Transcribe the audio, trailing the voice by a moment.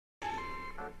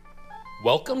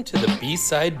Welcome to the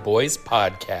B-Side Boys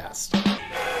podcast.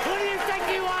 Who do you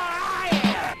think you are? I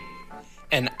am!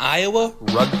 An Iowa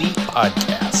rugby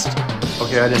podcast.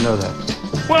 Okay, I didn't know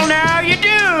that. Well, now you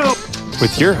do!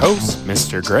 With your host,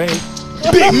 Mr. Gray.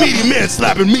 Big meaty man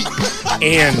slapping me.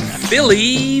 And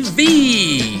Billy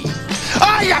V.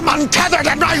 I am untethered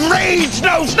and my rage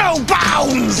knows no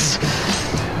bounds!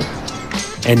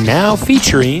 And now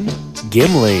featuring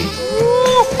Gimli.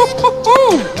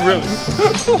 Really?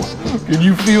 Can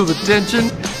you feel the tension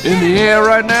in the air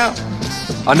right now?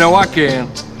 I know I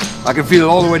can. I can feel it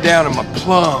all the way down in my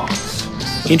plums.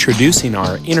 Introducing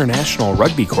our international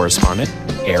rugby correspondent,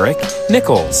 Eric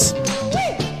Nichols.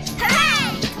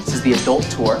 This is the adult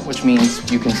tour, which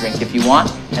means you can drink if you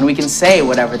want, and we can say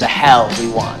whatever the hell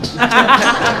we want.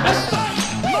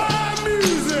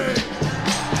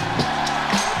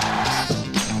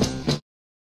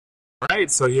 All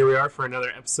right, so here we are for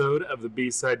another episode of the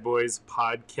B-Side Boys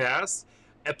podcast,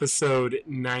 episode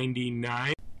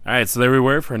 99. All right, so there we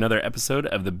were for another episode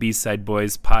of the B-Side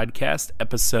Boys podcast,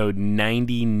 episode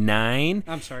 99.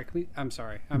 I'm sorry. I'm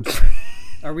sorry.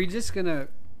 Are we just going to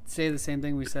say the same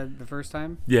thing we said the first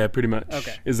time? Yeah, pretty much.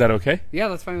 Okay. Is that okay? Yeah,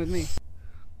 that's fine with me.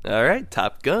 All right,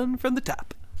 Top Gun from the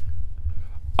top.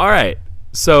 All right,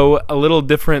 so a little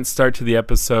different start to the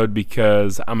episode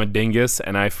because I'm a dingus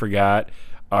and I forgot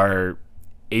our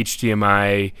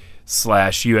HDMI /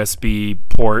 USB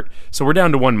port. So we're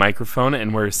down to one microphone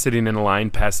and we're sitting in a line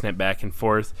passing it back and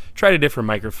forth. Tried a different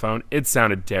microphone. It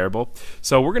sounded terrible.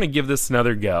 So we're going to give this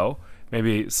another go.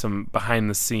 Maybe some behind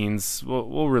the scenes.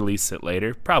 We'll release it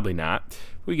later. Probably not.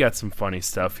 We got some funny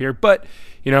stuff here. But,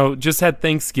 just had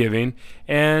Thanksgiving.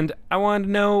 And I wanted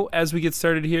to know, as we get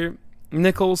started here,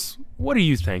 Nichols, what are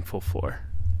you thankful for?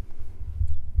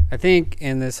 I think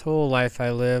in this whole life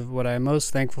I live, what I'm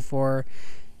most thankful for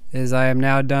is I am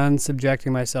now done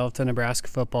subjecting myself to Nebraska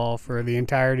football for the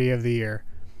entirety of the year.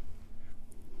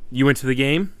 You went to the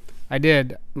game? I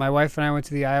did. My wife and I went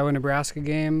to the Iowa-Nebraska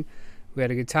game. We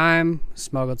had a good time,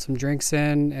 smuggled some drinks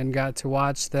in, and got to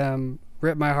watch them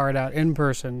rip my heart out in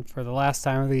person for the last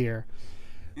time of the year.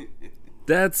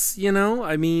 That's,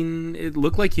 it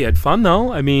looked like you had fun, though.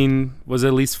 Was it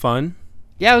at least fun?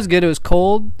 Yeah, it was good. It was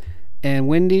cold and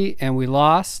windy, and we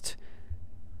lost.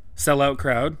 Sellout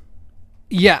crowd?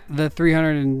 Yeah, the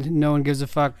 300 and no one gives a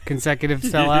fuck consecutive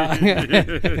sellout.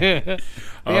 It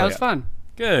was fun.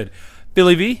 Good.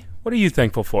 Billy V, what are you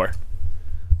thankful for?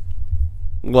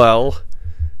 Well,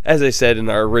 as I said in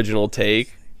our original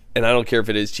take, and I don't care if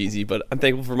it is cheesy, but I'm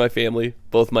thankful for my family,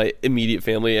 both my immediate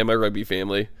family and my rugby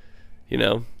family.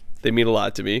 They mean a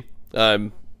lot to me.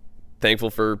 I'm thankful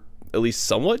for at least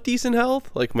somewhat decent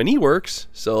health. Like, my knee works,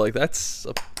 so, that's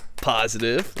a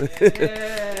positive.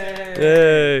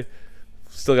 Hey.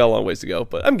 Still got a long ways to go,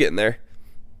 but I'm getting there.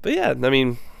 But, yeah,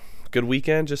 good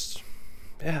weekend. Just,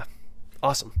 yeah,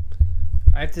 awesome.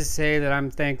 I have to say that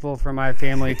I'm thankful for my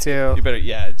family, too. You better,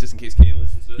 yeah, just in case Kate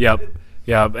listens to it.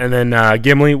 Yep. And then,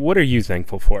 Gimli, what are you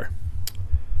thankful for?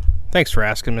 Thanks for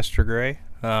asking, Mr. Gray.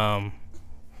 I'm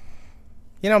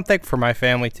thankful for my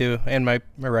family, too, and my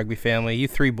rugby family. You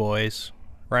three boys.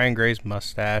 Ryan Gray's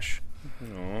mustache.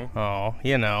 Oh,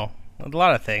 a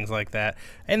lot of things like that.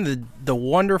 And the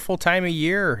wonderful time of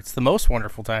year. It's the most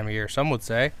wonderful time of year, some would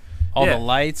say. All the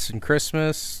lights and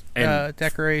Christmas and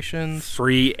decorations.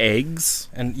 Free eggs.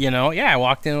 And, I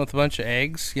walked in with a bunch of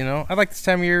eggs. I like this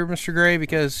time of year, Mr. Gray,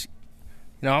 because,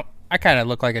 I kind of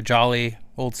look like a jolly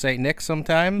old St. Nick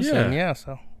sometimes. Yeah. And,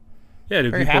 so... Yeah,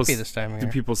 very happy this time of year.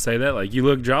 Do people say that? Like, you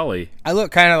look jolly. I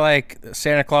look kind of like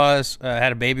Santa Claus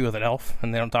had a baby with an elf,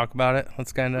 and they don't talk about it.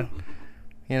 That's kind of,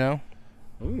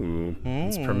 Ooh,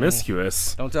 it's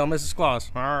promiscuous. Don't tell Mrs. Claus.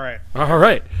 All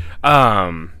right.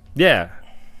 Yeah.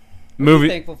 What are you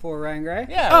thankful for, Ryan Gray?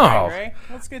 Yeah, Ryan Gray.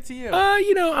 Let's get to you.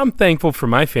 I'm thankful for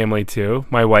my family, too.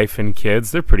 My wife and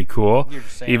kids. They're pretty cool. You're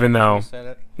just saying even though, you said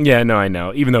it. Yeah, no, I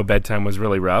know. Even though bedtime was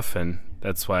really rough, and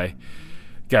that's why...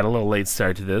 Got a little late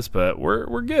start to this, but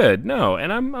we're good. No,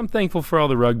 and I'm thankful for all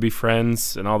the rugby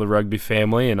friends and all the rugby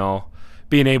family and all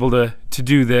being able to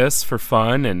do this for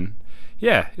fun, and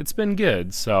yeah, it's been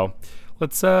good. So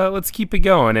let's keep it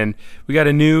going. And we got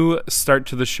a new start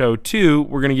to the show too.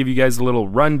 We're gonna give you guys a little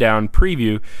rundown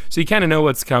preview so you kind of know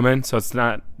what's coming. So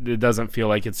it doesn't feel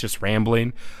like it's just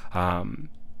rambling.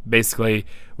 Basically,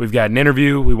 we've got an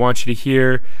interview we want you to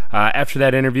hear. After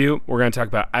that interview, we're going to talk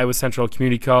about Iowa Central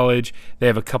Community College. They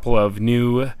have a couple of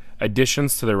new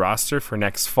additions to their roster for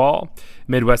next fall.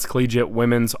 Midwest Collegiate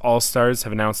Women's All-Stars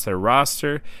have announced their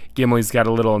roster. Gimli's got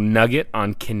a little nugget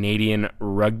on Canadian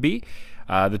Rugby.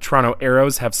 The Toronto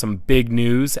Arrows have some big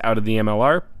news out of the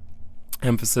MLR.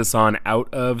 emphasis on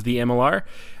out of the MLR.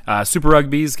 Super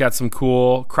Rugby's got some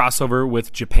cool crossover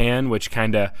with Japan, which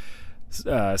kind of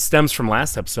stems from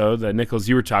last episode. Nichols,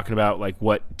 you were talking about like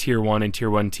what Tier 1 and Tier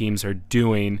 1 teams are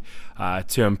doing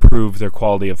to improve their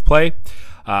quality of play.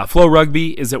 Flow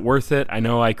Rugby, is it worth it? I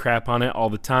know I crap on it all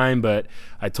the time, but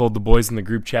I told the boys in the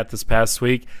group chat this past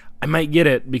week I might get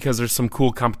it because there's some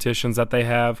cool competitions that they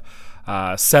have.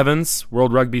 Sevens,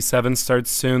 World Rugby Sevens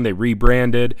starts soon. They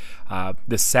rebranded.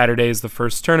 This Saturday is the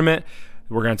first tournament.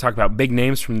 We're going to talk about big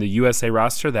names from the USA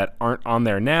roster that aren't on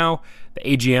there now. The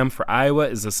AGM for Iowa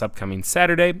is this upcoming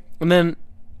Saturday. And then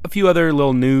a few other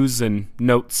little news and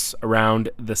notes around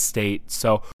the state.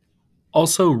 So,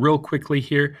 also, real quickly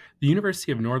here, the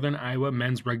University of Northern Iowa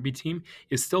men's rugby team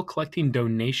is still collecting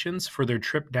donations for their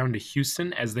trip down to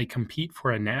Houston as they compete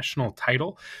for a national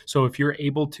title. So if you're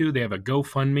able to, they have a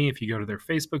GoFundMe. If you go to their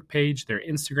Facebook page, their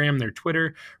Instagram, their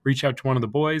Twitter, reach out to one of the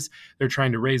boys. They're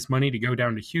trying to raise money to go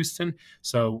down to Houston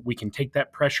so we can take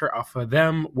that pressure off of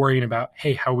them worrying about,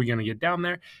 hey, how are we going to get down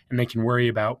there? And they can worry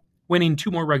about winning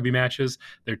 2 more rugby matches.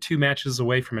 They're 2 matches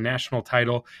away from a national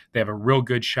title. They have a real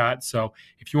good shot. So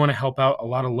if you want to help out a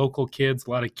lot of local kids, a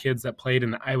lot of kids that played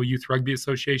in the Iowa Youth Rugby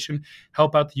Association,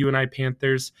 help out the UNI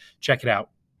Panthers, check it out.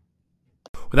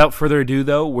 Without further ado,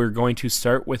 though, we're going to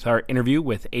start with our interview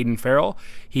with Aiden Farrell.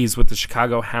 He's with the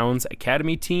Chicago Hounds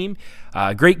Academy team.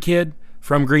 Great kid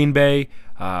from Green Bay.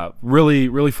 Really,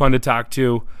 really fun to talk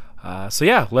to. So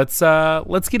yeah, let's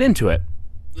get into it.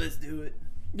 Let's do it.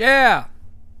 Yeah.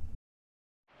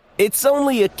 It's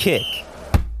only a kick,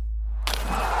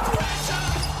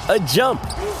 a jump,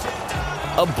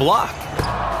 a block.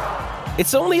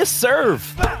 It's only a serve.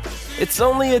 It's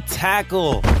only a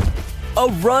tackle, a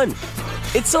run.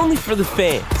 It's only for the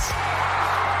fans.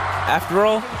 After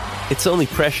all, it's only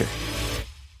pressure.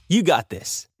 You got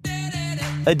this.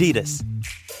 Adidas.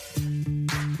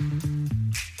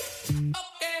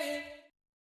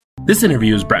 This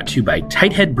interview is brought to you by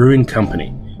Tighthead Brewing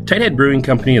Company. Tighthead Brewing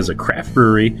Company is a craft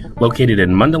brewery located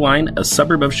in Mundelein, a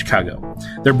suburb of Chicago.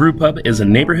 Their brew pub is a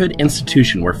neighborhood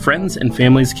institution where friends and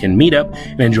families can meet up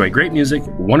and enjoy great music,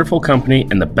 wonderful company,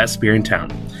 and the best beer in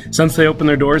town. Since they opened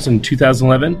their doors in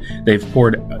 2011, they've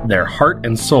poured their heart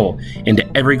and soul into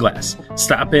every glass.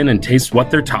 Stop in and taste what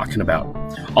they're talking about.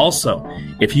 Also,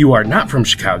 if you are not from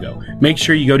Chicago, make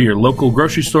sure you go to your local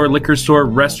grocery store, liquor store,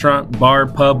 restaurant, bar,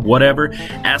 pub, whatever.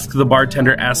 Ask the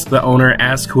bartender, ask the owner,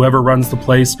 ask whoever runs the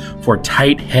place for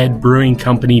Tighthead Brewing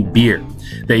Company beer.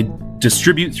 They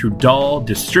distribute through Dahl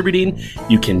Distributing.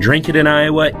 You can drink it in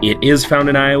Iowa. It is found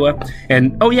in Iowa.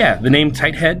 And oh yeah, the name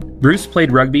Tighthead. Bruce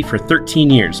played rugby for 13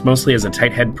 years, mostly as a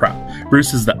Tighthead prop.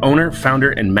 Bruce is the owner,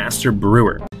 founder, and master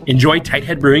brewer. Enjoy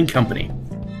Tighthead Brewing Company.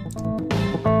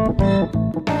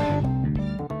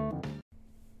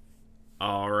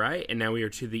 All right, and now we are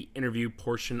to the interview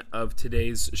portion of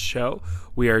today's show.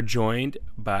 We are joined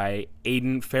by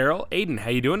Aiden Farrell. Aiden,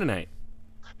 how you doing tonight?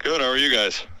 Good. How are you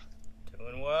guys?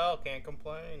 Doing well. Can't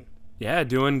complain. Yeah,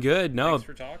 doing good. No, Thanks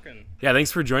for talking. Yeah,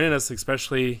 thanks for joining us,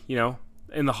 especially,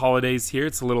 in the holidays here.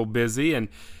 It's a little busy, and,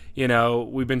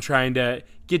 we've been trying to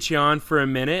get you on for a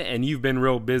minute, and you've been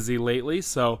real busy lately,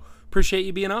 so appreciate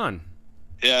you being on.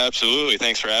 Yeah, absolutely.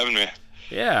 Thanks for having me.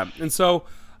 Yeah, and so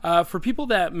for people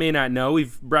that may not know,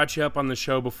 we've brought you up on the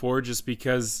show before just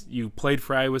because you played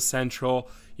for Iowa Central,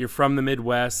 you're from the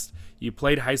Midwest, you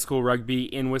played high school rugby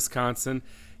in Wisconsin.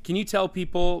 Can you tell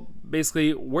people,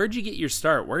 basically, where'd you get your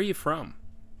start? Where are you from?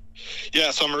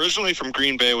 Yeah, so I'm originally from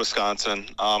Green Bay, Wisconsin.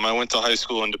 I went to high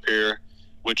school in De Pere,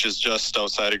 which is just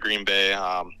outside of Green Bay.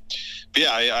 But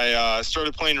yeah, I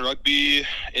started playing rugby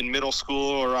in middle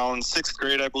school around 6th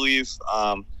grade, I believe.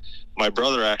 My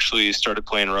brother actually started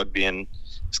playing rugby, and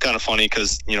it's kind of funny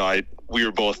because, we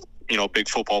were both, big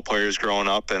football players growing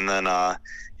up, and then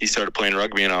he started playing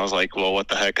rugby, and I was like, well, what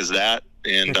the heck is that?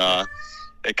 And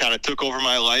it kind of took over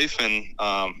my life, and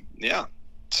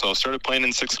so I started playing in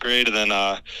 6th grade, and then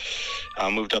I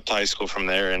moved up to high school from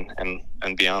there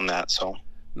and beyond that. So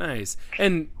nice.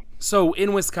 And so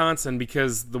in Wisconsin,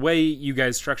 because the way you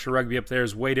guys structure rugby up there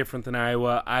is way different than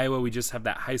Iowa. Iowa, we just have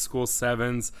that high school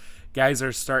sevens. Guys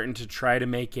are starting to try to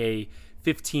make a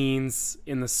 15s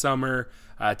in the summer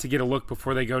to get a look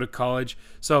before they go to college.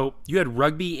 So you had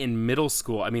rugby in middle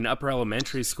school, upper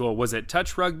elementary school. Was it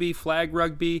touch rugby, flag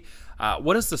rugby?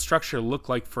 What does the structure look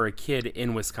like for a kid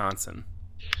in Wisconsin?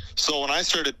 So when I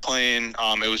started playing,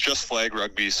 it was just flag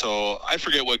rugby. So I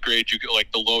forget what grade you could,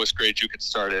 like the lowest grade you could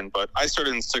start in, but I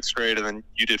started in 6th grade, and then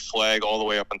you did flag all the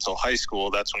way up until high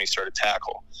school. That's when you started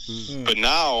tackle. Mm-hmm. But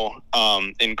now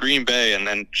in Green Bay,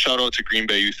 and shout out to Green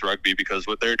Bay Youth Rugby, because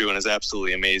what they're doing is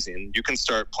absolutely amazing. You can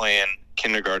start playing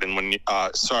kindergarten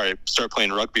start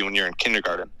playing rugby when you're in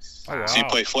kindergarten. Oh, wow. So you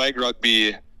play flag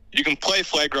rugby. You can play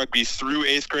flag rugby through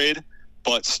 8th grade,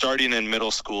 but starting in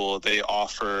middle school, they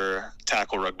offer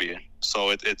tackle rugby.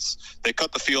 So they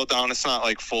cut the field down. It's not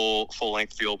like full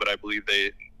length field, but I believe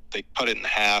they cut it in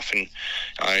half, and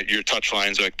your touch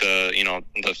line's like the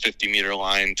 50-meter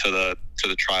line to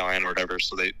the try line or whatever.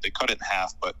 So they cut it in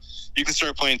half, but you can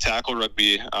start playing tackle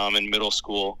rugby in middle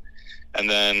school. And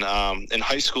then in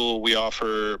high school, we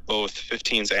offer both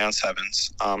 15s and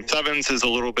 7s. 7s is a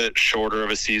little bit shorter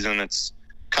of a season. It's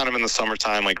kind of in the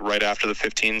summertime, like right after the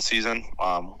 15 season,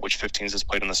 which 15s is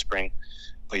played in the spring.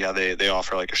 But yeah, they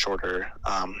offer like a shorter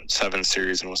 7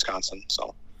 series in Wisconsin.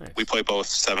 So nice. We play both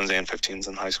 7s and 15s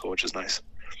in high school, which is nice.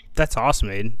 That's awesome,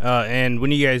 Aiden. And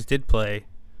when you guys did play,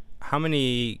 how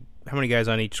many guys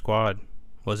on each squad?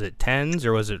 Was it 10s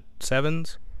or was it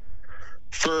 7s?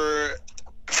 For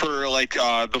like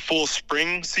the full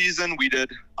spring season, we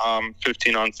did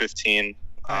 15 on 15,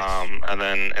 nice. And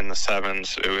then in the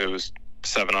 7s, it was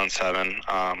 7 on 7.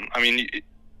 I mean,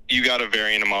 you got a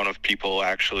varying amount of people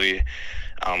actually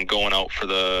going out for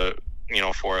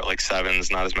for it, like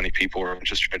 7s. Not as many people were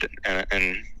interested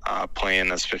in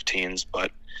playing as 15s,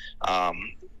 but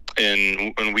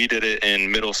when we did it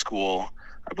in middle school,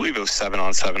 I believe it was 7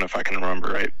 on 7 if I can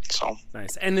remember right. So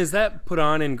nice. And is that put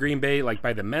on in Green Bay like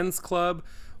by the men's club,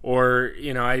 or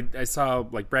I saw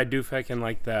like Brad Dufek and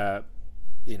like the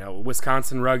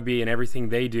Wisconsin Rugby and everything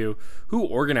they do. Who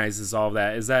organizes all of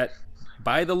that? Is that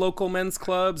by the local men's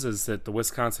clubs? Is it the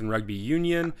Wisconsin Rugby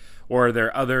Union, or are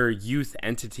there other youth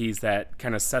entities that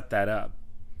kind of set that up?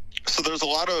 So there's a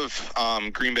lot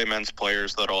of Green Bay men's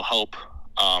players that'll help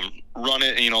run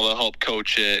it, they'll help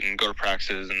coach it and go to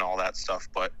practices and all that stuff.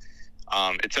 But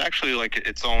it's actually like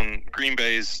its own. Green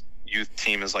Bay's youth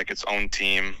team is like its own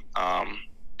team.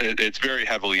 It's very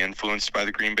heavily influenced by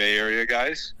the Green Bay area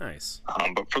guys. Nice.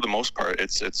 But for the most part,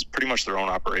 it's pretty much their own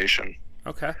operation.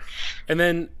 Okay. And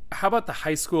then how about the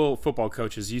high school football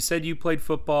coaches? You said you played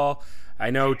football. I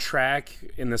know track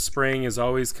in the spring is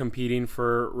always competing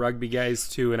for rugby guys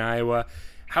too in Iowa.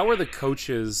 How are the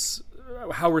coaches,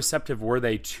 how receptive were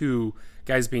they to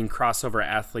guys being crossover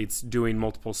athletes doing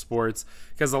multiple sports?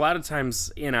 Because a lot of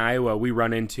times in Iowa, we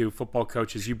run into football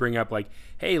coaches. You bring up like,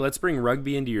 hey, let's bring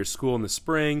rugby into your school in the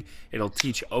spring. It'll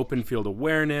teach open field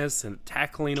awareness and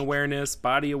tackling awareness,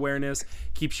 body awareness,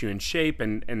 keeps you in shape.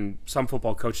 And some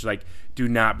football coaches like, do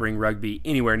not bring rugby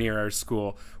anywhere near our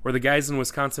school. Were the guys in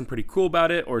Wisconsin pretty cool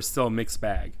about it, or still a mixed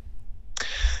bag?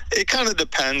 It kind of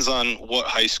depends on what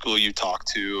high school you talk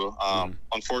to.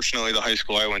 Unfortunately, the high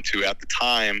school I went to at the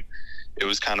time, it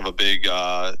was kind of a big,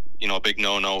 big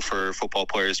no-no for football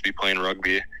players to be playing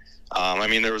rugby. I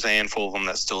mean, there was a handful of them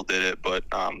that still did it, but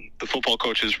the football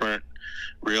coaches weren't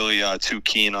really too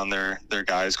keen on their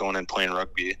guys going and playing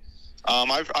rugby.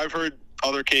 I've heard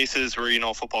other cases where,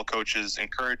 football coaches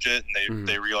encourage it and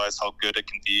they realize how good it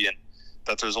can be and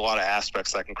that there's a lot of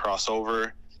aspects that can cross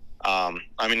over.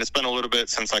 I mean, it's been a little bit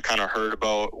since I kind of heard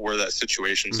about where that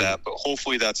situation's at, but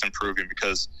hopefully that's improving,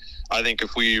 because I think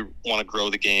if we want to grow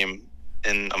the game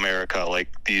in America, like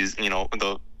these,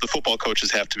 the football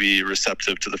coaches have to be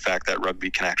receptive to the fact that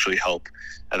rugby can actually help.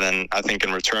 And then I think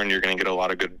in return, you're going to get a lot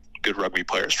of good rugby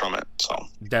players from it. So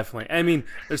definitely. I mean,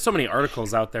 there's so many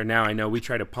articles out there now. I know we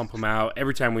try to pump them out.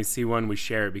 Every time we see one, we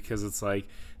share it, because it's like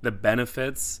the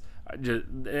benefits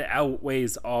it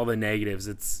outweighs all the negatives.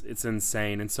 It's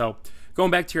insane. And so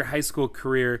going back to your high school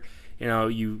career,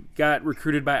 you got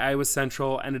recruited by Iowa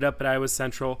Central, ended up at Iowa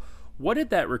Central. What did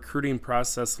that recruiting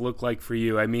process look like for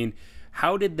you? I mean,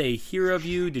 how did they hear of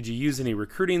you? Did you use any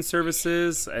recruiting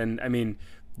services? And I mean,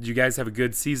 did you guys have a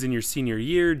good season your senior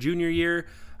year, junior year?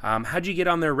 How'd you get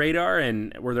on their radar,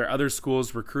 and were there other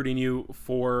schools recruiting you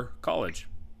for college?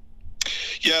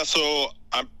 Yeah, so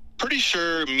I'm pretty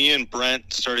sure me and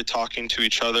Brent started talking to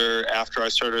each other after I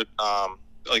started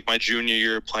like my junior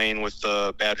year playing with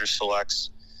the Badger Selects.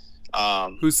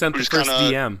 Who sent the first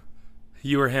DM?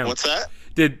 You or him? What's that?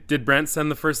 Did Brent send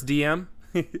the first DM?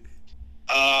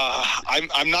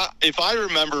 I'm not. If I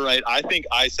remember right, I think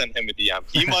I sent him a DM.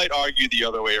 He might argue the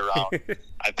other way around.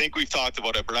 I think we've talked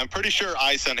about it, but I'm pretty sure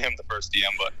I sent him the first DM.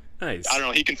 But nice. I don't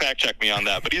know. He can fact check me on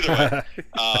that. But either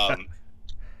way,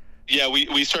 yeah,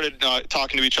 we started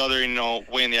talking to each other,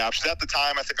 weighing the options. At the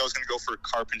time, I think I was going to go for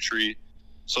carpentry,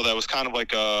 so that was kind of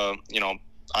like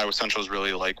Iowa Central is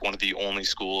really like one of the only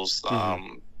schools.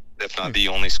 If not the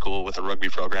only school with a rugby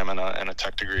program and a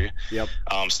tech degree. Yep.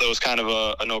 So it was kind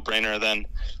of a no-brainer. Then,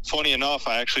 funny enough,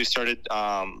 I actually started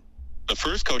the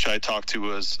first coach I talked to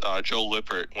was Joe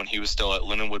Lippert when he was still at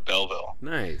Lindenwood Belleville.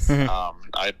 Nice.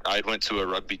 I went to a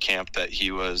rugby camp that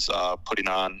he was putting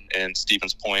on in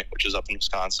Stevens Point, which is up in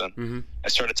Wisconsin. Mm-hmm. I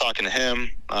started talking to him,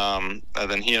 and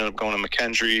then he ended up going to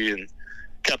McKendree, and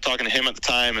kept talking to him at the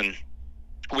time and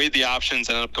weighed the options.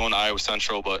 Ended up going to Iowa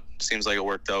Central, but it seems like it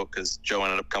worked out because Joe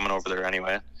ended up coming over there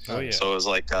anyway. Oh, yeah. So it was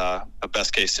like a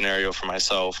best case scenario for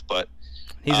myself. But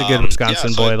he's a good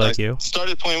Wisconsin boy like you.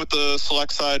 Started playing with the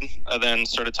select side, and then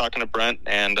started talking to Brent,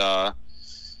 and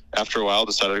after a while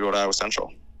decided to go to Iowa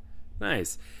Central.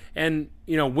 Nice. And,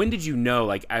 when did you know,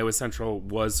 like, Iowa Central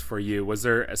was for you? Was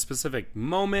there a specific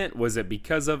moment? Was it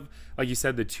because of, like you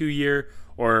said, the 2-year?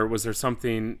 Or was there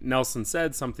something Nelson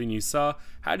said, something you saw?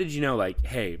 How did you know, like,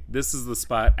 hey, this is the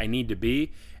spot I need to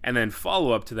be? And then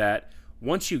follow up to that,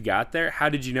 once you got there, how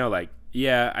did you know, like,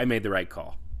 yeah, I made the right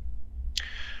call?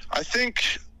 I think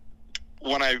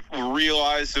when I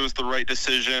realized it was the right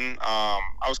decision, I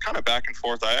was kind of back and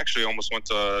forth. I actually almost went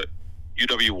to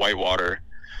UW Whitewater.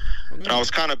 And I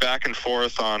was kind of back and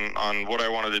forth on what I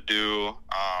wanted to do.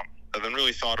 And then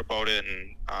really thought about it.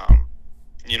 And,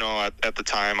 at the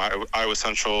time, Iowa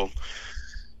Central,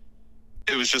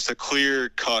 it was just a clear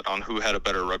cut on who had a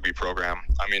better rugby program.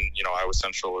 I mean, Iowa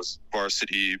Central was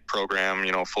varsity program,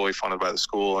 fully funded by the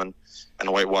school, and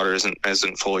Whitewater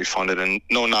isn't fully funded, and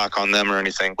no knock on them or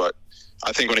anything. But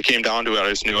I think when it came down to it, I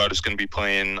just knew I was going to be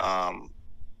playing a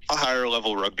higher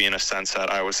level rugby in a sense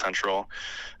at Iowa Central.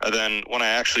 And then when I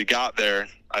actually got there,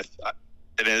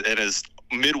 it is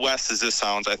Midwest as this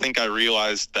sounds, I think I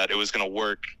realized that it was going to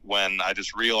work when I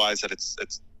just realized that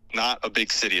it's not a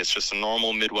big city. It's just a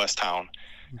normal Midwest town,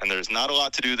 and there's not a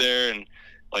lot to do there. And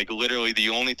like literally the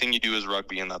only thing you do is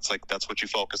rugby, and that's what you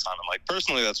focus on. And like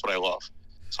personally, that's what I love.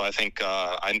 So I think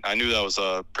I knew that was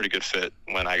a pretty good fit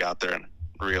when I got there and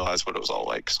realized what it was all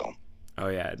like. So. Oh,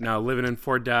 yeah. Now, living in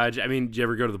Fort Dodge, I mean, did you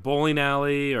ever go to the bowling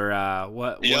alley or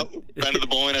what? Yep. Been to the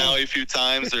bowling alley a few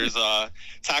times. There's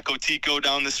Taco Tico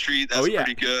down the street. That's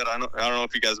pretty good. I don't know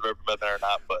if you guys have ever been there or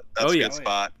not, but that's a good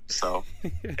spot. So,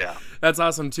 yeah. That's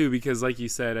awesome, too, because like you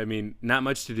said, I mean, not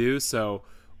much to do, so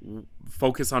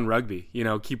focus on rugby.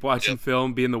 Keep watching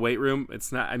film, be in the weight room.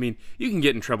 It's not, I mean, you can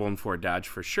get in trouble in Fort Dodge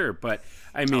for sure, but,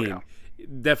 I mean,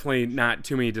 definitely not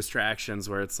too many distractions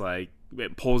where it's like,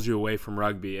 it pulls you away from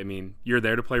rugby. I mean, you're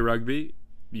there to play rugby.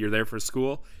 You're there for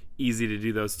school. Easy to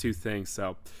do those two things.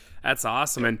 So that's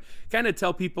awesome. And kind of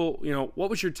tell people, what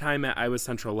was your time at Iowa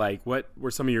Central like? What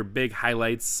were some of your big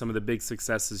highlights, some of the big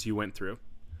successes you went through?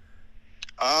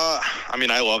 I mean,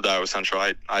 I loved Iowa Central.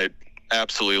 I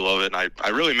absolutely love it. And I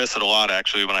really miss it a lot,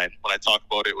 actually, when I talk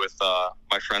about it with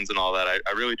my friends and all that.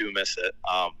 I really do miss it.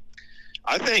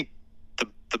 I think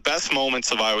the best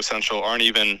moments of Iowa Central aren't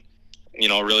even –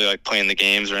 really like playing the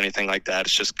games or anything like that.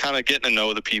 It's just kind of getting to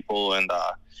know the people and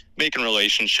making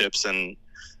relationships. And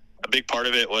a big part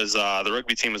of it was the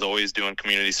rugby team was always doing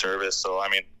community service. So, I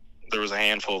mean, there was a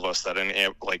handful of us that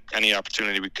any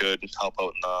opportunity we could help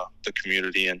out in the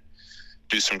community and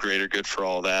do some greater good for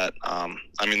all that.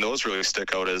 I mean, those really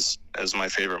stick out as my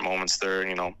favorite moments there,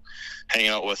 hanging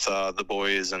out with the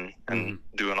boys and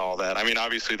doing all that. I mean,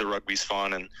 obviously the rugby's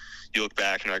fun, and you look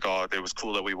back and you're like, oh, it was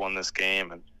cool that we won this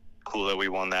game, and cool that we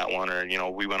won that one,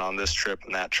 or we went on this trip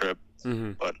and that trip.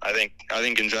 But I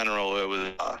think in general it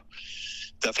was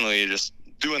definitely just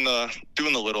doing the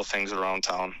little things around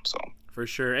town. So for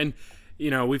sure. And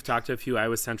we've talked to a few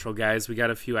Iowa Central guys. We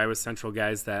got a few Iowa Central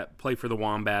guys that play for the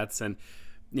Wombats, and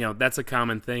that's a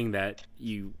common thing that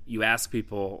you ask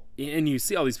people, and you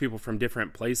see all these people from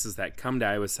different places that come to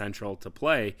Iowa Central to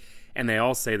play, and they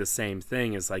all say the same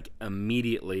thing, is like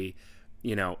immediately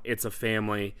it's a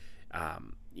family.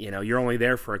 You're only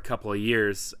there for a couple of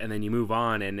years, and then you move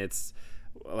on, and it's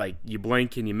like you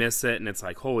blink and you miss it, and it's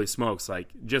like, holy smokes, like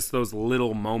just those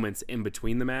little moments in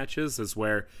between the matches is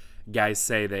where guys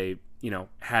say they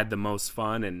had the most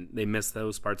fun, and they miss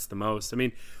those parts the most. I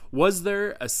mean, was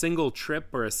there a single trip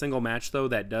or a single match though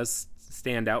that does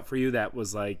stand out for you that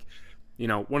was like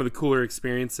one of the cooler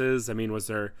experiences? I mean, was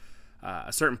there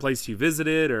a certain place you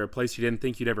visited, or a place you didn't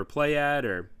think you'd ever play at,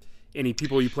 or any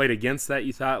people you played against that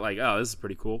you thought like, oh, this is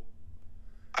pretty cool?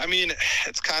 I mean,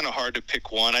 it's kind of hard to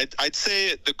pick one. I'd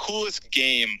say the coolest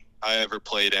game I ever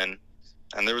played in,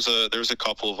 and there was a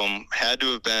couple of them, had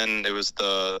to have been, it was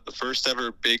the first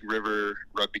ever Big River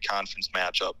Rugby Conference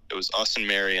matchup. It was us and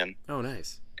Marion. Oh,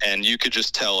 nice. And you could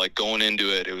just tell, like, going into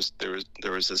it,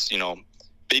 there was this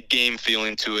big game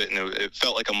feeling to it, and it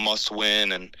felt like a must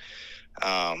win. And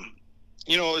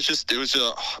it was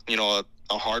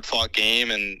a hard fought game,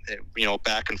 and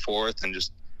back and forth, and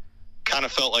just kind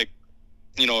of felt like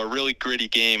a really gritty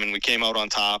game, and we came out on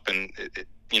top, and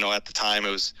at the time it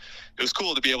was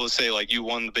cool to be able to say like you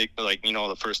won the big, like,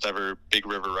 the first ever Big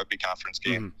River Rugby Conference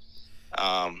game.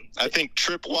 I think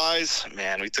trip wise,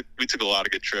 man, we took a lot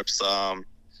of good trips.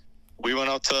 We went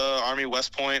out to Army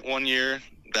West Point one year.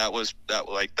 That's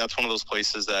one of those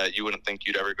places that you wouldn't think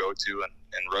you'd ever go to,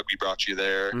 and rugby brought you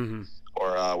there.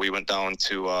 Or we went down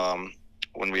to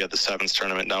when we had the Sevens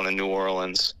tournament down in New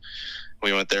Orleans.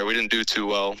 We went there. We didn't do too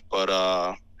well, but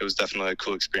it was definitely a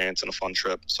cool experience and a fun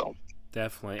trip. So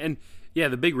definitely. And yeah,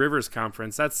 the Big Rivers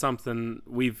Conference, that's something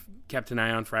we've kept an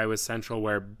eye on for Iowa Central,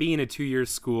 where being a 2-year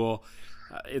school,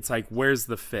 it's like, where's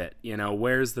the fit?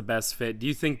 Where's the best fit? Do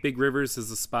you think Big Rivers is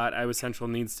the spot Iowa Central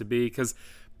needs to be? Because,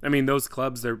 I mean, those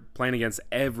clubs they're playing against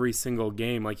every single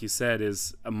game, like you said,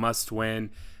 is a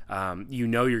must-win. You're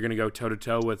going to go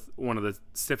toe-to-toe with one of the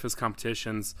stiffest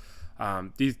competitions.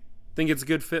 Do you think it's a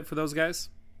good fit for those guys?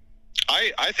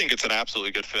 I think it's an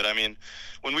absolutely good fit. I mean,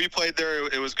 when we played there,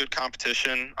 it was good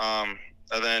competition. And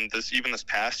then this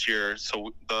past year,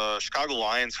 so the Chicago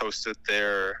Lions hosted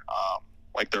their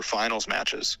finals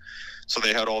matches. So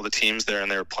they had all the teams there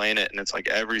and they were playing it, and it's like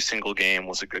every single game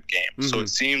was a good game. So it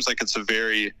seems like it's a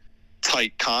very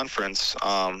tight conference.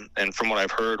 And from what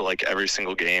I've heard, like every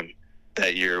single game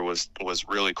that year was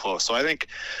really close. So I think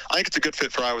it's a good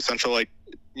fit for Iowa Central. Like,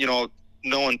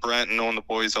 knowing Brent and knowing the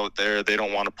boys out there, they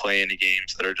don't want to play any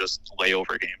games that are just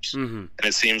layover games. And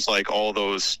it seems like all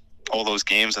those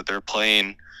games that they're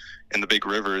playing in the Big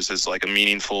Rivers is like a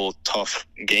meaningful, tough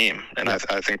game. And I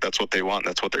think that's what they want.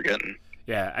 That's what they're getting.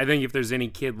 Yeah, I think if there's any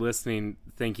kid listening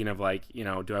thinking of like,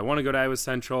 do I want to go to Iowa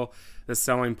Central? The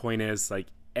selling point is like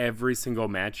every single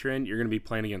match you're in, you're going to be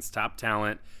playing against top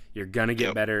talent. You're going to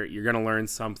get better. You're going to learn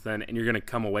something, and you're going to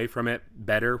come away from it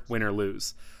better, win or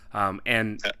lose.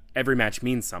 And every match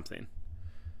means something.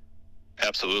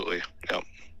 Absolutely. Yep.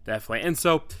 Definitely. And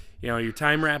so, your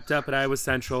time wrapped up at Iowa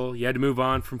Central. You had to move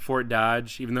on from Fort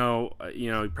Dodge, even though,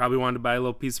 you probably wanted to buy a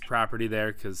little piece of property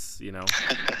there because, you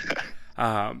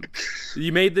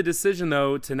made the decision,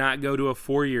 though, to not go to a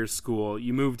 4-year school.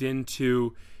 You moved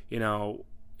into,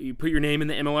 you put your name in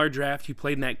the MLR draft. You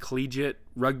played in that collegiate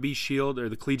rugby shield or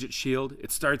the collegiate shield.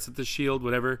 It starts at the shield,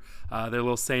 whatever their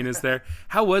little saying is there.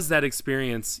 How was that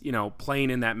experience, playing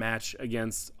in that match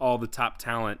against all the top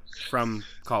talent from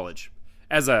college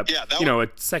as a, a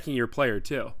second-year player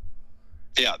too?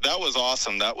 Yeah, that was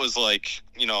awesome. That was like,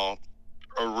 a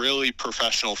really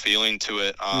professional feeling to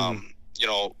it.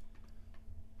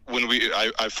 When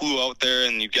I flew out there,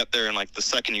 and you get there, and like the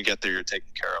second you get there, you're taken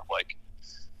care of. Like,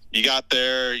 you got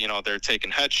there, they're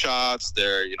taking headshots,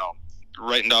 they're,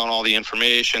 writing down all the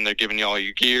information, they're giving you all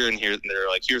your gear, and they're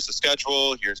like, here's the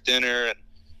schedule, here's dinner, and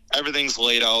everything's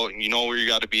laid out, and you know where you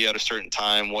got to be at a certain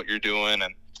time, what you're doing.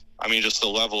 And I mean, just the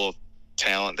level of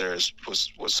talent there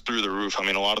was through the roof. I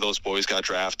mean, a lot of those boys got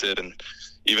drafted, and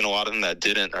even a lot of them that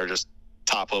didn't are just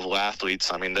top level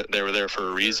athletes. I mean, they were there for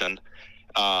a reason.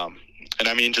 And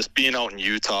I mean, just being out in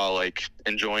Utah, like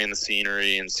enjoying the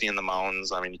scenery and seeing the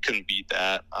mountains, I mean, you couldn't beat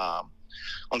that.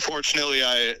 Unfortunately,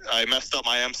 I messed up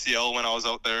my MCL when I was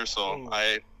out there, so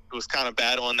I was kind of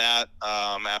battling that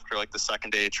after like the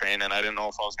second day of training. I didn't know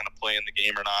if I was going to play in the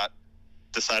game or not.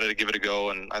 Decided to give it a go,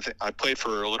 and I think I played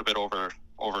for a little bit over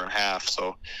a half,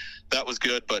 so that was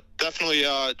good. But definitely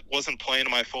wasn't playing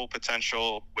to my full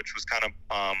potential, which was kind of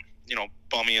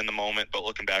bummy in the moment, but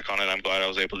looking back on it, I'm glad I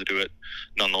was able to do it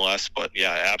nonetheless. But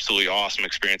yeah, absolutely awesome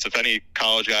experience. If any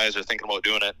college guys are thinking about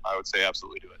doing it, I would say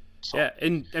absolutely do it. So. Yeah,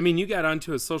 and I mean, you got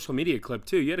onto a social media clip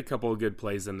too. You had a couple of good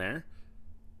plays in there.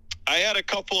 I had a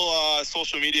couple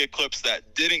social media clips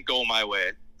that didn't go my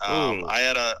way.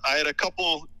 I had a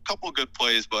couple good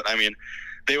plays, but I mean,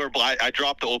 they were I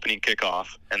dropped the opening kickoff,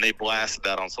 and they blasted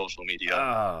that on social media.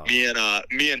 Oh.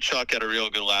 Me and Chuck had a real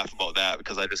good laugh about that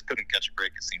because I just couldn't catch a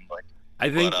break, it seemed like.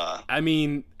 I think. I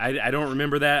mean, I don't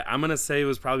remember that. I'm gonna say it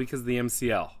was probably because of the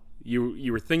MCL.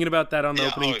 You were thinking about that on the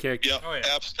opening kick. Yeah,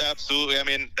 absolutely. I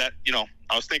mean, that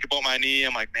I was thinking about my knee.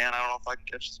 I'm like, man, I don't know if I can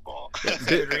catch this ball.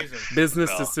 Good reason. Business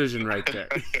decision right there.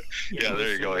 Yeah,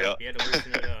 there you go. Yeah, you had to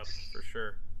loosen it up for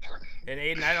sure. And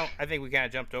Aiden, I think we kind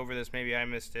of jumped over this. Maybe I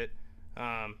missed it.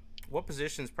 What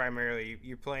positions primarily?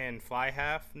 You're playing fly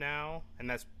half now,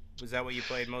 and was that what you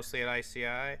played mostly at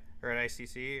ICI or at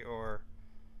ICC, or?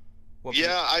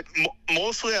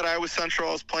 Mostly at Iowa Central,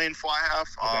 I was playing fly half.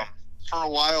 Okay. For a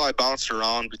while, I bounced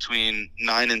around between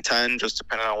 9 and 10, just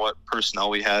depending on what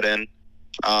personnel we had in.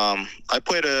 I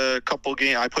played a couple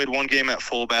games. I played one game at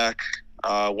fullback,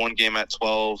 one game at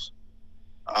 12.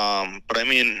 But I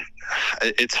mean,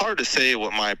 it's hard to say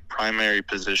what my primary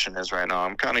position is right now.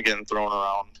 I'm kind of getting thrown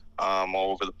around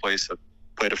all over the place. I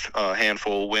played a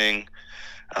handful of wing,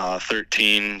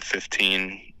 13,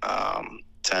 15.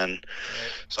 10.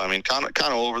 So I mean, kind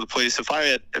of all over the place. If I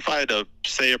had to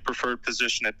say a preferred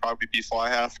position, it'd probably be fly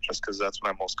half, just because that's what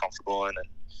I'm most comfortable in,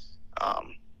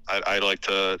 and I'd like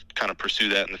to kind of pursue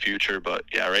that in the future. But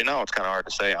yeah, right now it's kind of hard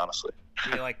to say, honestly.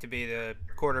 You like to be the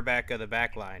quarterback of the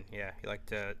back line. Yeah, you like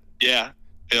to yeah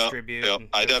distribute. Yeah.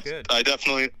 I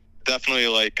definitely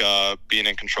like being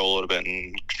in control a little bit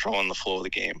and controlling the flow of the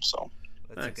game. So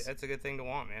that's a good thing to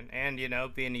want, man. And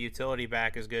being a utility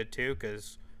back is good too,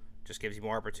 because just gives you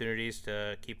more opportunities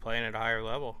to keep playing at a higher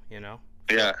level.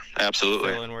 Yeah,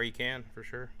 absolutely. Fill in where you can, for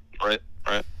sure. Right.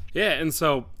 Yeah, and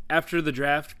so after the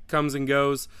draft comes and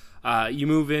goes, you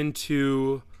move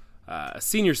into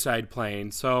senior side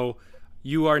playing. So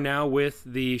you are now with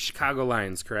the Chicago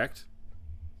Lions, correct?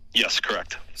 Yes,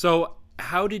 correct. So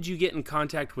how did you get in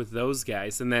contact with those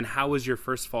guys, and then how was your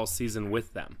first fall season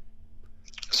with them?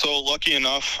 So lucky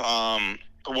enough,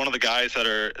 one of the guys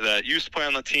that used to play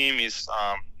on the team, he's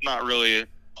not really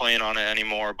playing on it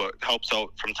anymore, but helps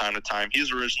out from time to time.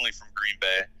 He's originally from Green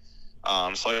Bay.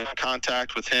 So I got in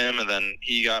contact with him, and then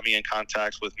he got me in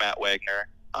contact with Matt Wagner,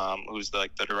 who's the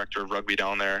director of rugby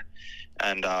down there.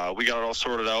 And we got it all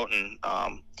sorted out, and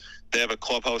they have a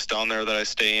clubhouse down there that I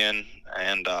stay in,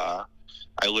 and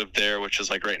I live there, which is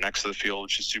like right next to the field,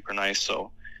 which is super nice.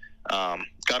 So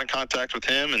got in contact with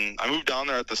him, and I moved down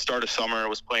there at the start of summer. I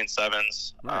was playing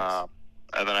sevens. Nice.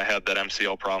 And then I had that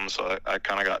MCL problem, so I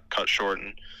kind of got cut short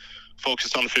and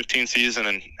focused on the 15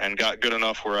 season and got good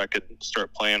enough where I could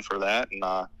start playing for that. And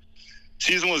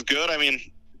season was good. I mean,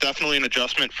 definitely an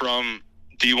adjustment from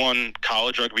D1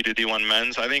 college rugby to D1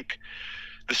 men's. I think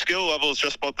the skill level is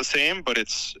just about the same, but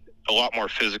it's a lot more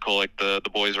physical. Like the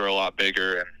boys are a lot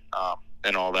bigger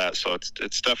and all that. So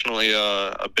it's definitely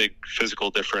a big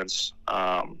physical difference,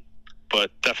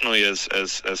 but definitely as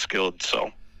skilled.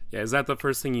 So. Yeah, is that the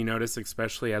first thing you notice,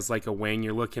 especially as like a wing?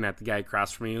 You're looking at the guy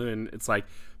across from you, and it's like,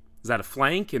 is that a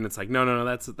flank? And it's like, no,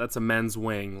 that's a men's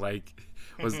wing. Like,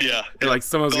 like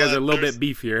some of those guys are a little bit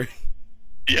beefier.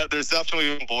 Yeah, there's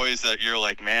definitely boys that you're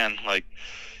like, man, like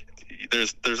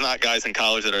there's not guys in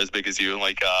college that are as big as you. And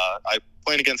like I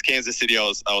playing against Kansas City, I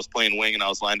was playing wing, and I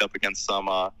was lined up against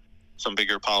some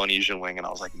bigger Polynesian wing, and I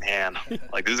was like, man,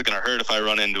 like this is gonna hurt if I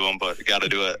run into him, but got to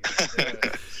do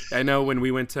it. I know when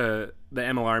we went to the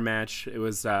MLR match, it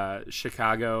was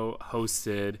Chicago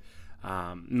hosted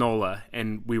NOLA,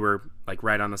 and we were like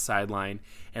right on the sideline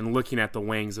and looking at the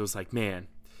wings. It was like, man,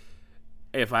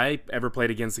 if I ever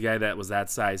played against a guy that was that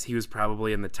size, he was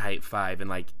probably in the tight 5, and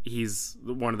like he's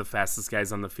one of the fastest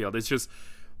guys on the field. It's just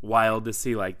wild to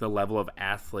see like the level of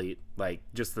athlete, like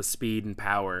just the speed and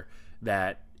power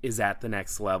that is at the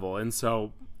next level. And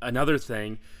so another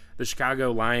thing, the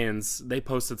Chicago Lions, they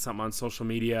posted something on social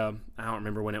media, I don't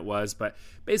remember when it was, but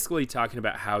basically talking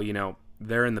about how,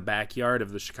 they're in the backyard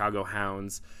of the Chicago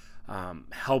Hounds,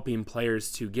 helping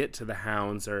players to get to the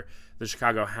Hounds, or the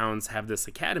Chicago Hounds have this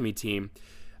academy team.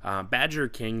 Badger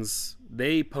Kings,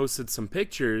 they posted some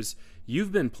pictures.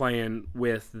 You've been playing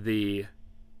with the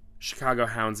Chicago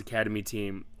Hounds Academy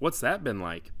team. What's that been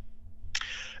like?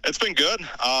 It's been good.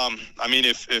 I mean,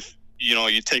 if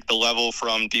you take the level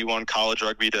from D1 college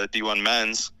rugby to D1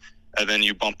 men's, and then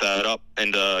you bump that up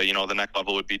into, the next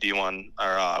level would be D1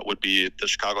 or would be the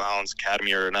Chicago Hounds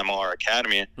Academy or an MLR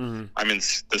Academy. Mm-hmm. I mean,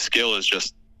 the skill is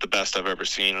just the best I've ever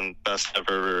seen and best I've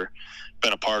ever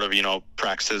been a part of.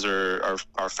 Practices are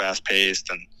fast paced,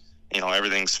 and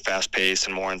everything's fast paced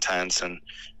and more intense and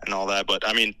all that. But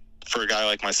I mean, for a guy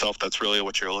like myself, that's really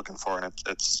what you're looking for, and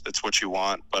it's what you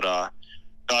want. But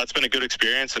no, it's been a good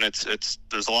experience, and it's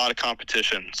there's a lot of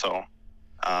competition. So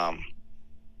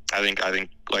I think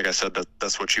like I said,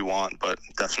 that's what you want. But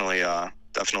definitely a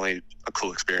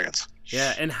cool experience.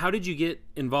 Yeah, and how did you get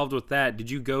involved with that? Did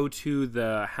you go to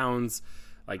the Hounds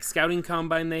like scouting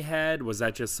combine they had? Was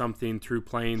that just something through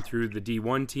playing through the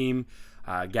D1 team?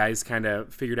 Guys kind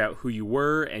of figured out who you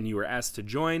were and you were asked to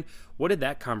join. What did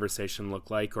that conversation look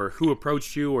like, or who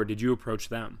approached you, or did you approach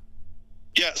them?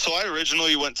 Yeah, so I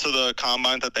originally went to the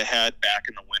combine that they had back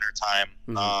in the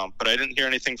wintertime, but I didn't hear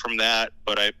anything from that.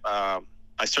 But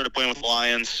I started playing with the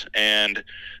Lions, and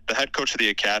the head coach of the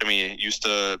academy used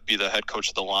to be the head coach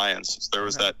of the Lions. So there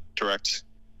was that direct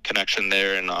connection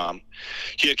there, and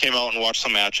he had came out and watched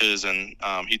some matches, and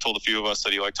he told a few of us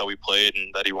that he liked how we played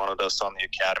and that he wanted us on the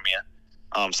academy.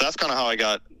 So that's kind of how I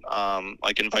got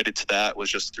invited to that, was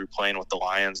just through playing with the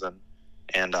Lions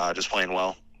and just playing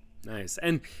well. Nice.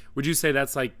 And would you say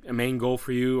that's like a main goal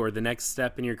for you, or the next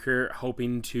step in your career,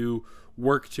 hoping to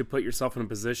work to put yourself in a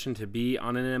position to be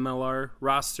on an MLR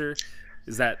roster?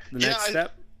 Is that the next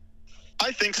step?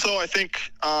 I think so. I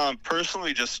think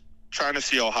personally just trying to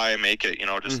see how high I make it,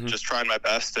 just trying my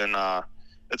best. And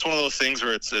it's one of those things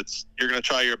where it's you're going to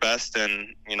try your best,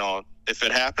 and if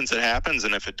it happens, it happens,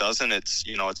 and if it doesn't, it's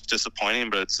it's disappointing.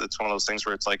 But it's one of those things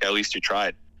where it's like, at least you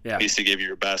tried. Yeah. At least you gave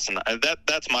your best, and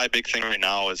that's my big thing right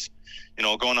now is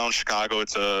going down to Chicago.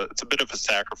 It's a bit of a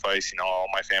sacrifice. All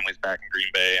my family's back in Green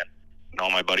Bay, and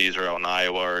all my buddies are out in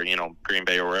Iowa or Green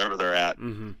Bay or wherever they're at.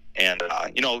 Mm-hmm. And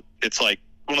it's like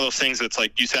one of those things that's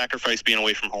like you sacrifice being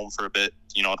away from home for a bit,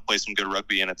 to play some good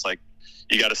rugby, and it's like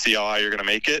you got to see how high you're going to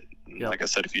make it. Yep. Like I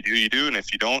said, if you do, you do, and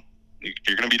if you don't,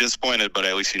 you're going to be disappointed. But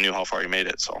at least you knew how far you made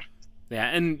it. So. Yeah,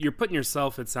 and you're putting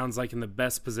yourself, it sounds like, in the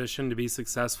best position to be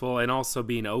successful, and also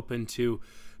being open to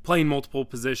playing multiple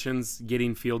positions,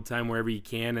 getting field time wherever you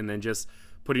can, and then just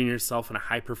putting yourself in a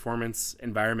high-performance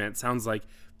environment. It sounds like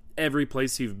every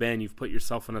place you've been, you've put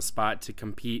yourself in a spot to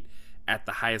compete at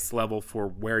the highest level for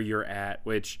where you're at,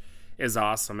 which is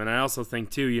awesome. And I also think,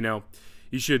 too,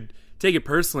 you should take it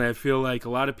personally. I feel like a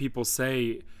lot of people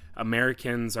say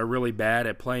Americans are really bad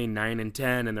at playing 9 and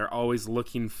 10, and they're always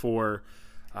looking for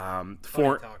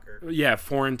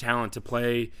foreign talent to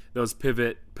play those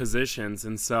pivot positions.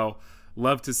 And so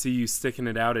love to see you sticking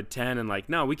it out at 10 and like,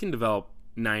 no, we can develop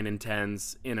 9 and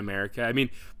 10s in America. I mean,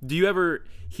 do you ever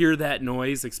hear that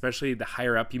noise, especially the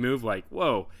higher up you move, like,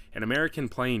 whoa, an American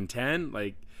playing 10?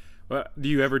 Like, do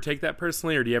you ever take that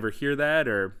personally, or do you ever hear that?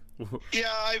 Or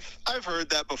Yeah, I've heard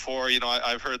that before.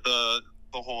 I've heard the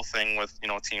whole thing with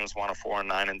teams want a 4 and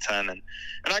 9 and 10, and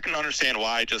I can understand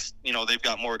why. Just they've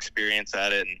got more experience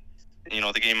at it,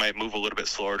 and the game might move a little bit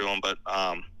slower to them. But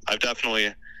I've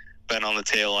definitely been on the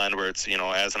tail end where it's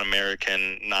as an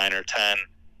American 9 or 10,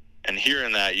 and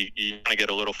hearing that you want to get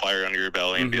a little fire under your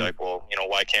belly and be like, well,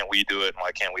 why can't we do it? And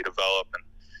why can't we develop?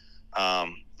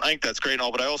 And I think that's great and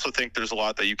all, but I also think there's a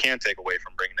lot that you can take away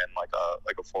from bringing in like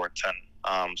a 4 and 10.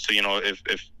 So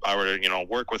if I were to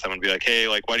work with them and be like, hey,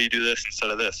 like, why do you do this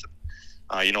instead of this?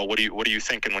 What are you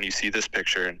thinking when you see this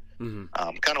picture? And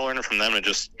kind of learning from them and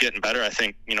just getting better. I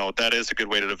think that is a good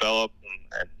way to develop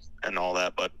and all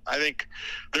that. But I think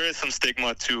there is some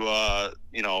stigma to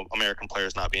American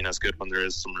players not being as good when there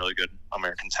is some really good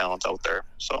American talent out there.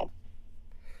 So.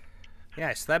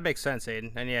 Yeah, so that makes sense,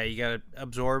 Aiden. And yeah, you got to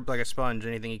absorb like a sponge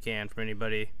anything you can from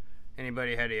anybody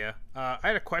ahead of you. I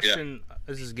had a question. Yeah.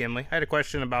 This is Gimli. I had a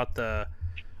question about the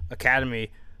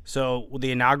academy. So will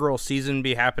the inaugural season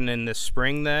be happening this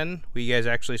spring then? Will you guys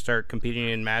actually start competing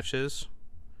in matches?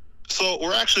 So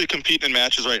we're actually competing in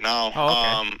matches right now.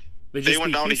 Oh, okay. They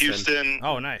went down to Houston.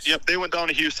 Oh, nice. Yep, they went down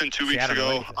to Houston 2 weeks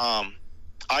ago.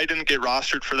 I didn't get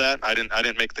rostered for that. I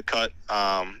didn't make the cut.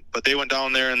 But they went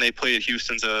down there and they played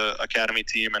Houston's academy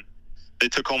team, and they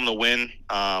took home the win,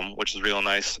 which is real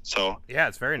nice. So yeah,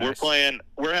 it's very nice.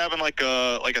 We're having like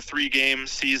a 3-game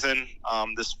season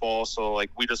this fall. So like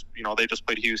they just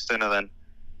played Houston, and then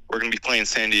we're gonna be playing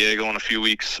San Diego in a few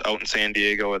weeks out in San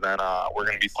Diego, and then we're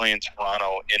gonna be playing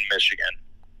Toronto in Michigan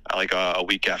like a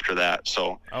week after that.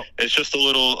 So it's just a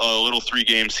little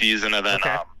 3-game season, and then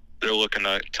they're looking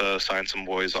to sign some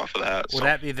boys off of that. Will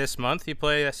that be this month? You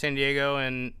play San Diego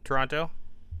and Toronto?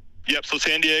 Yep. So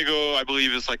San Diego, I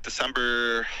believe, is like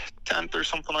December 10th or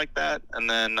something like that, and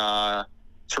then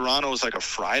Toronto is like a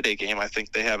Friday game. I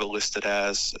think they have it listed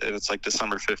as it's like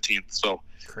December 15th. So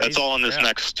crazy. That's all in this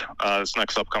next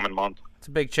upcoming month. It's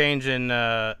a big change in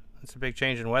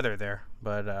weather there,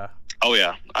 but. Oh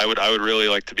yeah, I would really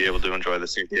like to be able to enjoy the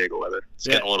San Diego weather. It's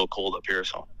getting a little cold up here,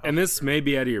 so. And this may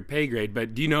be out of your pay grade,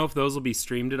 but do you know if those will be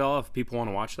streamed at all? If people want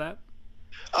to watch that?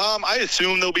 I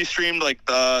assume they'll be streamed. Like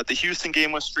the Houston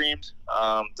game was streamed.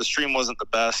 The stream wasn't the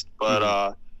best, but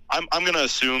I'm going to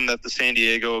assume that the San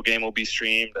Diego game will be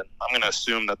streamed, and I'm going to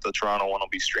assume that the Toronto one will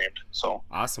be streamed. So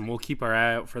awesome. We'll keep our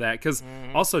eye out for that. Because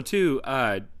also too,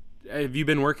 have you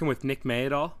been working with Nick May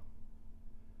at all?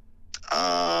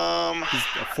 He's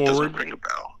a forward. Doesn't ring a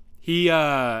bell. He,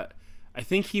 I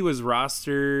think he was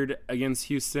rostered against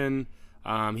Houston.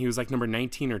 He was like number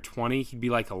 19 or 20. He'd be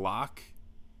like a lock.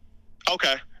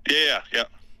 Okay. Yeah.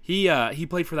 He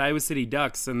played for the Iowa City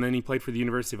Ducks, and then he played for the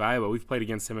University of Iowa. We've played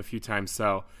against him a few times,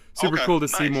 so super cool to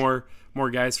see more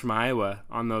guys from Iowa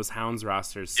on those Hounds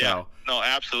rosters. So. Yeah, no,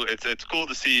 absolutely. It's cool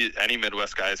to see any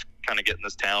Midwest guys kind of getting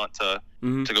this talent to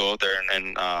go out there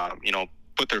and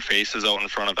put their faces out in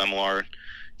front of MLR,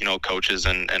 coaches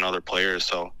and other players.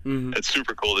 So it's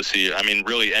super cool to see. I mean,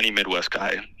 really any Midwest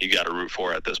guy you got to root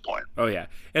for at this point. Oh yeah.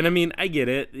 And I mean, I get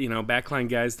it. Backline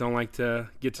guys don't like to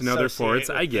get to know their forwards.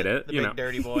 I get it. The big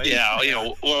dirty boys. Yeah,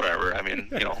 whatever. I mean,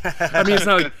 I mean, it's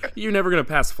not like you're never going to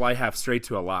pass fly half straight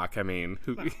to a lock. I mean,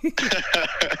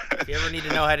 if you ever need to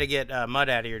know how to get mud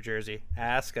out of your jersey,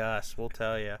 ask us. We'll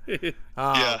tell you. Yeah.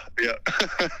 I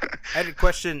had a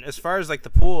question as far as like the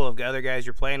pool of other guys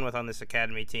you're playing with on this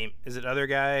academy team. Is it other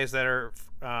guys that are,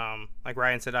 like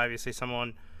Ryan said, obviously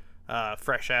someone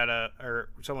fresh out of, or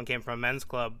someone came from a men's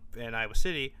club in Iowa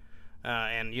City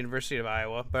and University of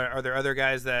Iowa, but are there other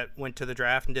guys that went to the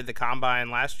draft and did the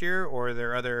combine last year, or are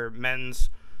there other men's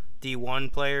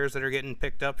D1 players that are getting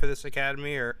picked up for this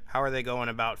academy, or how are they going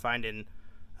about finding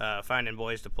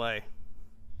boys to play?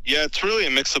 Yeah, it's really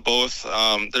a mix of both.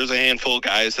 There's a handful of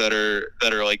guys that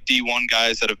are like D1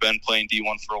 guys that have been playing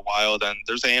D1 for a while. Then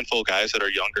there's a handful of guys that are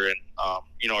younger and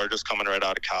are just coming right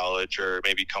out of college or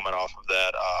maybe coming off of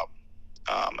that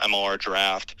MLR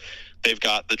draft. They've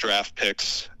got the draft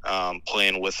picks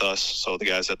playing with us. So the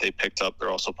guys that they picked up,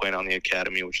 they're also playing on the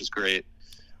academy, which is great.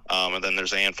 And then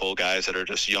there's a handful of guys that are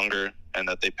just younger and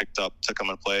that they picked up to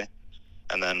come and play.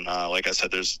 And then, like I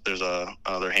said, there's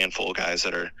another handful of guys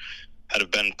that have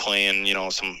been playing,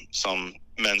 some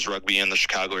men's rugby in the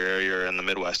Chicago area or in the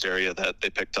Midwest area that they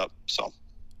picked up. So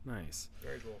nice.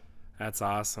 Very cool. That's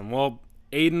awesome. Well,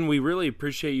 Aiden, we really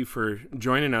appreciate you for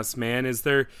joining us, man. Is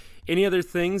there any other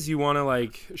things you want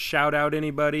to shout out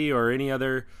anybody or any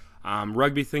other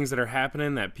rugby things that are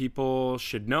happening that people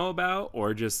should know about,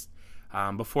 or just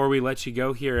before we let you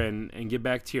go here and get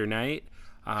back to your night?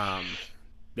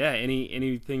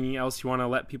 Anything else you want to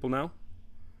let people know?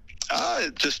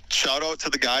 Just shout out to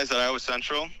the guys at Iowa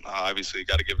Central. Obviously,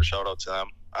 got to give a shout out to them.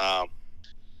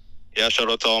 Shout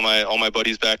out to all my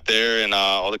buddies back there and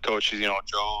all the coaches.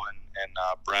 Joe and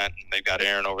Brent, and they've got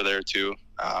Aaron over there too.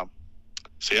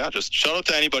 Just shout out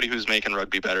to anybody who's making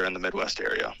rugby better in the Midwest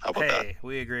area. How about that? Hey,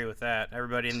 we agree with that.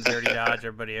 Everybody in Dirty Dodge,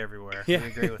 everybody everywhere. Yeah. We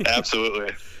agree with that.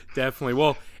 Absolutely. Definitely.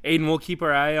 Well, Aiden, we'll keep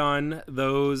our eye on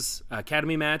those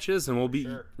academy matches, and we'll be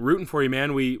rooting for you,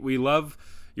 man. We love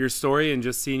your story and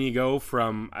just seeing you go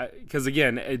from, because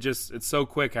again, it's so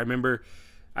quick. I remember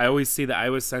I always see the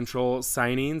Iowa Central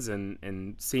signings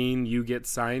and seeing you get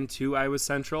signed to Iowa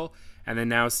Central, and then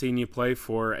now seeing you play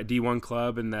for a D1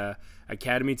 club and the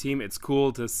academy team. It's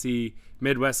cool to see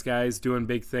Midwest guys doing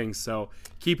big things. So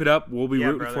keep it up. We'll be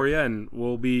rooting for you, and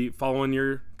we'll be following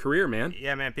your career, man.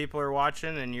 Yeah, man. People are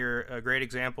watching, and you're a great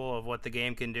example of what the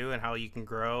game can do and how you can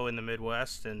grow in the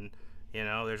Midwest. And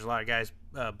there's a lot of guys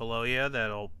below you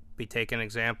that'll be taking an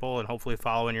example and hopefully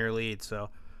following your lead. So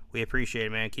we appreciate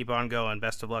it, man. Keep on going.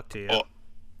 Best of luck to you. Well,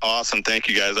 awesome. Thank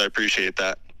you, guys. I appreciate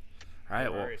that. All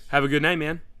right. Well, have a good night,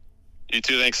 man. You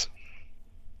too. Thanks.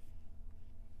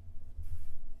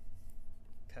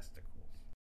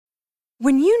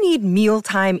 When you need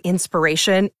mealtime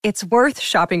inspiration, it's worth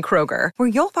shopping Kroger, where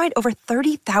you'll find over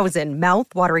 30,000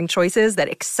 mouth-watering choices that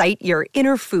excite your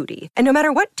inner foodie. And no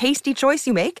matter what tasty choice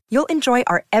you make, you'll enjoy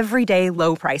our everyday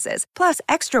low prices, plus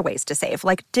extra ways to save,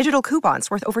 like digital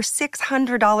coupons worth over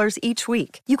 $600 each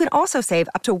week. You can also save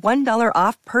up to $1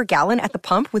 off per gallon at the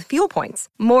pump with fuel points.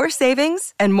 More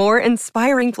savings and more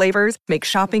inspiring flavors make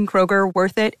shopping Kroger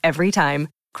worth it every time.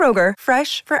 Kroger,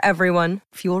 fresh for everyone.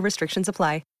 Fuel restrictions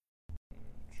apply.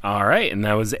 All right, and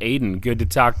that was Aiden. Good to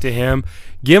talk to him.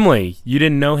 Gimli, you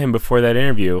didn't know him before that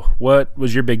interview. What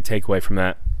was your big takeaway from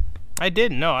that? I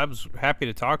didn't know. I was happy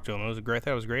to talk to him. It was a great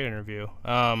interview.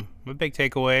 My big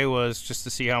takeaway was just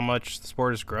to see how much the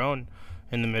sport has grown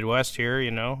in the Midwest here.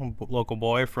 A local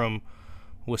boy from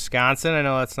Wisconsin. I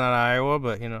know that's not Iowa,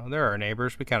 but they're our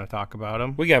neighbors. We kind of talk about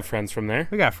them. We got friends from there.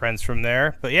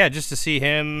 But yeah, just to see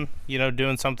him,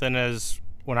 doing something as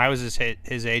when I was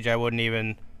his age, I wouldn't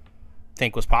even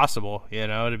think was possible,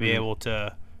 to be able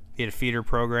to be at a feeder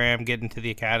program, get into the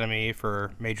academy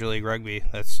for Major League Rugby.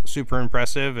 That's super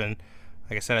impressive, and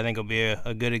like I said, I think it'll be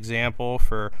a good example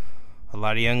for a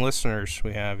lot of young listeners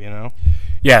we have,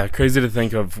 Yeah, crazy to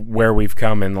think of where we've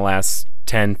come in the last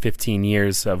 10, 15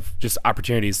 years of just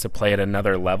opportunities to play at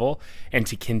another level and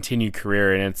to continue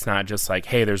career, and it's not just like,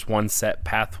 hey, there's one set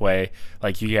pathway,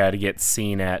 like you got to get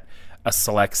seen at a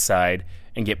select side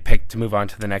and get picked to move on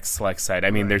to the next select side.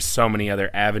 I mean, there's so many other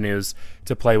avenues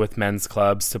to play with men's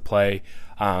clubs, to play,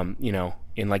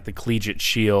 in like the Collegiate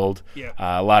Shield,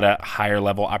 a lot of higher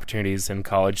level opportunities in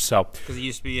college. So, because it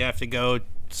used to be you have to go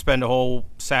spend a whole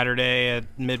Saturday at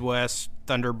Midwest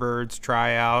Thunderbirds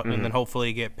tryout, and then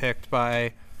hopefully get picked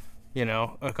by,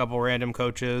 a couple random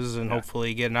coaches, and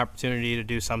hopefully get an opportunity to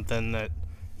do something that,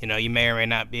 you may or may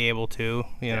not be able to,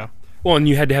 Well, and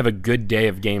you had to have a good day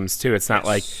of games too. It's not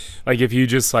like if you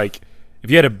just if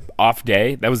you had an off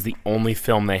day, that was the only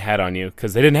film they had on you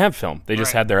because they didn't have film. They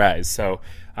just had their eyes. So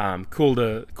cool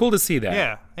to see that.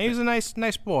 Yeah, and he was a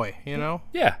nice boy, you know.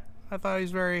 Yeah, I thought he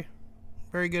was very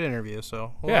good interview.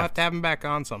 So we'll have to have him back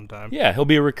on sometime. Yeah, he'll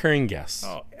be a recurring guest.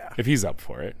 Oh yeah, if he's up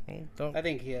for it. I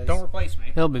think he is. Don't replace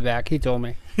me. He'll be back. He told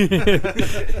me.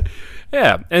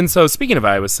 Yeah, and so speaking of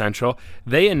Iowa Central,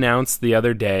 they announced the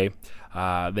other day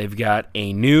they've got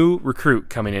a new recruit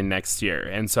coming in next year.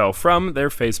 And so from their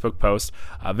Facebook post,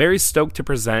 very stoked to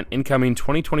present incoming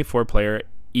 2024 player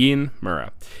Ian Murrah.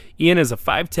 Ian is a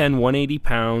 5'10",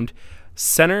 180-pound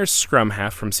center scrum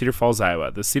half from Cedar Falls,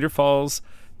 Iowa. The Cedar Falls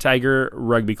Tiger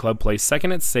Rugby Club placed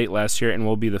second at state last year and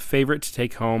will be the favorite to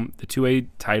take home the 2A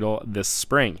title this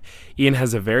spring. Ian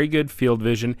has a very good field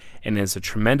vision and is a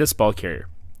tremendous ball carrier.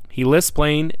 He lists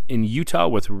playing in Utah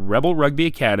with Rebel Rugby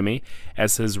Academy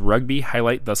as his rugby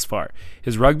highlight thus far.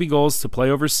 His rugby goal is to play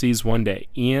overseas one day.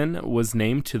 Ian was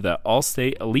named to the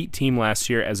All-State Elite team last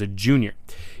year as a junior.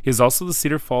 He is also the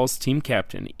Cedar Falls team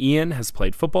captain. Ian has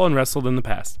played football and wrestled in the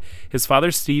past. His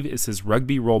father, Steve, is his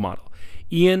rugby role model.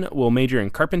 Ian will major in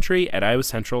carpentry at Iowa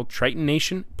Central. Triton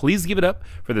Nation, please give it up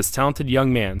for this talented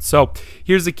young man. So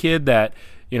here's a kid that,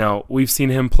 we've seen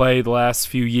him play the last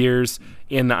few years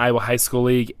in the Iowa High School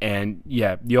League, and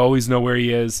yeah, you always know where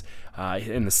he is,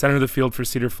 in the center of the field for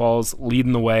Cedar Falls,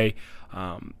 leading the way.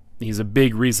 He's a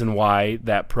big reason why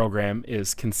that program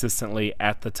is consistently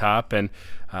at the top, and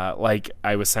like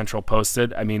Iowa Central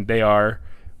posted, I mean, they are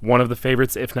one of the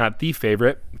favorites, if not the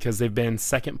favorite, because they've been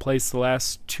second place the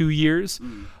last 2 years.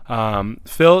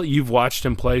 Phil, you've watched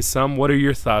him play some. What are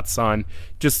your thoughts on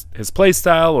just his play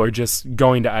style or just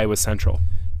going to Iowa Central?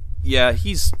 Yeah,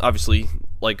 he's obviously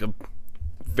like a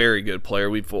very good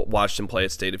player. We've watched him play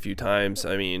at state a few times.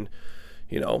 I mean,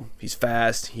 he's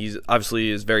fast. He's obviously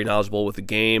is very knowledgeable with the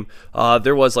game.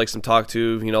 There was some talk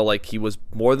too, he was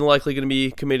more than likely going to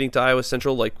be committing to Iowa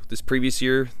Central this previous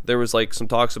year. There was some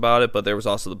talks about it, but there was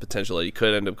also the potential that he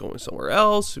could end up going somewhere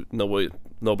else. Nobody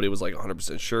was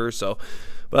 100% sure. So,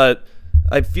 but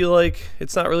I feel like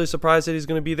it's not really a surprise that he's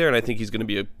going to be there, and I think he's going to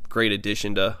be a great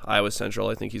addition to Iowa Central.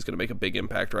 I think he's going to make a big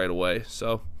impact right away.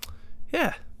 So,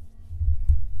 yeah.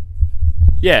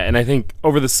 Yeah, and I think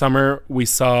over the summer we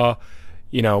saw,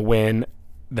 when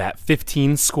that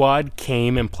 15 squad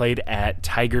came and played at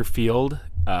Tiger Field,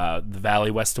 the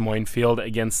Valley West Des Moines field,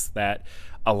 against that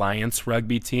Alliance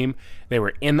rugby team. They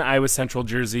were in the Iowa Central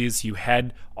jerseys. You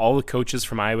had all the coaches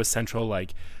from Iowa Central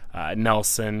like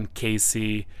Nelson,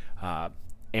 Casey,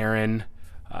 Aaron,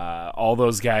 all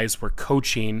those guys were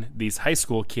coaching these high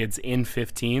school kids in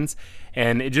 15s,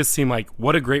 and it just seemed like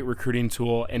what a great recruiting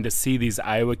tool, and to see these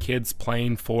Iowa kids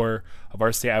playing for a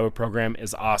varsity Iowa program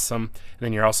is awesome. And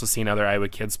then you're also seeing other Iowa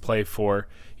kids play for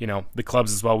the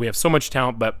clubs as well. We have so much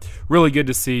talent, but really good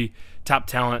to see top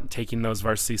talent taking those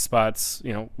varsity spots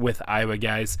with Iowa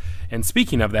guys. And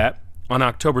speaking of that, on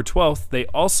October 12th they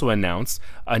also announced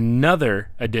another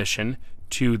addition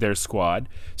to their squad.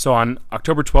 So on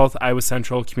October 12th, Iowa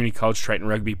Central Community College Triton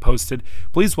Rugby posted,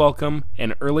 please welcome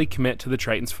an early commit to the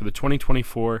Tritons for the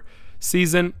 2024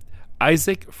 season.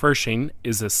 Isaac Fershing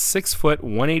is a 6',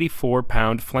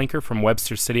 184-pound flanker from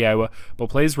Webster City, Iowa, but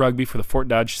plays rugby for the Fort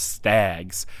Dodge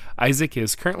Stags. Isaac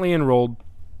is currently enrolled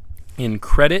in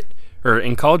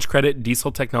college credit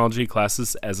diesel technology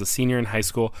classes as a senior in high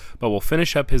school, but will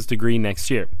finish up his degree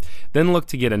next year. Then look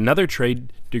to get another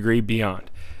trade degree beyond.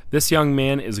 This young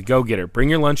man is a go-getter. Bring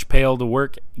your lunch pail to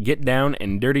work, get down,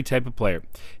 and dirty type of player.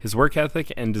 His work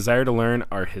ethic and desire to learn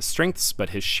are his strengths, but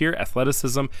his sheer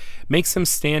athleticism makes him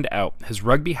stand out. His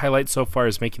rugby highlight so far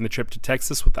is making the trip to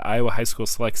Texas with the Iowa High School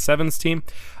Select 7s team.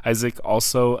 Isaac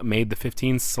also made the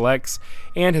 15 selects,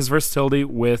 and his versatility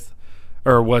was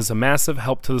a massive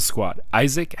help to the squad.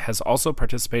 Isaac has also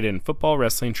participated in football,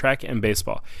 wrestling, track, and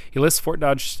baseball. He lists Fort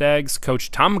Dodge Stags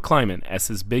coach Tom Kleiman as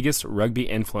his biggest rugby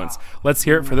influence. Let's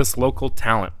hear it for this local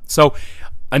talent. So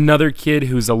another kid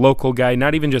who's a local guy,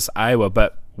 not even just Iowa,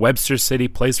 but Webster City,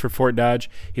 plays for Fort Dodge.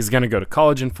 He's going to go to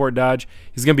college in Fort Dodge.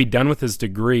 He's going to be done with his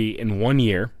degree in 1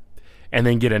 year and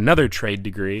then get another trade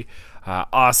degree.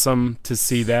 Awesome to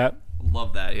see that.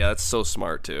 Love that. Yeah, that's so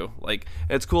smart too.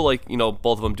 It's cool.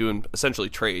 Both of them doing essentially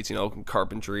trades.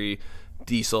 Carpentry,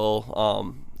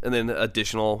 diesel, and then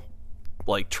additional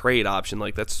trade option.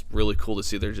 That's really cool to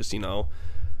see. They're just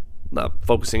not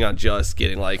focusing on just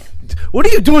getting what are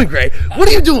you doing, Gray? What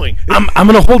are you doing? I'm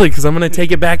gonna hold it because I'm gonna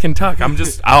take it back and talk.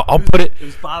 I'll put it. It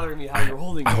was bothering me how you're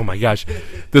holding it. Oh my gosh,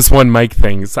 this one mic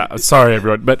thing. Sorry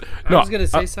everyone, but no. I was gonna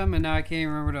say something and now I can't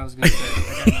even remember what I was gonna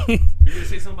say. You're gonna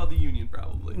say something about the union,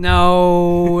 probably.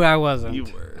 No, I wasn't. You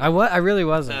were. I really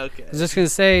wasn't. Okay. I was just gonna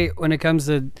say, when it comes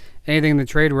to anything in the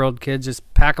trade world, kids,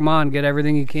 just pack them on, get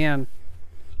everything you can.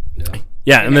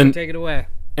 Yeah, and then take it away.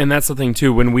 And that's the thing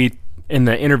too. When we in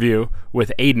the interview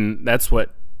with Aiden, that's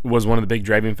what was one of the big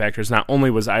driving factors. Not only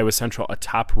was Iowa Central a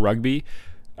top rugby,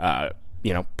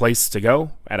 place to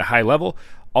go at a high level.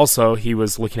 Also, he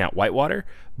was looking at Whitewater,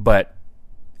 but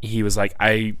he was like,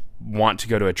 I want to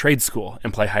go to a trade school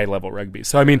and play high level rugby.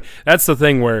 So, I mean, that's the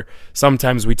thing where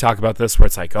sometimes we talk about this where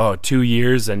it's like, 2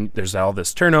 years and there's all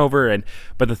this turnover.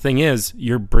 But the thing is,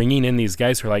 you're bringing in these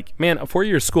guys who are like, man, a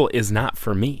 4-year school is not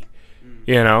for me.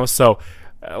 So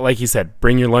like he said,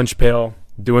 bring your lunch pail,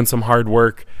 doing some hard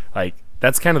work. Like,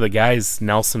 that's kind of the guys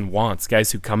Nelson wants,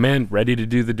 guys who come in ready to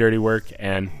do the dirty work.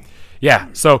 And yeah,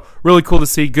 so really cool to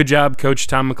see. Good job, Coach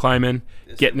Tom McClyman,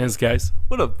 getting his guys.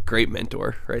 What a great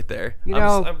mentor right there.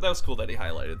 That was cool that he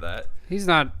highlighted that. He's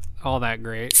not all that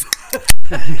great.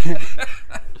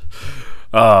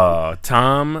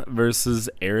 Tom versus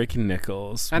Eric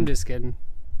Nichols. I'm just kidding.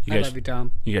 I love you,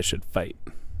 Tom. You guys should fight.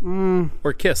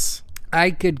 Or kiss.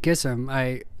 I could kiss him.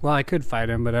 I could fight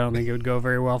him, but I don't think it would go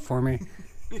very well for me.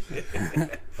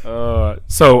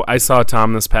 So I saw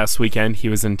Tom this past weekend. He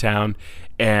was in town,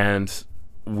 and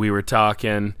we were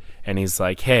talking, and he's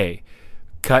like, hey,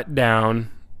 cut down,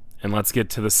 and let's get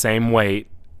to the same weight,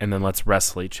 and then let's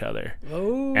wrestle each other.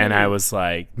 Oh. And I was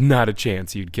like, not a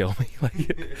chance you'd kill me.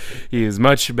 He is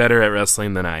much better at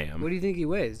wrestling than I am. What do you think he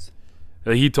weighs?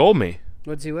 He told me.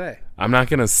 What's he weigh? I'm not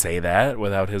going to say that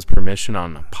without his permission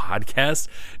on a podcast.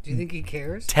 Do you think he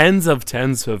cares? Tens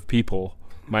of people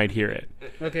might hear it.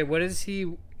 Okay,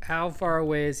 how far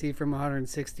away is he from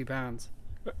 160 pounds?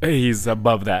 He's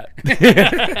above that.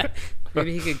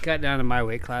 Maybe he could cut down to my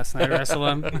weight class and I'd wrestle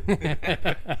him.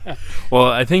 Well,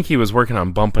 I think he was working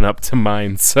on bumping up to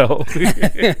mine, so.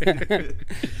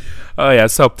 Oh, yeah,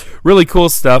 so really cool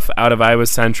stuff out of Iowa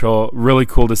Central. Really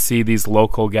cool to see these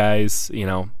local guys,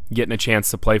 getting a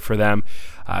chance to play for them.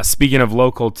 Speaking of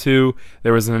local, too,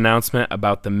 there was an announcement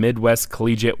about the Midwest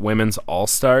Collegiate Women's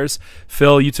All-Stars.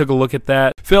 Phil, you took a look at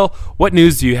that. Phil, what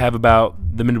news do you have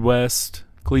about the Midwest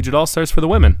Collegiate All-Stars for the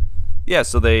women? Yeah,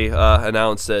 so they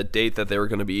announced a date that they were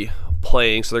going to be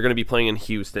playing. So they're going to be playing in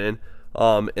Houston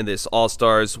in this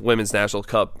All-Stars Women's National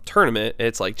Cup tournament.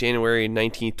 It's like January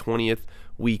 19th, 20th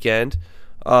weekend.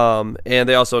 And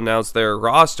they also announced their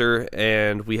roster,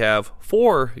 and we have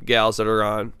 4 gals that are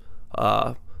on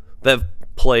that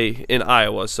play in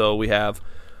Iowa. So we have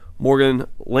Morgan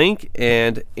Link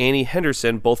and Annie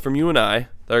Henderson, both from UNI, that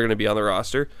are going to be on the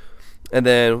roster. And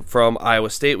then from Iowa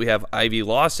State, we have Ivy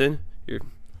Lawson, your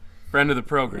friend of the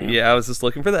program. Yeah, I was just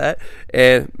looking for that.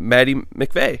 And Maddie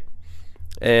McVeigh.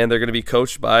 And they're going to be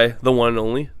coached by the one and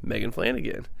only Megan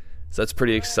Flanagan. So that's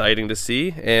pretty exciting to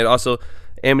see. And also,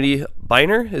 Amity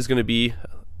Biner is going to be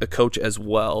a coach as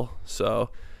well. So,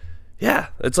 yeah,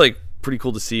 it's like pretty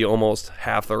cool to see almost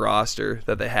half the roster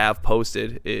that they have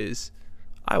posted is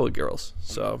Iowa girls.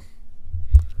 So,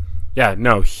 yeah,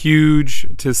 no,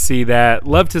 huge to see that.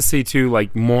 Love to see, too,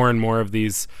 like more and more of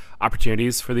these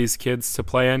opportunities for these kids to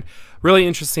play in. Really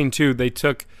interesting, too. They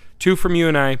took 2 from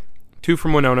UNI, 2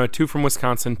 from Winona, 2 from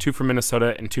Wisconsin, 2 from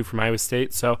Minnesota, and 2 from Iowa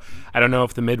State. So I don't know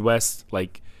if the Midwest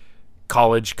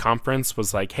college conference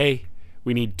was like, hey,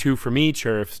 we need 2 from each,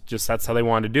 or if just that's how they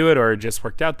wanted to do it, or it just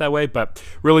worked out that way. But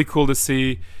really cool to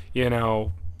see,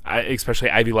 especially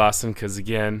Ivy Lawson, because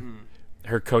again,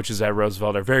 her coaches at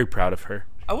Roosevelt are very proud of her.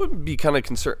 I would be kind of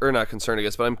concerned, or not concerned, I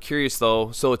guess, but I'm curious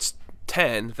though. So it's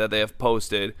 10 that they have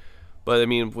posted. But, I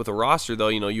mean, with a roster, though,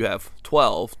 you have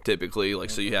 12 typically.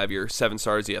 So you have your 7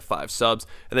 stars, you have 5 subs,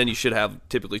 and then you should have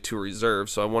typically 2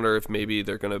 reserves. So I wonder if maybe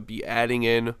they're going to be adding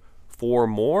in 4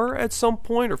 more at some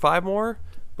point or 5 more.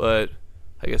 But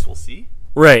I guess we'll see.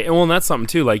 Right. And, that's something,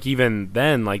 too. Even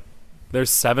then, there's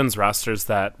 7s rosters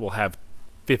that will have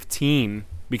 15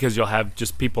 because you'll have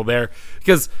just people there.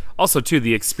 Because, also, too,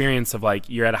 the experience of,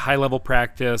 you're at a high-level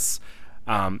practice.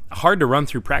 Hard to run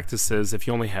through practices if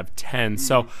you only have 10.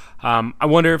 So I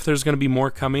wonder if there's going to be more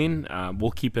coming.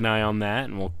 We'll keep an eye on that,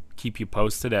 and we'll keep you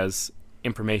posted as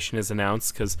information is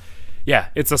announced. Because, yeah,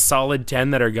 it's a solid 10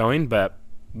 that are going. But,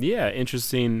 yeah,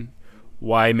 interesting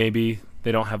why maybe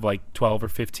they don't have 12 or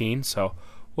 15. So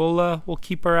we'll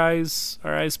keep our eyes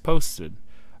posted.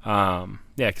 Yeah,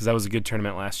 because that was a good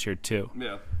tournament last year too.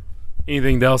 Yeah.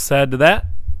 Anything else to add to that?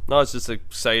 No, it's just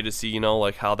excited to see,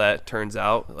 how that turns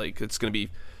out. It's going to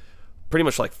be pretty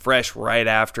much fresh right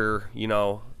after,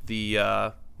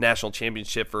 the national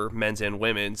championship for men's and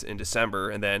women's in December.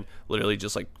 And then literally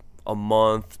just a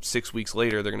month, 6 weeks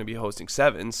later, they're going to be hosting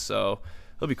 7s. So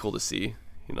it'll be cool to see,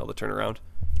 the turnaround.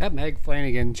 That Meg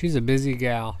Flanagan, she's a busy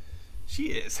gal. She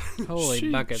is.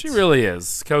 Holy buckets. She really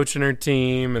is. Coaching her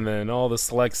team and then all the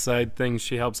select side things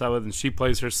she helps out with, and she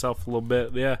plays herself a little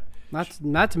bit. Yeah.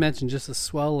 Not to mention just a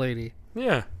swell lady.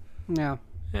 Yeah. Yeah.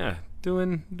 Yeah.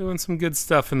 Doing some good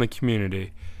stuff in the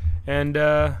community. And,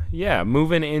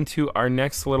 moving into our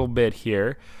next little bit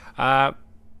here,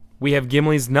 we have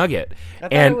Gimli's Nugget. I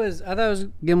thought it was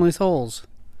Gimli's Holes.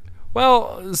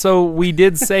 Well, so we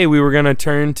did say we were going to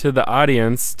turn to the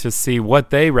audience to see what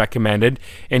they recommended.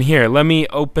 And here, let me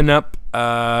open up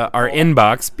our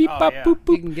inbox. Beep, bop, boop,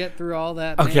 boop. You can get through all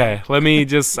that. Okay, let me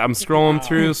just, I'm scrolling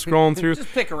through.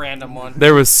 Just pick a random one.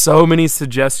 There was so many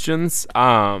suggestions,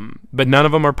 but none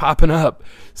of them are popping up.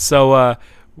 So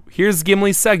here's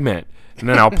Gimli's segment. And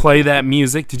then I'll play that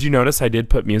music. Did you notice I did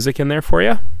put music in there for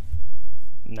you?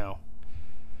 No.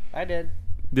 I did.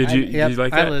 Did you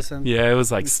like that? I listened. Yeah, it was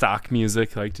like stock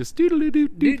music, like just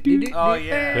doodle-doo-doo-doo-doo. Oh,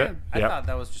 yeah. I Yep. thought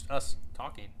that was just us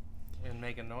talking and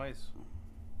making noise.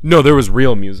 No, there was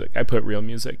real music. I put real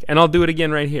music. And I'll do it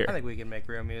again right here. I think we can make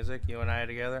real music, you and I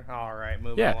together. All right,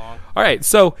 moving along. All right,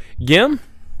 so, Gim,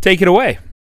 take it away.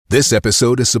 This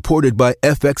episode is supported by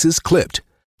FX's Clipped,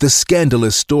 the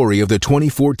scandalous story of the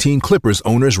 2014 Clippers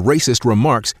owner's racist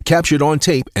remarks captured on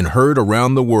tape and heard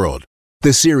around the world.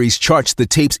 The series charts the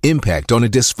tape's impact on a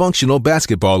dysfunctional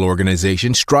basketball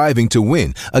organization striving to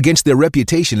win against their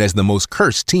reputation as the most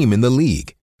cursed team in the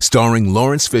league. Starring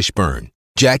Lawrence Fishburne,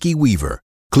 Jackie Weaver,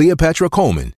 Cleopatra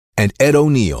Coleman, and Ed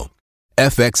O'Neill.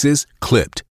 FX's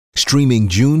Clipped, streaming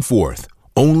June 4th,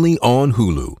 only on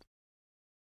Hulu.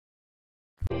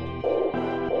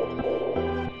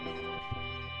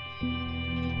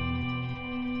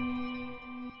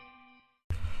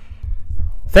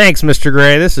 Thanks, Mr.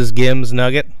 Gray. This is Gim's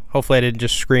Nugget. Hopefully I didn't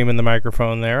just scream in the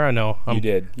microphone there. I know. You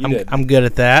did. I'm good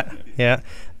at that. Yeah.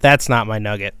 That's not my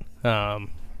nugget.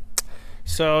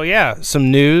 So, yeah,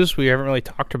 some news. We haven't really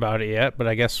talked about it yet, but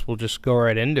I guess we'll just go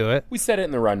right into it. We said it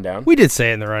in the rundown. We did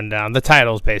say it in the rundown. The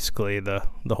title's basically the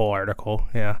whole article.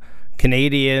 Yeah.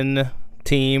 Canadian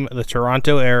team, the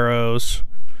Toronto Arrows,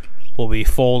 will be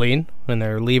folding, and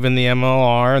they're leaving the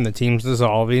MLR, and the team's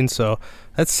dissolving, so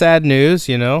that's sad news,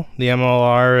 you know. The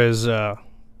MLR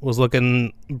was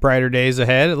looking brighter days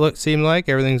ahead. Seemed like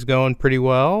everything's going pretty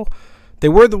well. They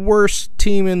were the worst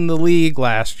team in the league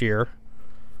last year.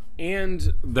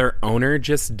 And their owner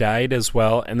just died as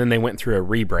well, and then they went through a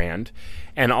rebrand.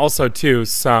 And also, too,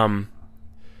 some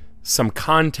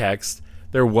context,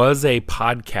 there was a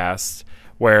podcast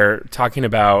where talking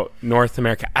about North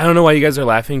America. I don't know why you guys are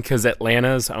laughing, because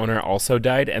Atlanta's owner also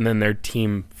died, and then their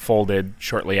team folded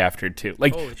shortly after, too.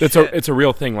 Like, it's a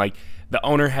real thing. Like, the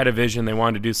owner had a vision. They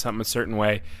wanted to do something a certain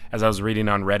way. As I was reading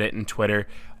on Reddit and Twitter,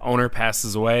 owner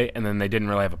passes away, and then they didn't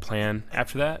really have a plan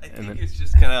after that. I think it's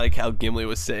just kind of like how Gimli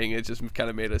was saying. It just kind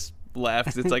of made us laugh.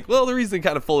 'Cause it's like, well, the reason they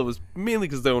kind of folded was mainly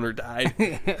because the owner died,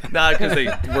 not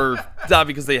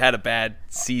because they had a bad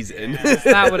season. That's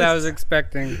not what I was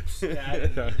expecting. You didn't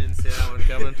see that one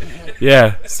coming.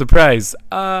 Yeah, surprise.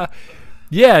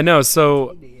 Yeah, no.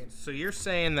 So you're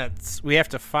saying that we have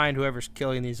to find whoever's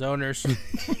killing these owners?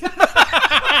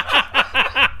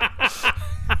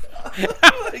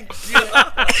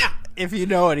 If you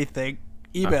know anything,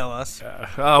 email us.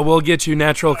 We'll get you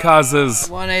natural causes.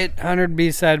 1-800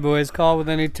 B-Side Boys. Call with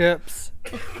any tips.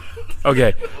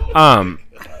 Okay.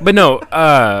 But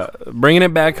no, bringing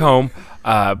it back home,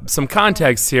 some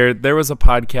context here. There was a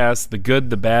podcast, The Good,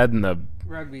 the Bad, and the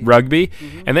Rugby.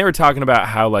 Mm-hmm. And they were talking about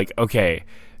how, like, okay,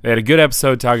 they had a good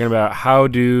episode talking about how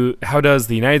does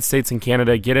the United States and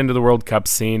Canada get into the World Cup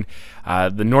scene.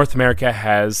 The North America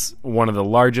has one of the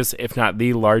largest, if not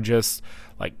the largest,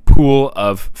 like, pool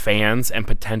of fans and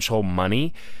potential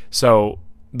money. So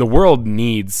the world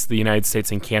needs the United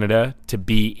States and Canada to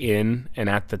be in and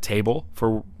at the table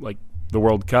for, like, the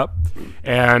World Cup.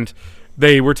 And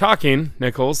they were talking,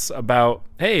 Nichols, about,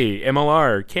 hey,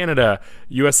 MLR, Canada,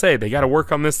 USA, they got to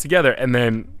work on this together. And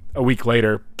then a week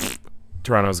later,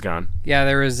 Toronto's gone. Yeah,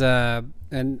 there was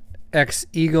an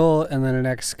ex-Eagle and then an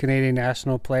ex-Canadian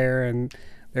national player, and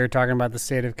they were talking about the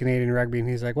state of Canadian rugby, and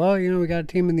he's like, well, you know, we got a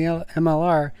team in the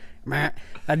MLR.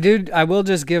 I will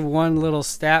just give one little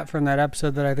stat from that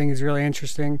episode that I think is really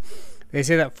interesting. They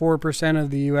say that 4% of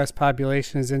the U.S.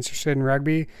 population is interested in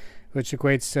rugby, which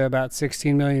equates to about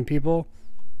 16 million people.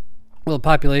 Well, the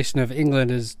population of England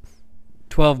is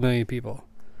 12 million people.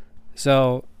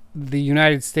 So the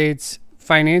United States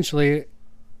financially,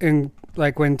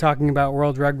 like when talking about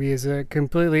world rugby, is a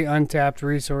completely untapped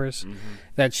resource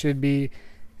that should be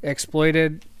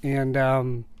exploited. And I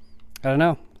don't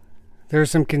know. There's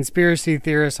some conspiracy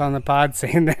theorists on the pod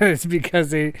saying that it's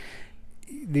because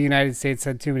the United States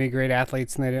had too many great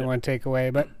athletes and they didn't want to take away.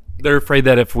 But they're afraid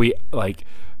that if we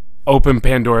open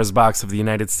Pandora's box of the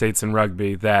United States in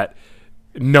rugby, that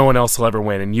no one else will ever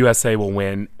win, and USA will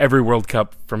win every World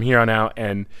Cup from here on out,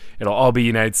 and it'll all be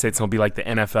United States, and it'll be like the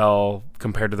NFL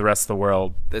compared to the rest of the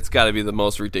world. That's got to be the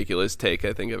most ridiculous take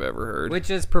I think I've ever heard. Which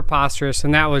is preposterous,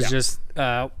 and that was just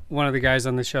one of the guys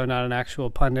on the show, not an actual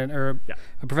pundit or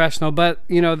a professional. But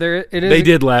there it is. They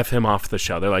did laugh him off the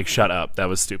show. They're like, "Shut up, that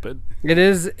was stupid." There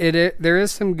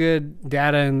is some good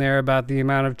data in there about the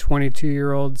amount of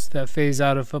 22-year-olds that phase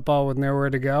out of football with nowhere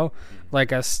to go,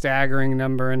 like a staggering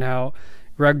number, and how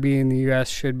rugby in the U.S.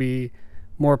 should be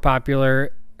more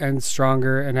popular and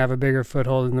stronger and have a bigger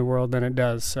foothold in the world than it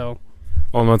does. So,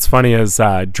 well, and what's funny is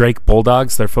Drake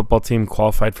Bulldogs, their football team,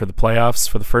 qualified for the playoffs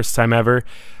for the first time ever.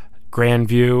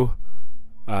 Grandview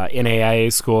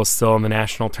NAIA school is still in the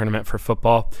national tournament for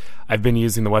football. I've been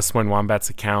using the West Des Moines Wombats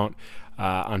account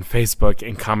on Facebook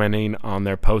and commenting on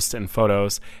their posts and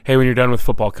photos. Hey, when you're done with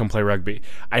football, come play rugby.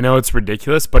 I know it's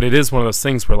ridiculous, but it is one of those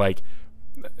things where,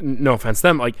 no offense to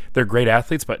them, they're great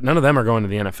athletes, but none of them are going to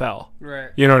the NFL. Right.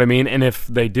 You know what I mean? And if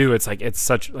they do, it's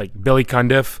such Billy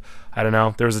Cundiff. I don't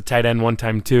know. There was a tight end one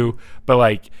time too,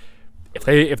 but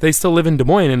if they still live in Des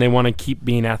Moines and they want to keep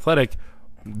being athletic,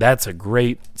 that's a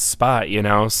great spot,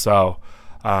 So,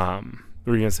 were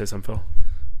you gonna say something,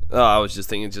 Phil? I was just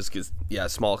thinking, just because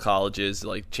small colleges,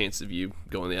 chances of you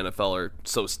going to the NFL are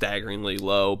so staggeringly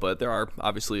low, but there are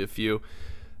obviously a few.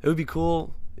 It would be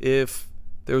cool if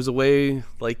there was a way,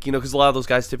 because a lot of those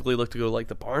guys typically look to go to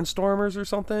the Barnstormers or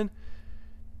something.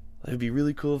 It'd be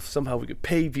really cool if somehow we could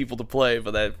pay people to play,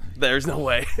 but there's no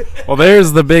way. Well,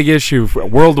 there's the big issue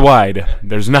worldwide.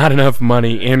 There's not enough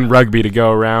money in rugby to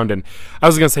go around. And I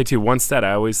was going to say, too, one stat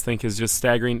I always think is just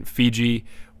staggering. Fiji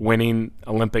winning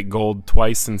Olympic gold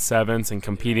twice in sevens and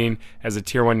competing as a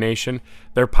Tier 1 nation.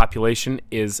 Their population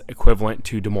is equivalent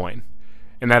to Des Moines.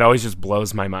 And that always just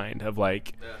blows my mind of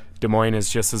Des Moines is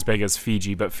just as big as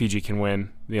Fiji, but Fiji can win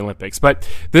the Olympics. But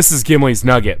this is Gimli's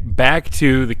Nugget. Back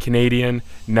to the Canadian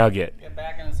Nugget. Get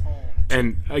back in his hole.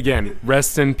 And again,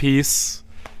 rest in peace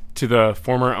to the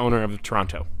former owner of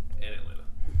Toronto. And Atlanta.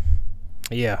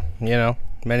 Yeah,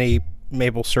 many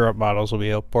maple syrup bottles will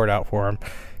be poured out for him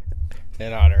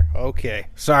in honor. Okay.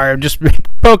 Sorry, I'm just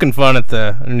poking fun at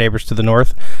the neighbors to the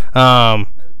north. But...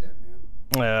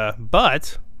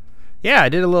 yeah, I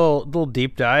did a little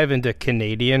deep dive into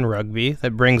Canadian rugby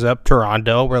that brings up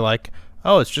Toronto. We're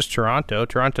it's just Toronto.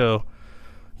 Toronto,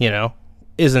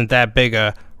 isn't that big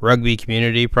a rugby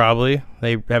community probably.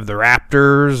 They have the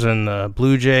Raptors and the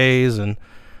Blue Jays and,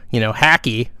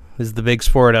 hockey is the big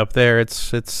sport up there.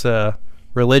 It's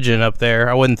religion up there.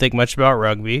 I wouldn't think much about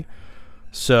rugby.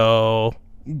 So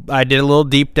I did a little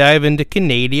deep dive into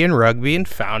Canadian rugby and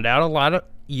found out a lot of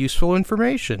useful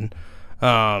information.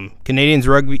 Canada's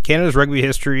rugby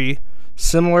history,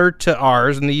 similar to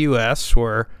ours in the U.S.,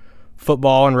 where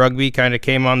football and rugby kind of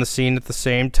came on the scene at the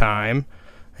same time,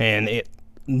 and late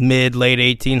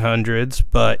 1800s.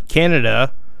 But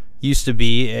Canada used to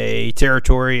be a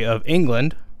territory of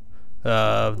England,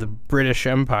 of the British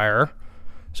Empire.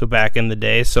 So back in the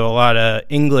day, so a lot of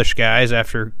English guys,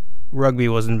 after rugby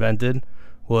was invented,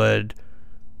 would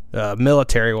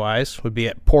military-wise would be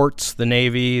at ports, the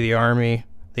Navy, the Army.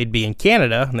 They'd be in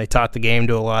Canada, and they taught the game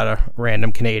to a lot of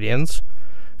random Canadians.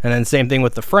 And then same thing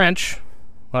with the French.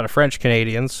 A lot of French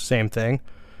Canadians, same thing.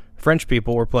 French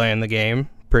people were playing the game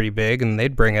pretty big, and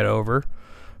they'd bring it over.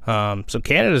 So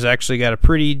Canada's actually got a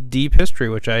pretty deep history,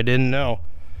 which I didn't know.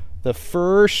 The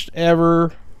first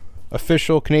ever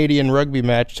official Canadian rugby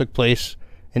match took place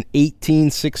in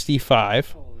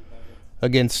 1865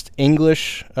 against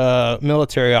English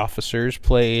military officers,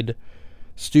 played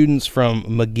students from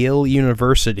McGill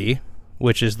University,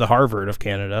 which is the Harvard of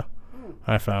Canada.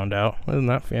 I found out. Isn't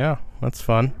that? Yeah, that's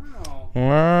fun.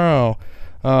 Wow.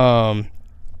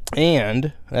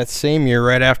 And that same year,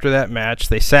 right after that match,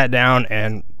 they sat down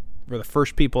and were the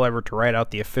first people ever to write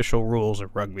out the official rules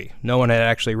of rugby. No one had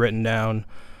actually written down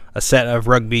a set of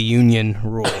rugby union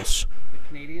rules. The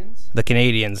Canadians? The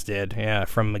Canadians did, yeah,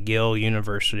 from McGill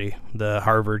University, the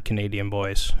Harvard Canadian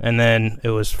boys. And then it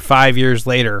was 5 years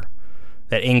later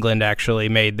that England actually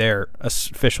made their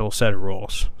official set of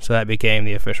rules. So that became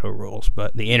the official rules,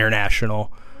 but the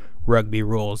international rugby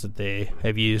rules that they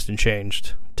have used and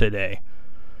changed today.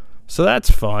 So that's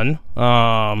fun.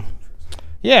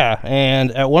 Yeah,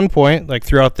 and at one point,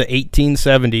 throughout the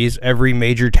 1870s, every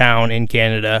major town in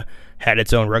Canada had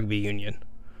its own rugby union.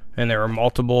 And there were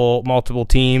multiple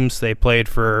teams. They played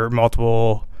for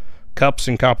multiple cups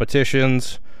and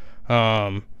competitions.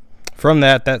 From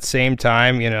that same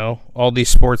time, all these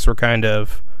sports were kind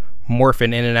of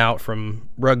morphing in and out from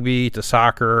rugby to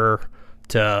soccer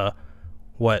to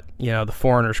what, the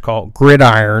foreigners call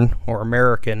gridiron or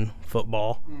American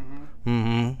football.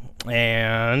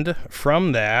 And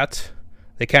from that,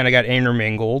 they kind of got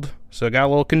intermingled, so it got a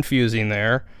little confusing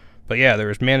there. But yeah, there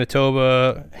was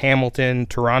Manitoba, Hamilton,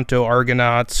 Toronto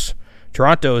Argonauts.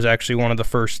 Toronto is actually one of the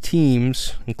first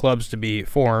teams and clubs to be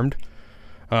formed.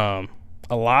 A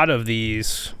lot of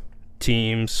these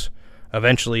teams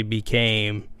eventually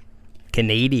became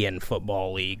Canadian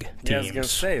Football League teams. Yeah, I was going to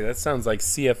say, that sounds like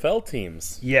CFL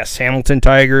teams. Yes, Hamilton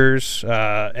Tigers,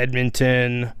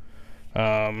 Edmonton,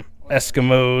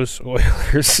 Eskimos,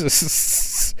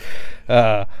 Oilers,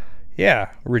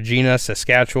 Regina,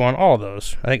 Saskatchewan, all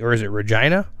those. I think, or is it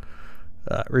Regina?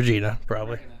 Regina,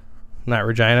 probably. Not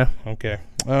Regina? Okay.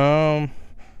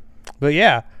 But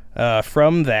yeah,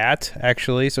 from that,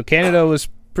 actually, so Canada was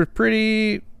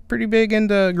pretty big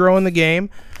into growing the game.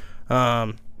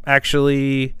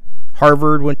 Actually,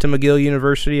 Harvard went to McGill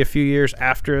University a few years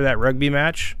after that rugby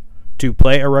match to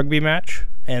play a rugby match.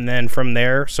 And then from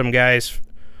there, some guys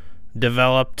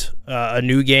developed a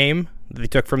new game that they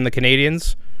took from the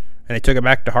Canadians, and they took it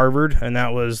back to Harvard, and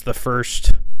that was the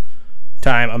first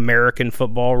time American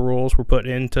football rules were put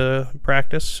into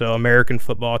practice. So American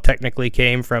football technically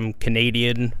came from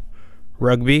Canadian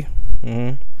rugby.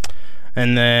 And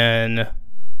then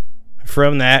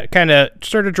from that, kind of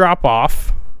started to drop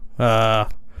off.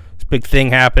 This big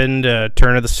thing happened,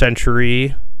 turn of the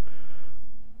century,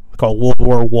 called World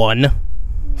War I.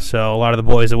 So a lot of the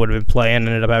boys that would have been playing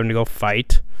ended up having to go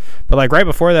fight. But like right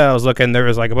before that, I was looking, there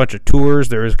was like a bunch of tours.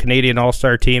 There was a Canadian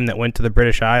All-Star team that went to the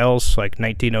British Isles, like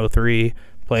 1903,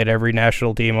 played every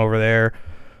national team over there.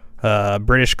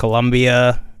 British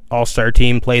Columbia All-Star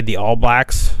team played the All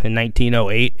Blacks in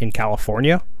 1908 in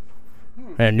California,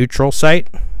 at a neutral site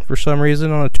for some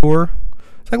reason on a tour.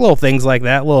 It's like little things like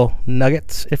that, little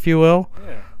nuggets, if you will.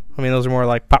 Yeah. I mean, those are more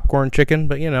like popcorn chicken,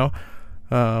 but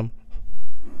No,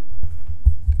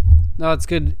 it's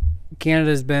good.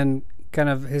 Canada's been kind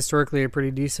of historically a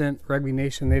pretty decent rugby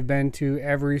nation. They've been to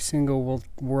every single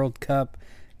World Cup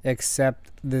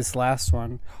except this last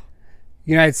one.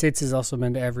 United States has also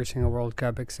been to every single World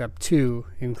Cup except 2,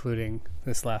 including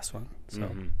this last one.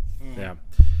 So, yeah.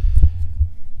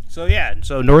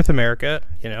 So North America,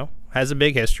 has a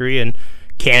big history, and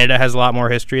Canada has a lot more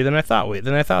history than I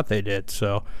thought they did.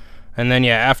 So, and then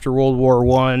after World War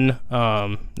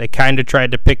I, they kind of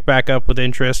tried to pick back up with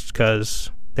interest because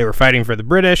they were fighting for the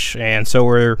British, and so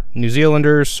were New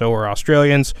Zealanders, so were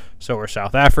Australians, so were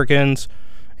South Africans,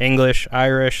 English,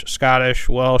 Irish, Scottish,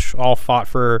 Welsh, all fought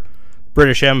for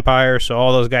British Empire. So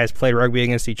all those guys played rugby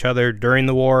against each other during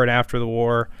the war and after the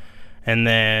war, and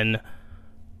then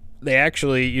they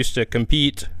actually used to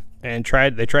compete and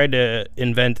tried to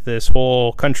invent this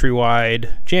whole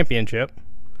countrywide championship.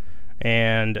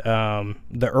 And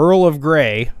the Earl of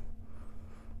Grey,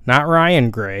 not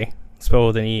Ryan Gray, spelled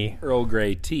with an E. Earl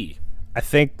Grey tea. I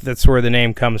think that's where the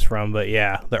name comes from, but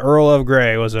yeah, the Earl of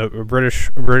Grey was a British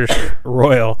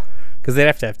royal, because they'd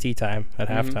have to have tea time at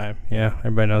halftime. Yeah,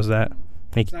 everybody knows that.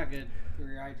 It's not good for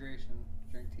your hydration.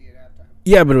 Drink tea at halftime.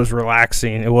 Yeah, but it was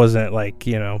relaxing. It wasn't like,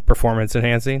 performance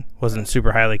enhancing. It wasn't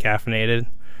super highly caffeinated,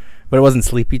 but it wasn't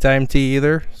sleepy time tea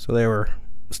either, so they were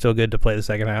still good to play the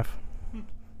second half.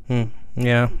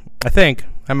 Yeah, I think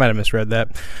I might have misread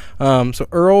that. So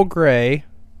Earl Grey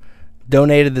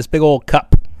donated this big old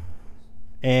cup,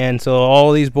 and so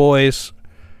all these boys,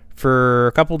 for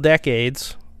a couple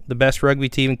decades, the best rugby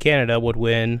team in Canada would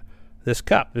win this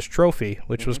cup, this trophy,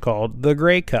 which was called the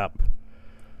Grey Cup.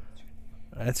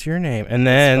 That's your name. And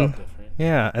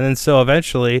then, so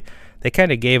eventually they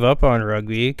kind of gave up on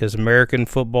rugby because American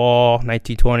football,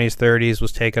 1920s, 30s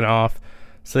was taken off.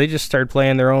 So they just started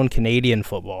playing their own Canadian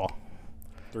football.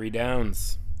 3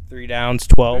 downs. 3 downs,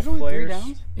 12 There's players. 3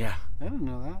 downs? Yeah. I didn't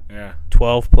know that. Yeah.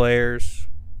 12 players.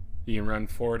 You can run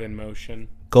forward in motion.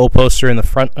 Goalposts are in the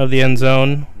front of the end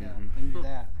zone. Yeah, I knew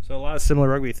that. So a lot of similar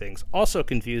rugby things. Also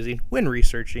confusing when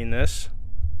researching this.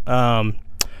 For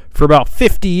about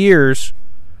 50 years,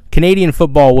 Canadian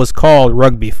football was called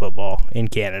rugby football in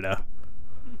Canada.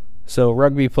 So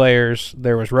rugby players,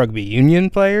 there was rugby union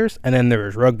players, and then there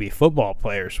was rugby football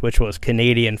players, which was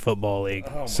Canadian Football League.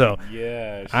 So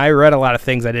I read a lot of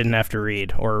things I didn't have to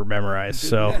read or memorize.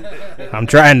 So I'm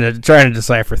trying to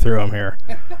decipher through them here.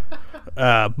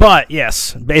 But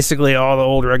yes, basically all the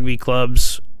old rugby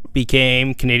clubs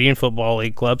became Canadian Football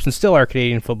League clubs and still are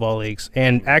Canadian Football Leagues.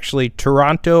 And actually,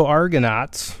 Toronto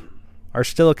Argonauts are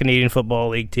still a Canadian Football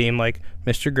League team, like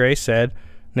Mr. Gray said.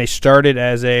 And they started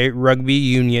as a rugby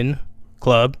union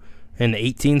club in the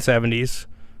 1870s,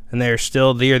 and they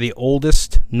are the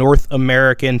oldest North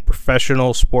American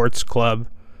professional sports club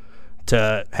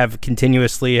to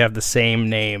continuously have the same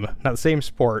name, not the same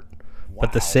sport,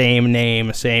 but the same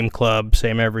name, same club,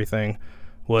 same everything,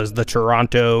 was the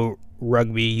Toronto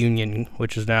Rugby Union,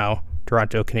 which is now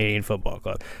Toronto Canadian Football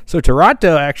Club. So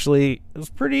Toronto actually is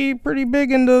pretty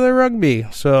big into the rugby.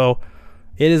 So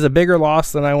it is a bigger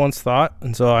loss than I once thought,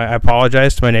 and so I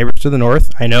apologize to my neighbors to the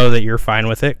north. I know that you're fine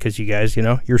with it because you guys,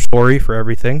 you're sorry for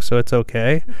everything, so it's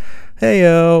okay.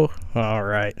 Hey-yo. All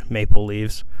right, Maple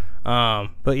Leaves.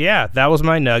 But yeah, that was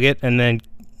my nugget. And then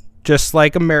just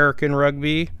like American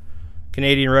rugby,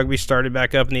 Canadian rugby started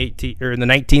back up in the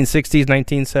 1960s,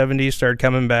 1970s, started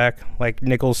coming back. Like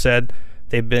Nichols said,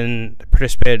 they've been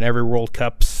participated in every World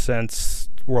Cup since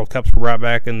World Cups were brought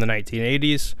back in the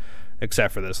 1980s,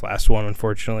 except for this last one,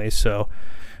 unfortunately. So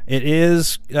it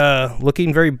is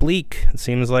looking very bleak. It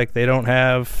seems like they don't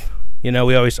have, we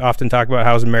always often talk about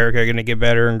how's America going to get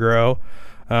better and grow.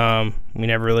 We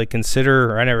never really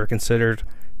I never considered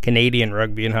Canadian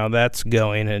rugby and how that's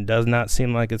going, and it does not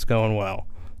seem like it's going well.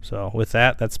 So with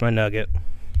that, that's my nugget.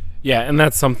 Yeah, and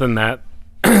that's something that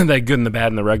that Good and the Bad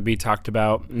and the Rugby talked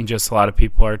about, and just a lot of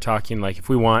people are talking, like, if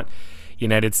we want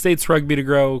United States rugby to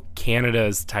grow, Canada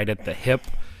is tight at the hip.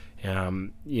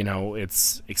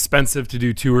 It's expensive to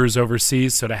do tours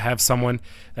overseas, so to have someone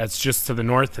that's just to the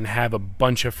north and have a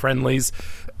bunch of friendlies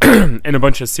and a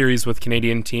bunch of series with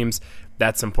Canadian teams,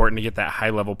 that's important to get that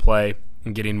high-level play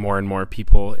and getting more and more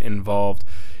people involved.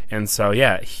 And so,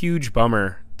 yeah, huge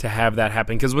bummer to have that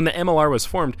happen, because when the MLR was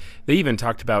formed, they even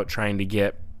talked about trying to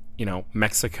get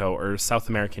Mexico or South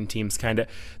American teams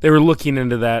they were looking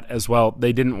into that as well.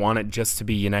 They didn't want it just to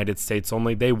be United States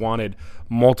only. They wanted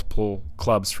multiple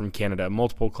clubs from Canada,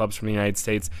 multiple clubs from the United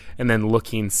States, and then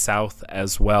looking south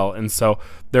as well. And so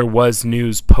there was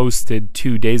news posted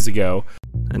 2 days ago.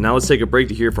 And now let's take a break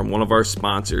to hear from one of our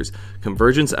sponsors.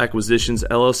 Convergence Acquisitions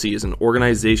LLC is an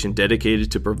organization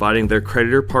dedicated to providing their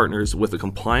creditor partners with a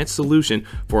compliance solution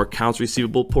for accounts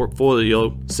receivable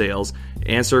portfolio sales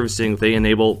and servicing they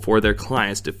enable for their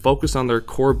clients to focus on their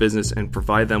core business and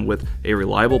provide them with a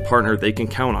reliable partner they can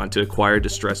count on to acquire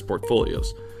distressed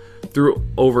portfolios. Through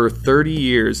over 30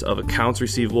 years of accounts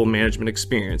receivable management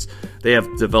experience, they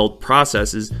have developed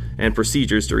processes and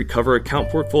procedures to recover account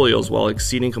portfolios while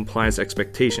exceeding compliance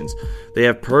expectations. They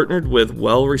have partnered with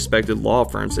well-respected law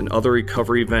firms and other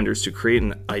recovery vendors to create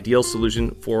an ideal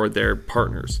solution for their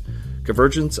partners.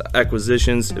 Convergence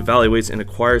Acquisitions evaluates and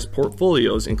acquires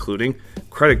portfolios including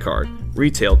credit card,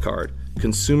 retail card,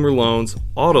 consumer loans,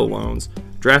 auto loans,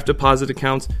 draft deposit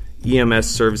accounts, EMS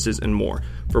services, and more.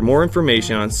 For more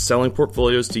information on selling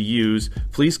portfolios to use,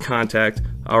 please contact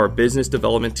our business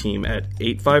development team at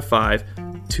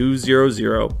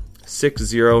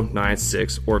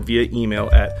 855-200-6096 or via email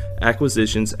at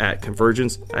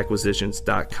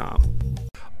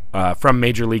acquisitions@convergenceacquisitions.com. From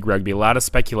Major League Rugby, a lot of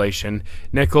speculation.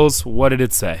 Nichols, what did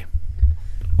it say?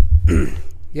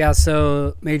 Yeah,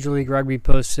 so Major League Rugby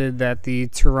posted that the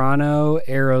Toronto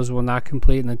Arrows will not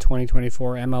complete in the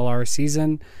 2024 MLR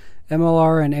season.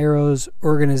 MLR and Arrows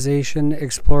organization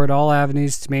explored all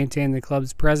avenues to maintain the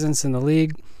club's presence in the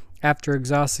league. After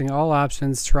exhausting all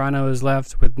options, Toronto is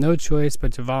left with no choice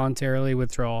but to voluntarily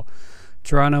withdraw.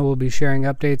 Toronto will be sharing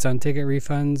updates on ticket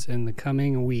refunds in the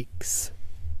coming weeks.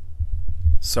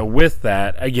 So with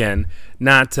that, again,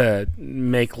 not to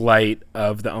make light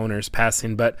of the owner's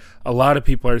passing, but a lot of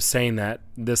people are saying that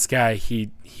this guy,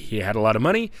 he had a lot of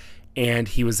money and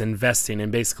he was investing, and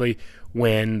basically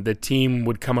when the team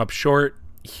would come up short,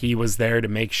 he was there to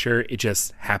make sure it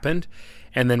just happened.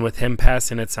 And then with him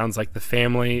passing, it sounds like the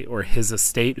family or his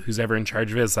estate, who's ever in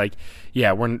charge of it, is like,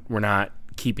 yeah, we're not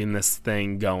keeping this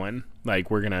thing going.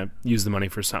 Like, we're going to use the money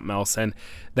for something else. And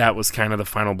that was kind of the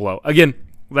final blow. Again,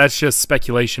 that's just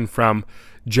speculation from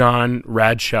John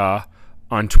Radshaw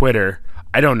on Twitter.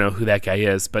 I don't know who that guy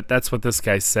is, but that's what this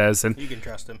guy says. And you can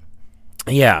trust him.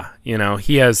 Yeah,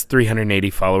 he has 380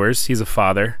 followers. He's a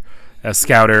father, a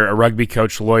scouter, a rugby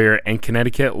coach, lawyer, and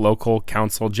Connecticut local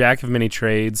counsel, jack of many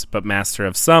trades, but master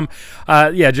of some.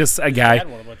 Just a guy. He had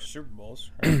won a bunch of Super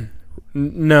Bowls. Right?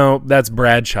 No, that's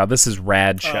Bradshaw. This is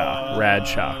Radshaw.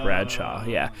 Radshaw.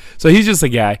 Yeah. So he's just a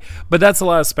guy. But that's a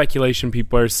lot of speculation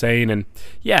people are saying. And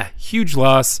yeah, huge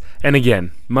loss. And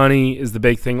again, money is the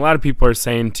big thing. A lot of people are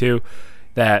saying too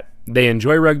that they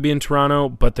enjoy rugby in Toronto,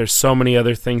 but there's so many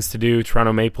other things to do.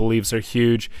 Toronto Maple Leafs are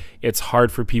huge. It's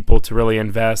hard for people to really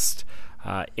invest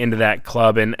into that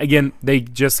club. And again, they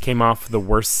just came off the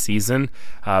worst season.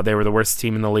 They were the worst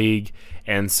team in the league.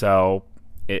 And so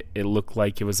it looked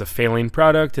like it was a failing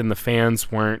product and the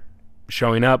fans weren't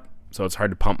showing up. So it's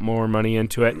hard to pump more money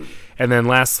into it. And then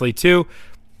lastly, too,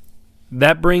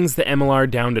 that brings the MLR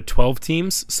down to 12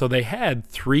 teams. So they had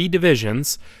 3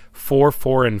 divisions, 4,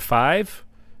 4, and 5.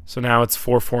 So now it's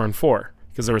 4, 4, and 4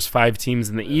 because there was 5 teams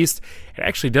in the East. It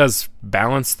actually does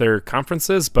balance their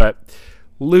conferences, but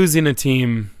losing a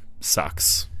team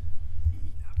sucks.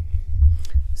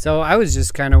 So I was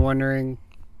just kind of wondering,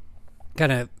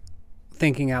 kind of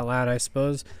thinking out loud, I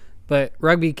suppose, but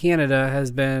Rugby Canada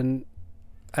has been,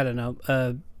 I don't know,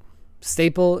 a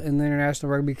staple in the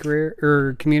international rugby career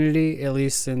or community, at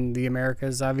least in the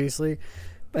Americas, obviously.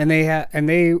 And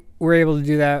they were able to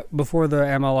do that before the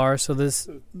MLR. So this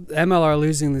MLR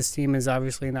losing this team is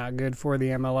obviously not good for the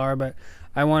MLR. But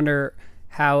I wonder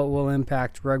how it will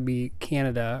impact Rugby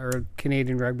Canada or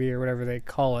Canadian Rugby or whatever they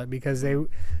call it, because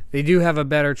they do have a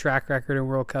better track record in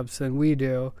World Cups than we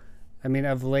do. I mean,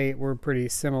 of late we're pretty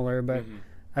similar, but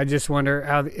I just wonder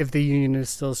how if the union is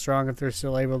still strong, if they're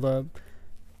still able to,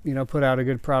 put out a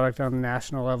good product on the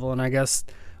national level. And I guess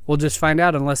we'll just find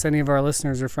out unless any of our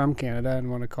listeners are from Canada and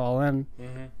want to call in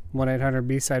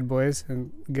 1-800-B-Side Boys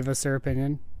and give us their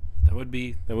opinion. That would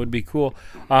be cool.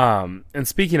 And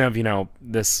speaking of,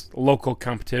 this local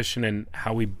competition and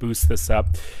how we boost this up,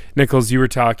 Nichols, you were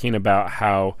talking about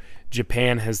how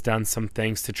Japan has done some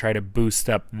things to try to boost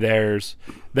up their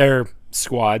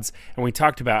squads. And we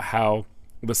talked about how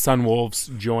the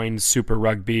Sunwolves joined Super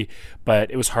Rugby, but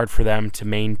it was hard for them to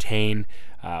maintain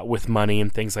with money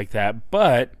and things like that.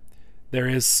 But there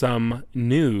is some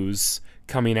news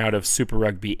coming out of Super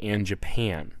Rugby and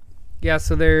Japan. Yeah,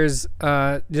 so there's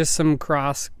just some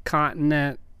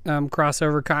cross-continent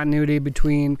crossover continuity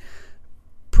between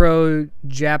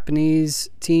pro-Japanese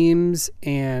teams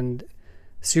and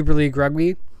Super League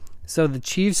Rugby. So the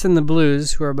Chiefs and the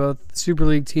Blues, who are both Super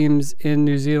League teams in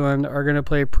New Zealand, are going to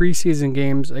play preseason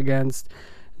games against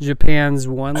Japan's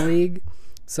One League.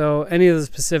 So any of the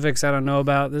specifics I don't know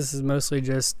about. This is mostly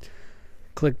just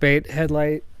clickbait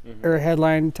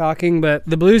headline talking. But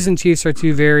the Blues and Chiefs are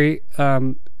two very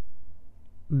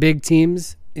big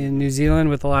teams in New Zealand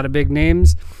with a lot of big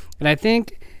names. And I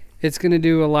think it's going to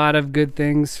do a lot of good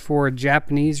things for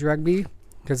Japanese rugby,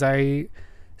 because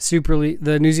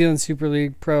the New Zealand Super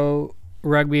League Pro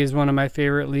Rugby is one of my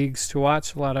favorite leagues to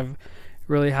watch. A lot of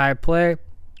really high play.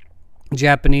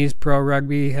 Japanese Pro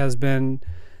Rugby has been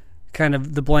kind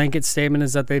of the blanket statement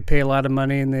is that they pay a lot of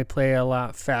money and they play a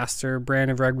lot faster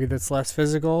brand of rugby that's less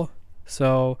physical.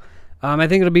 So I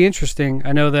think it'll be interesting.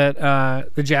 I know that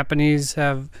the Japanese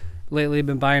have lately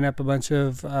been buying up a bunch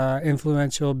of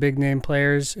influential big name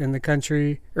players in the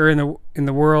country or in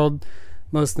the world.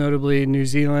 Most notably New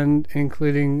Zealand,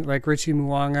 including like Richie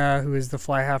Mwanga, who is the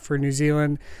fly half for New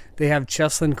Zealand. They have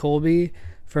Cheslin Colby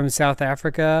from South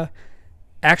Africa.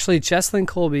 Actually, Cheslin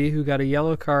Colby, who got a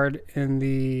yellow card in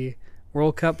the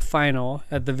World Cup final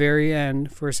at the very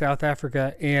end for South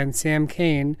Africa, and Sam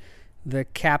Cane, the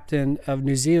captain of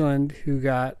New Zealand, who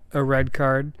got a red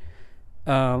card,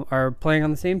 are playing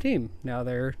on the same team. Now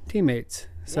they're teammates.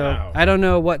 So wow. I don't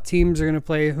know what teams are going to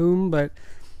play whom, but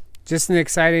just an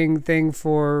exciting thing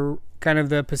for kind of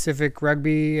the Pacific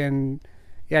rugby and,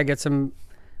 get some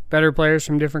better players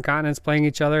from different continents playing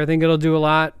each other. I think it'll do a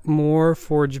lot more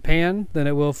for Japan than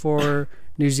it will for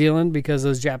New Zealand, because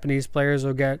those Japanese players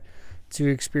will get to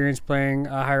experience playing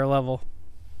a higher level.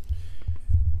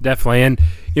 Definitely. And,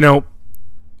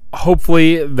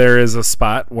 hopefully there is a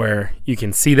spot where you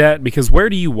can see that, because where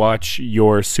do you watch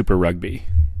your Super Rugby?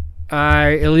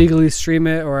 I illegally stream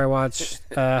it, or I watch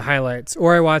highlights,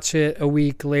 or I watch it a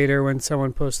week later when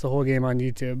someone posts the whole game on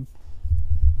YouTube.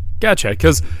 Gotcha,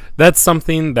 because that's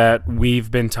something that we've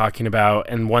been talking about,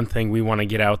 and one thing we want to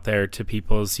get out there to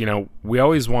people is, we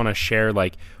always want to share,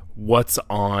 like, what's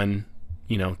on,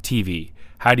 TV.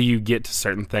 How do you get to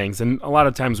certain things? And a lot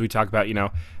of times we talk about,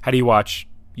 how do you watch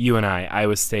UNI,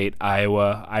 Iowa State,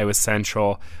 Iowa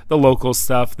Central, the local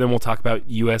stuff. Then we'll talk about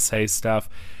USA stuff.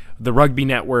 The Rugby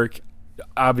Network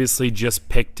obviously just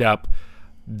picked up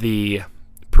the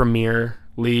Premier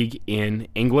League in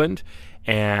England,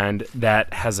 and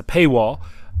that has a paywall.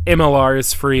 MLR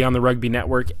is free on the Rugby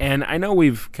Network, and I know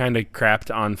we've kind of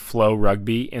crapped on Flow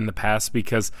Rugby in the past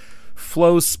because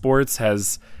Flow Sports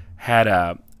has had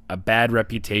a bad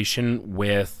reputation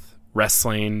with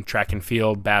wrestling, track and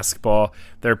field, basketball.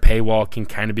 Their paywall can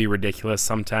kind of be ridiculous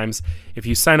sometimes. If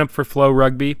you sign up for Flow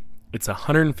Rugby, it's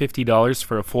 $150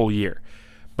 for a full year,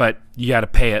 but you got to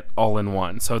pay it all in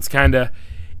one. So it's kind of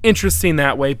interesting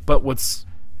that way. But what's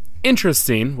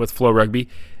interesting with Flow Rugby,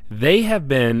 they have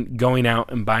been going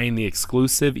out and buying the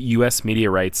exclusive U.S. media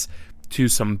rights to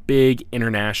some big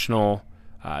international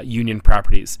union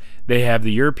properties. They have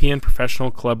the European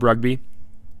Professional Club Rugby,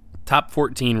 Top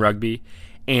 14 Rugby,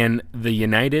 and the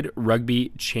United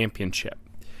Rugby Championship.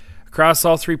 Across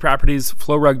all 3 properties,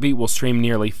 Flow Rugby will stream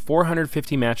nearly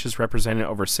 450 matches representing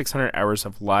over 600 hours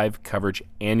of live coverage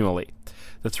annually.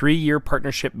 The 3-year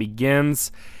partnership began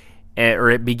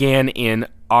in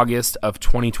August of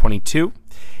 2022,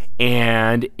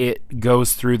 and it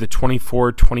goes through the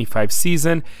 24-25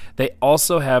 season. They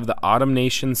also have the Autumn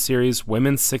Nations Series,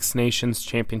 Women's Six Nations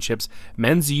Championships,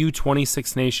 Men's U20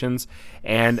 Six Nations,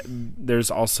 and there's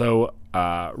also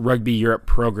Rugby Europe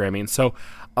programming. So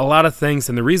a lot of things,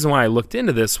 and the reason why I looked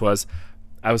into this was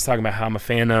I was talking about how I'm a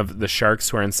fan of the Sharks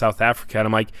who are in South Africa, and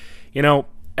I'm like,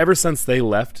 ever since they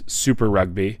left Super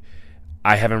Rugby,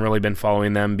 I haven't really been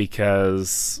following them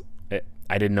because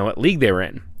I didn't know what league they were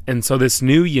in. And so this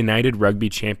new United Rugby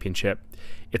Championship,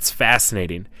 it's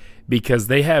fascinating because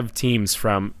they have teams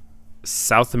from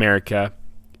South America,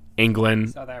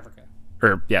 England, South Africa.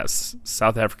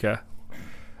 South Africa,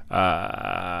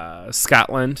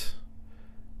 Scotland.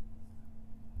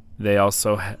 They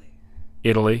also have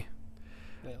Italy,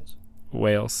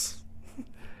 Wales.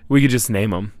 We could just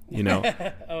name them,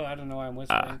 Oh, I don't know why I'm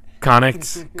whispering.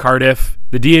 Connacht, Cardiff.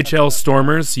 The DHL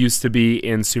Stormers used to be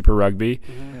in Super Rugby.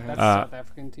 Mm-hmm. That's a South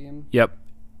African team. Yep.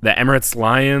 The Emirates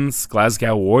Lions,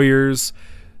 Glasgow Warriors.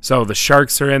 So the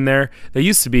Sharks are in there. They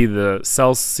used to be the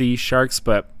Chelsea Sharks,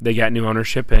 but they got new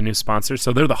ownership and new sponsors.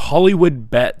 So they're the Hollywood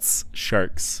Bets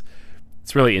Sharks.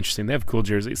 It's really interesting. They have cool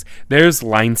jerseys. There's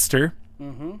Leinster,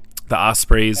 the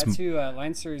Ospreys. That's who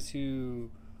Leinster is who.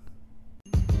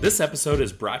 This episode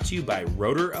is brought to you by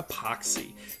Rotor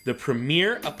Epoxy, the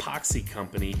premier epoxy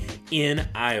company in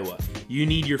Iowa. You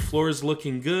need your floors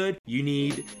looking good. You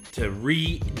need to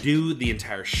redo the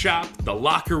entire shop, the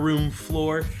locker room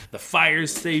floor, the fire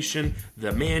station,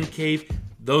 the man cave.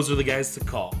 Those are the guys to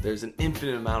call. There's an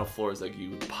infinite amount of floors that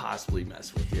you would possibly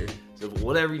mess with here. So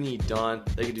whatever you need done,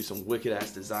 they can do some wicked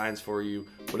ass designs for you.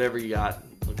 Whatever you got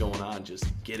going on, just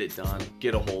get it done.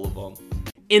 Get a hold of them.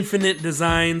 Infinite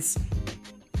designs.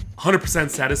 100%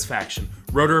 satisfaction.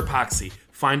 Rotor Epoxy.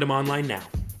 Find them online now.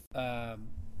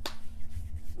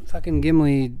 Fucking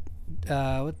Gimli,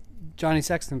 what Johnny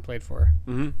Sexton played for.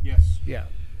 Mm-hmm. Yes. Yeah.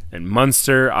 And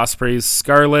Munster, Ospreys,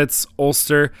 Scarlets,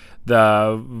 Ulster,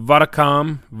 the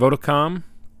Vodacom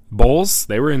Bulls.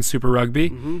 They were in Super Rugby.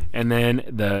 Mm-hmm. And then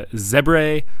the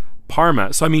Zebre,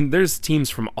 Parma. So, I mean, there's teams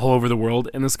from all over the world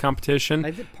in this competition.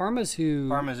 I think Parma's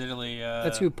Italy.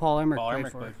 That's who Paul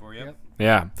Emmerich played for. Yep.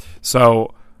 Yeah.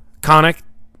 So, Connacht.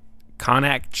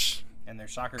 And their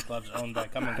soccer club's owned by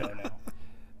Cummington now.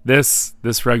 This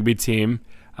rugby team,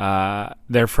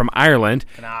 they're from Ireland.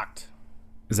 Connacht.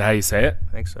 Is that how you say it?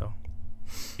 I think so.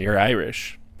 You're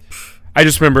Irish. I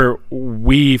just remember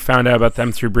we found out about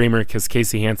them through Bremer because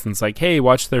Casey Hansen's like, hey,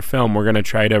 watch their film. We're going to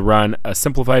try to run a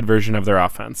simplified version of their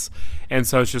offense. And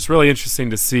so it's just really interesting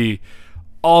to see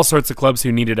all sorts of clubs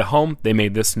who needed a home. They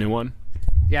made this new one.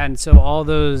 Yeah, and so all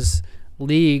those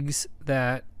leagues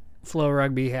that Flow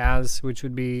Rugby has, which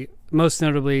would be most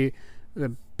notably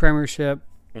the Premiership,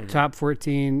 Top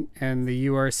 14, and the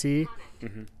URC,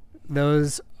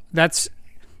 that's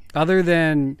other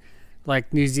than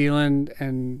like New Zealand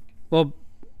and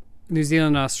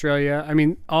Australia. I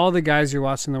mean, all the guys you're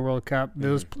watching the World Cup,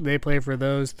 they play for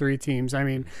those 3 teams. I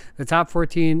mean, the top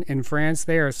 14 in France,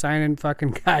 they are signing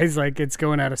fucking guys like it's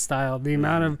going out of style. The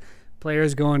amount of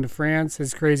players going to France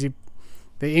is crazy.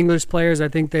 The English players, I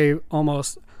think they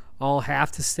almost all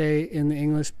have to stay in the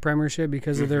English Premiership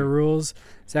because of their rules.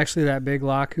 It's actually that big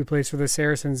lock who plays for the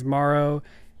Saracens, Morrow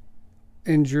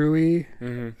and Drewy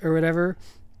or whatever.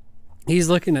 He's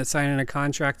looking at signing a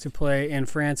contract to play in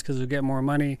France because he'll get more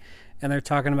money, and they're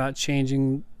talking about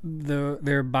changing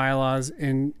their bylaws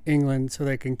in England so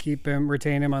they can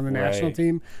retain him on the national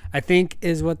team. I think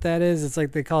is what that is. It's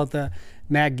like they call it the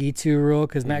Matt Gitu rule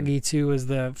because Matt Gitu was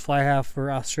the fly half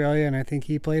for Australia, and I think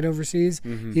he played overseas.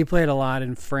 He played a lot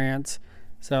in France.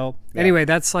 So anyway,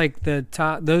 that's like the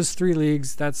top. Those 3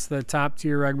 leagues. That's the top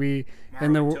tier rugby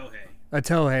in the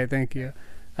Atohe. Thank you.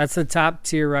 That's the top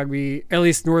tier rugby, at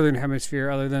least Northern Hemisphere,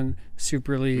 other than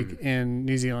Super League in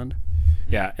New Zealand.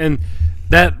 Yeah, and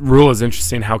that rule is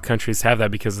interesting how countries have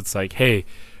that because it's like, hey,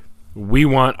 we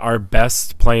want our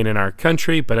best playing in our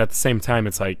country, but at the same time,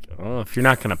 it's like, oh, if you're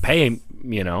not going to pay,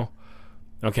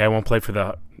 okay, I won't play for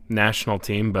the national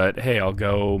team, but hey, I'll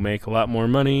go make a lot more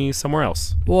money somewhere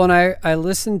else. Well, and I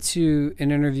listened to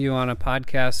an interview on a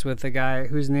podcast with a guy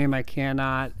whose name I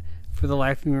cannot for the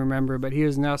life of me remember, but he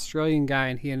was an Australian guy,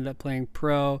 and he ended up playing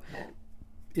pro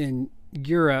in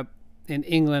Europe, in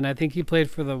England. I think he played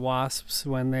for the Wasps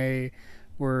when they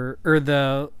were, or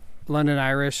the London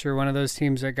Irish, or one of those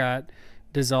teams that got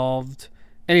dissolved.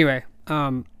 Anyway,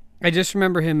 I just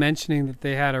remember him mentioning that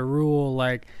they had a rule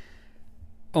like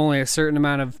only a certain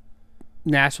amount of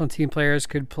national team players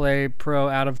could play pro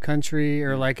out of country,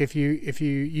 or like if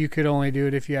you could only do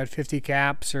it if you had 50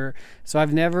 caps, or so.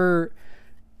 I've never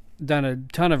done a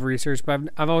ton of research, but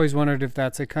I've always wondered if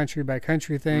that's a country by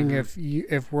country thing,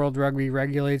 if World Rugby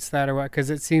regulates that or what, because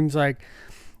it seems like,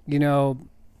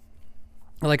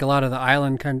 like a lot of the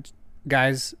island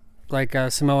guys, like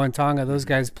Samoa and Tonga, those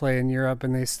guys play in Europe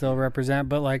and they still represent.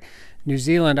 But like New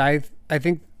Zealand, I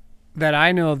think that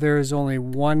I know of, there is only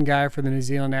one guy for the New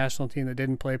Zealand national team that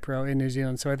didn't play pro in New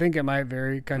Zealand. So I think it might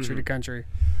vary country to country.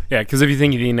 Yeah, because if you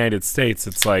think of the United States,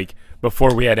 it's like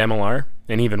before we had MLR,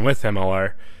 and even with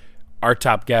MLR, our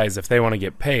top guys, if they want to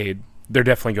get paid, they're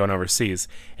definitely going overseas.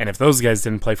 And if those guys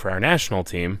didn't play for our national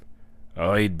team,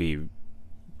 he'd be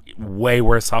way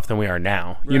worse off than we are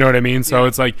now. Right. You know what I mean? So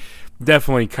it's like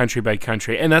definitely country by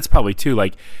country. And that's probably too,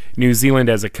 like New Zealand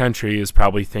as a country is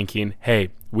probably thinking, hey,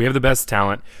 we have the best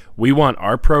talent. We want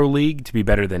our pro league to be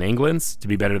better than England's, to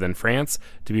be better than France,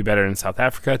 to be better in South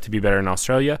Africa, to be better in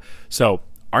Australia. So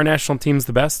our national team's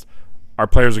the best. Our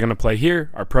players are going to play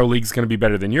here. Our pro league's going to be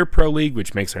better than your pro league,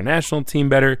 which makes our national team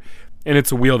better. And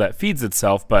it's a wheel that feeds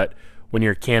itself. But when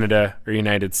you're Canada or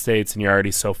United States and you're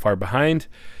already so far behind,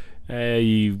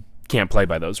 you can't play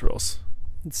by those rules.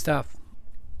 It's tough.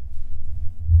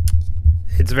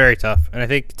 It's very tough. And I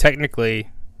think technically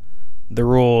the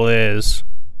rule is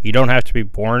you don't have to be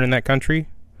born in that country,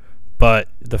 but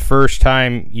the first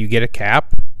time you get a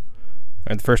cap,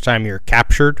 or the first time you're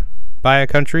captured by a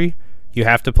country, you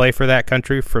have to play for that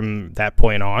country from that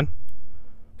point on.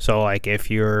 So, like, if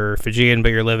you're Fijian but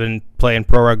you're playing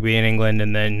pro rugby in England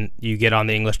and then you get on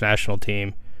the English national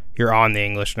team, you're on the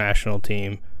English national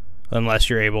team unless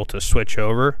you're able to switch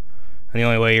over. And the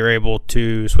only way you're able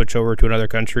to switch over to another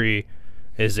country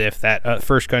is if that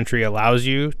first country allows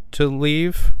you to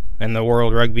leave and the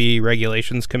World Rugby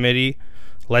Regulations Committee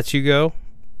lets you go.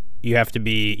 You have to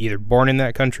be either born in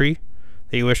that country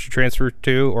that you wish to transfer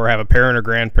to, or have a parent or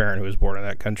grandparent who was born in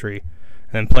that country.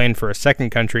 And then playing for a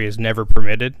second country is never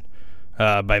permitted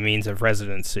by means of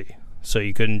residency. So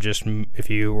you couldn't just, if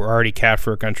you were already capped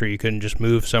for a country, you couldn't just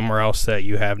move somewhere else that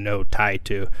you have no tie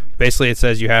to. Basically, it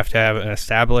says you have to have an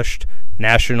established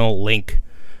national link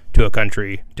to a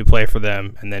country to play for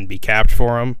them and then be capped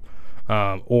for them.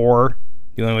 Or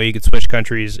the only way you could switch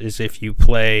countries is if you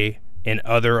play in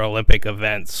other Olympic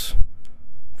events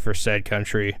for said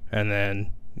country, and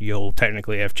then you'll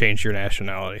technically have changed your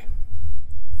nationality.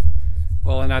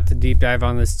 Well, and not to deep dive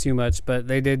on this too much, but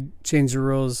they did change the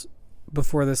rules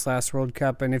before this last World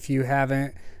Cup, and if you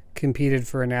haven't competed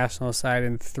for a national side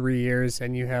in 3 years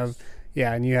and you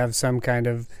have some kind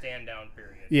of stand down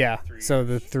period. Yeah. So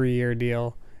the 3-year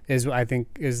deal is, I think,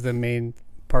 is the main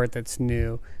part that's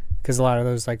new, because a lot of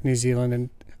those like New Zealand and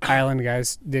Island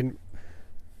guys didn't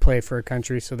play for a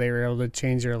country, so they were able to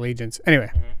change their allegiance.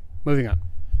 Anyway, moving on.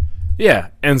 Yeah,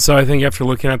 and so I think after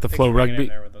looking at the Flow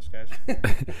Rugby,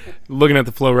 looking at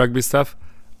the Flow Rugby stuff,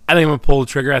 I think I'm gonna pull the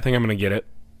trigger. I think I'm gonna get it.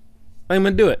 I'm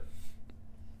gonna do it.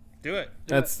 Do it.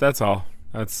 That's all.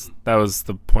 That was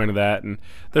the point of that. And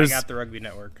I got the Rugby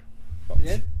Network. You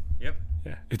did? Yep.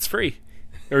 Yeah, it's free.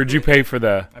 Or did you pay for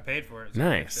the? I paid for it.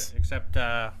 Nice. Except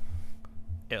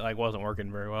it wasn't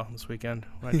working very well this weekend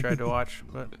when I tried to watch.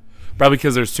 But probably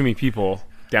because there's too many people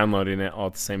downloading it all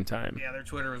at the same time. Yeah, their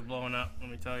Twitter was blowing up. Let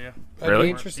me tell you. Really? It'd be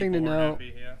interesting to know.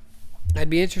 I'd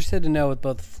be interested to know with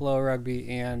both Flow Rugby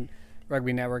and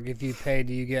Rugby Network, if you pay,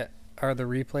 are the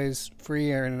replays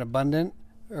free or in abundant,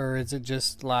 or is it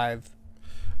just live?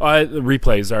 The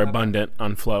replays are abundant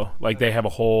on Flow. Like they have a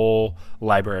whole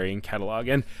library and catalog,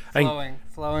 and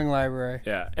flowing library.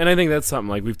 Yeah, and I think that's something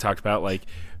like we've talked about. Like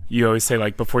you always say,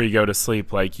 like before you go to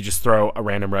sleep, like you just throw a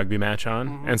random rugby match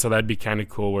on, and so that'd be kind of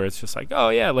cool. Where it's just like, oh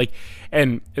yeah, like,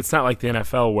 and it's not like the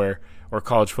NFL or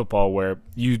college football where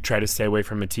you try to stay away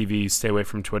from a TV, stay away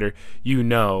from Twitter. You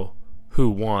know who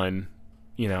won,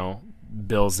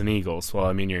 Bills and Eagles. Well,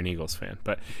 I mean, you're an Eagles fan,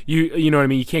 but you know what I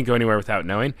mean? You can't go anywhere without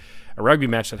knowing. A rugby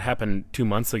match that happened 2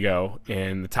 months ago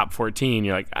in the top 14,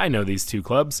 you're like, I know these two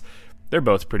clubs. They're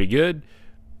both pretty good.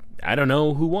 I don't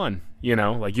know who won,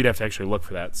 Like, you'd have to actually look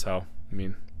for that. So, I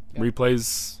mean,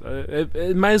 replays,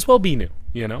 it might as well be new,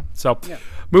 So,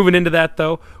 moving into that,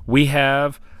 though, we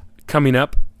have coming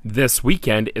up this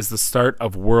weekend is the start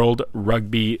of World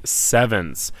Rugby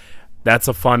Sevens. That's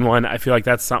a fun one. I feel like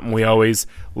that's something we always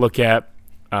look at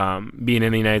being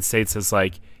in the United States as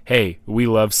like, hey, we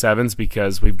love sevens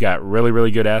because we've got really,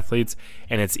 really good athletes,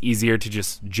 and it's easier to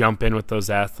just jump in with those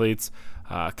athletes,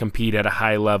 compete at a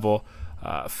high level.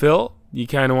 Phil, you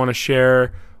kind of want to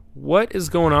share what is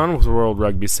going on with World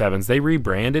Rugby Sevens? They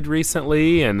rebranded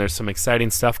recently, and there's some exciting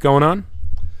stuff going on.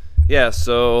 Yeah,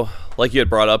 so like you had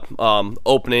brought up,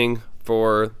 opening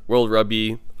for World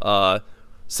Rugby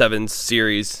Sevens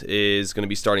series is going to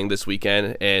be starting this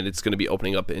weekend, and it's going to be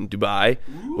opening up in Dubai,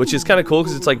 which is kind of cool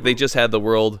because it's like they just had the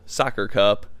World Soccer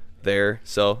Cup there,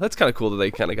 so that's kind of cool that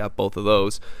they kind of got both of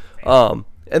those.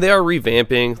 And they are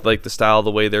revamping like the style,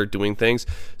 the way they're doing things.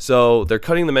 So they're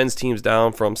cutting the men's teams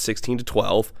down from 16 to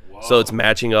 12. Whoa. So it's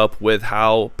matching up with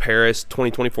how Paris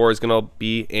 2024 is going to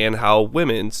be and how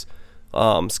women's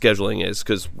scheduling is,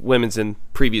 because women's in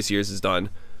previous years has done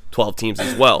 12 teams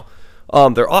as well.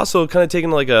 They're also kind of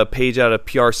taking like a page out of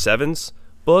PR7's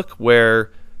book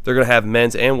where they're going to have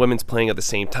men's and women's playing at the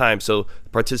same time. So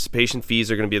participation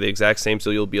fees are going to be the exact same, so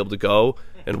you'll be able to go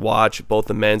and watch both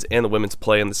the men's and the women's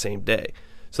play on the same day.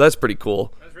 So that's pretty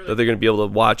cool that they're going to be able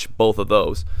to watch both of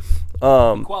those.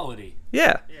 Equality.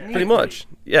 Yeah, pretty much.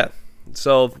 Yeah.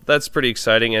 So that's pretty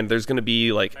exciting. And there's going to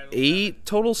be like 8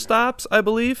 total stops, I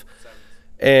believe.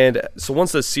 And so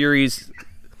once the series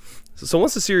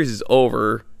is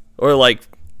over, or like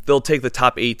they'll take the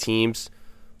top 8 teams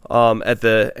at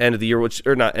the end of the year,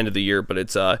 or not end of the year, but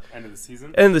it's end of the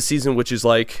season. End of the season, which is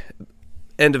like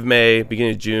end of May,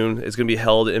 beginning of June. It's going to be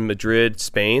held in Madrid,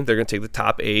 Spain. They're going to take the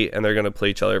top 8 and they're going to play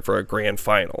each other for a grand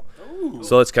final. Ooh.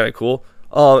 So that's kind of cool.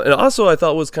 And also I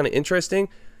thought was kind of interesting.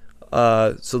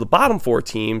 So the bottom 4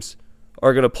 teams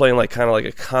are going to play in like kind of like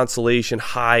a consolation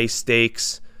high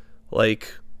stakes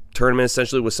like tournament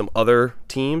essentially with some other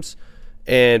teams.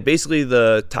 And basically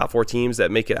the top 4 teams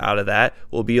that make it out of that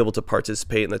will be able to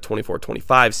participate in the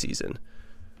 24-25 season.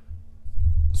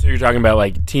 So you're talking about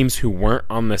like teams who weren't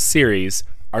on the series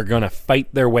are going to fight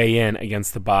their way in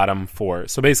against the bottom 4.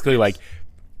 So basically like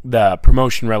the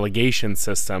promotion relegation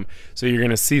system. So you're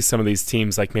going to see some of these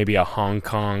teams like maybe a Hong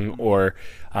Kong or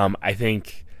I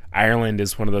think Ireland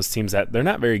is one of those teams that they're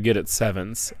not very good at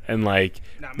sevens. And like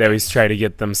they always try to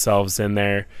get themselves in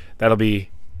there. That'll be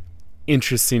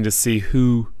interesting to see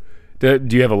who. Do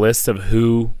you have a list of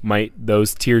who might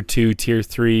those tier 2, tier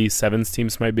 3 sevens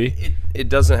teams might be? It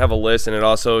doesn't have a list, and it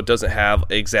also doesn't have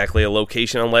exactly a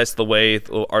location unless the way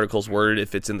the article's worded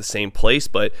if it's in the same place.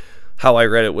 But how I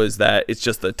read it was that it's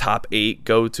just the top 8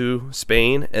 go to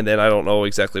Spain, and then I don't know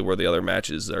exactly where the other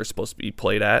matches are supposed to be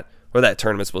played at, or that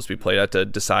tournament's supposed to be played at to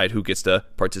decide who gets to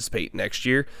participate next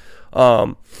year.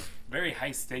 Very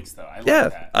high stakes, though. I like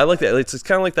that. I like that. It's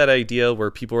kind of like that idea where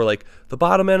people are like, the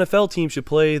bottom NFL team should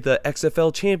play the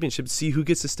XFL championship to see who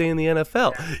gets to stay in the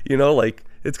NFL. Yeah. You know, like,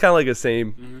 it's kind of like the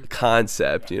same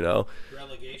concept, you know.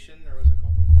 Relegation, or was it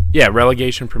called? Yeah,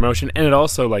 relegation, promotion. And it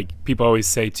also, like, people always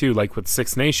say, too, like with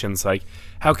Six Nations, like,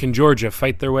 how can Georgia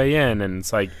fight their way in? And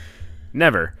it's like,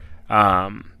 never.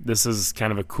 This is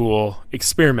kind of a cool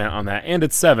experiment on that. And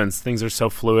it's sevens. Things are so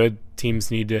fluid. Teams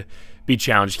need to be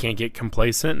challenged. You can't get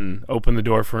complacent and open the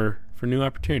door for new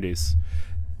opportunities.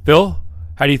 Phil,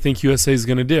 how do you think USA is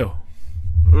going to do?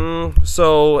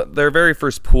 So their very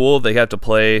first pool, they have to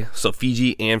play. So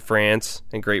Fiji and France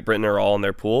and Great Britain are all in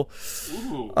their pool.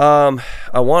 Ooh.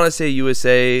 I want to say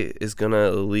USA is going to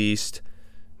at least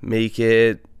make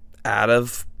it out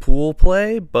of pool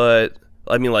play, but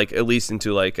I mean, like, at least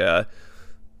into like a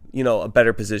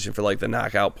better position for like the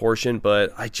knockout portion.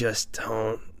 But I just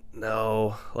don't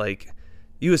know. Like,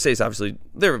 USA is obviously,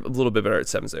 they're a little bit better at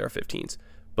sevens than they are 15s,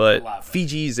 but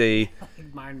Fiji's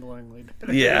mind-blowingly.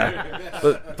 Yeah,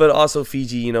 but also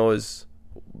Fiji, is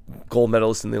gold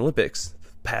medalist in the Olympics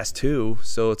past 2,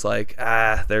 so it's like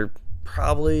they're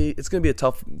probably, it's gonna be a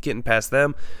tough getting past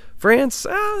them. France,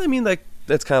 I mean, like,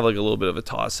 that's kind of like a little bit of a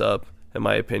toss-up in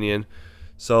my opinion.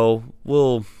 So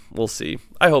we'll see.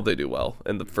 I hope they do well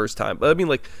in the first time. But I mean,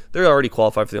 like, they're already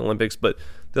qualified for the Olympics. But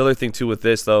the other thing too with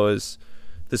this though is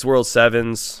this World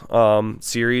Sevens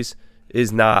series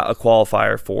is not a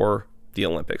qualifier for the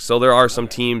Olympics. So there are some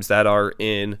teams that are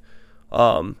in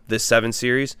this 7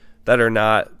 series that are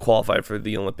not qualified for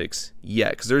the Olympics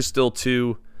yet, because there's still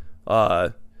two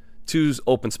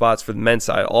open spots for the men's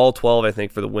side. All 12, I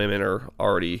think, for the women are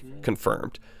already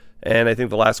confirmed. And I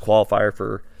think the last qualifier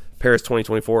for Paris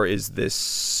 2024 is this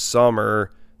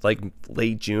summer, like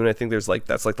late June. I think that's like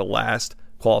the last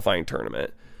qualifying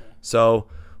tournament. So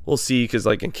we'll see, because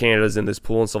like in Canada's in this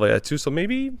pool and stuff like that too. So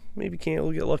maybe Canada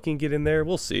will get lucky and get in there.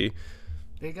 We'll see.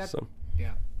 They got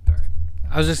yeah. Sorry.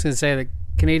 I was just gonna say the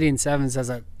Canadian Sevens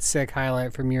has a sick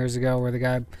highlight from years ago where the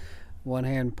guy one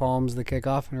hand palms the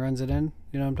kickoff and runs it in.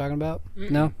 You know what I'm talking about?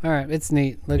 Mm-mm. No? All right. It's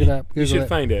neat. Look it up. Google you should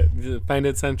find it. Find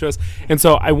it, send it to us. And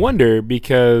so I wonder,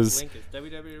 because the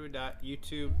link is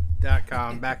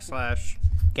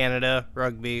www.youtube.com/Canada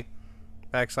Rugby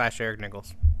 /Eric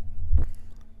Nichols.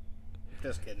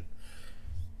 Just kidding.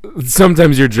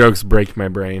 Sometimes your jokes break my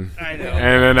brain. I know.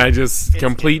 And then I just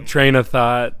train of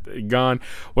thought gone.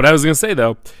 What I was going to say,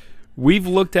 though, we've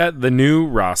looked at the new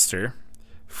roster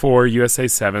for USA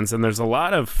Sevens, and there's a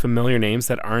lot of familiar names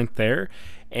that aren't there.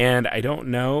 And I don't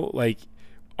know, like,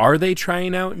 are they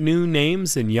trying out new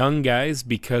names and young guys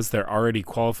because they're already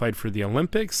qualified for the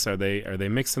Olympics? Are they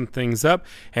mixing things up?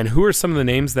 And who are some of the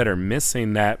names that are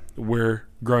missing that we're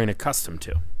growing accustomed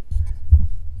to?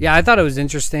 Yeah, I thought it was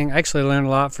interesting. I actually learned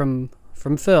a lot from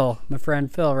Phil, my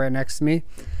friend Phil, right next to me.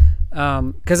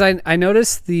 Because I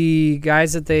noticed the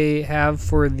guys that they have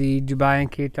for the Dubai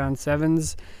and Cape Town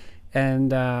Sevens,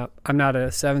 and I'm not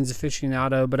a Sevens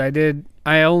aficionado, but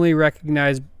I only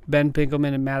recognized Ben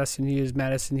Pinkelman and Madison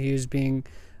Hughes being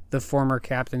the former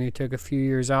captain who took a few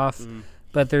years off.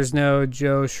 But there's no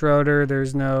Joe Schroeder,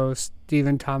 there's no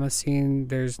Stephen Thomasine,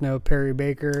 there's no Perry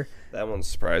Baker. That one's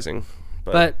surprising.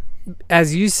 But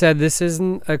as you said, this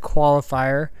isn't a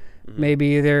qualifier.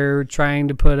 Maybe they're trying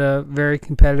to put a very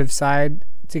competitive side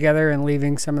together and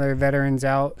leaving some of their veterans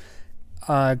out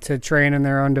to train in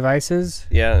their own devices.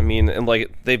 Yeah, I mean, and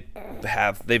like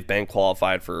they've been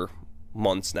qualified for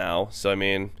months now. So I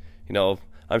mean, you know,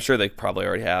 I'm sure they probably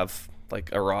already have like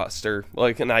a roster,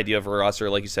 like an idea of a roster,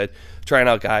 like you said, trying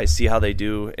out guys, see how they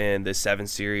do in this 7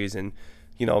 series, and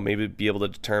you know, maybe be able to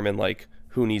determine like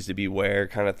who needs to be where,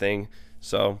 kind of thing.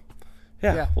 So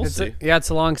we'll see. It's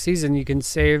a long season. You can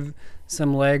save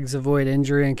some legs, avoid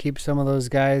injury, and keep some of those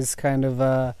guys kind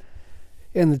of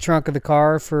in the trunk of the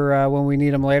car for when we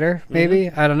need them later, maybe.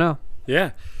 I don't know.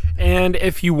 Yeah. And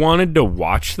if you wanted to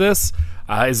watch this,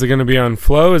 is it going to be on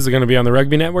Flow? Is it going to be on the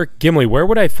Rugby Network? Gimli, where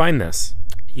would I find this?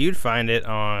 You'd find it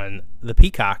on the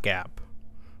Peacock app.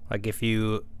 Like if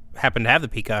you happen to have the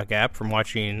Peacock app from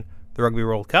watching the Rugby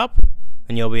World Cup,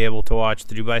 then you'll be able to watch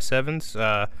the Dubai Sevens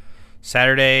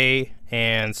Saturday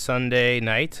and Sunday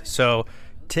night. So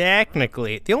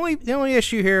technically, the only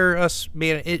issue here, us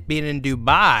being in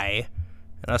Dubai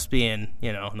and us being,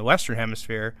 you know, in the Western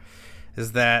Hemisphere,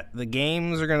 is that the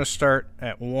games are going to start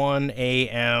at 1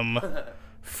 a.m.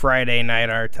 Friday night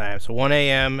our time. So 1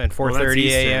 a.m. and 4:30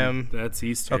 a.m. That's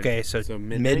Eastern. Okay, so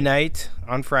midnight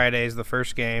on Friday is the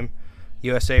first game,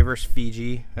 USA versus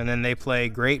Fiji, and then they play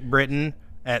Great Britain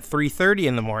at 3:30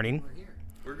 in the morning.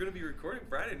 We're going to be recording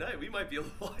Friday night. We might be able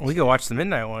to watch. We could watch the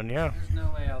midnight one, yeah. There's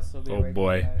no way else they'll be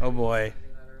Oh boy.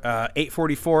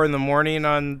 8:44 in the morning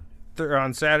on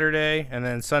Saturday, and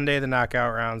then Sunday the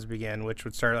knockout rounds begin, which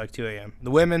would start at like 2 a.m.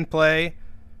 The women play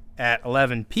at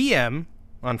 11 p.m.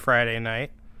 on Friday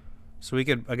night, so we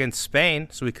could against Spain,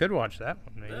 so we could watch that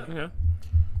one. Maybe. Yeah.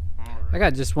 I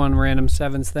got just one random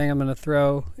Sevens thing I'm going to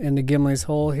throw into Gimli's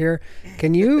hole here.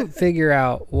 Can you figure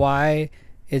out why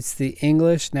it's the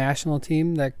English national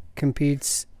team that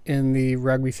competes in the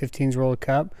Rugby 15s World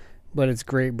Cup, but it's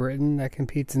Great Britain that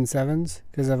competes in Sevens?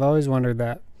 Because I've always wondered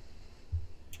that.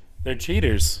 They're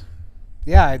cheaters.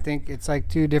 Yeah, I think it's like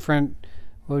two different,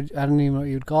 I don't even know what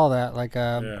you'd call that, like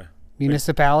a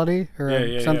municipality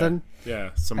or something. Yeah,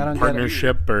 some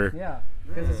partnership or... Yeah.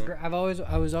 Because I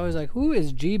was always like, who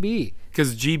is GB?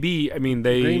 Because GB, I mean,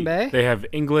 Green Bay? they have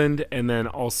England and then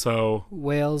also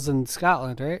Wales and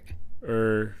Scotland, right?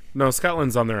 Or no,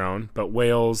 Scotland's on their own, but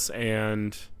Wales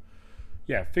and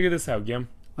figure this out, Gim.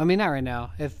 I mean, not right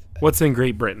now. What's in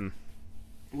Great Britain?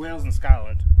 Wales and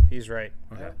Scotland. He's right.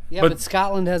 Okay. Yeah, but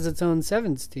Scotland has its own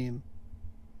Sevens team,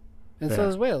 and so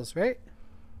does Wales, right?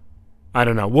 I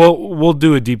don't know. We'll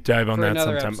do a deep dive on that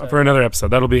sometime for another episode.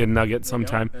 That'll be a nugget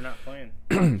sometime. They're not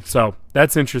playing. So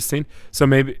that's interesting. So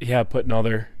maybe putting all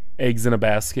their eggs in a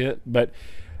basket, but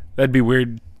that'd be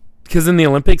weird. Because in the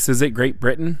Olympics, is it Great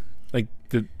Britain?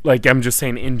 Like I'm just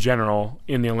saying in general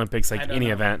in the Olympics, like any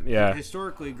event. Yeah.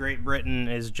 Historically, Great Britain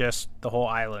is just the whole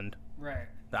island. Right.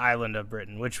 The island of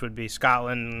Britain, which would be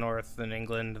Scotland, North and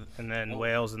England, and then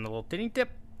Wales and the little tinny tip.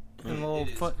 It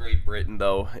is Great Britain,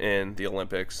 though, in the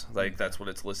Olympics. Like, that's what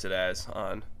it's listed as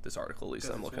on this article, at least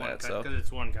I'm looking at. Because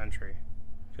it's one country.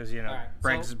 Because, you know,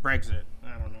 Brexit.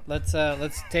 I don't know.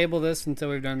 Let's table this until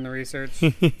we've done the research.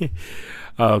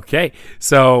 Okay.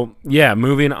 So,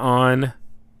 moving on.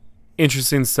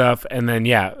 Interesting stuff. And then,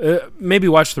 maybe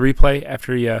watch the replay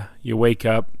after you wake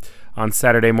up on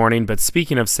Saturday morning. But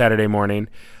speaking of Saturday morning,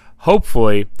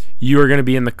 hopefully you are going to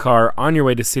be in the car on your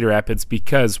way to Cedar Rapids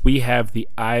because we have the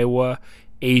Iowa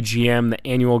AGM, the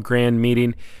annual grand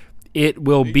meeting. It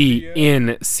will be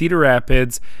in Cedar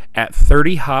Rapids at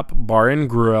 30 Hop Bar and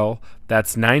Grill.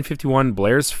 That's 951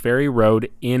 Blair's Ferry Road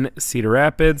in Cedar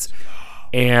Rapids.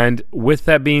 And with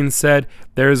that being said,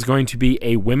 there is going to be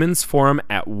a women's forum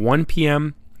at 1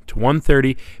 p.m. to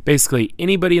 1:30. Basically,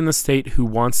 anybody in the state who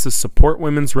wants to support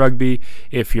women's rugby,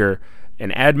 if you're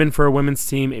an admin for a women's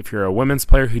team, if you're a women's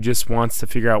player who just wants to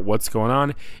figure out what's going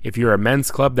on, if you're a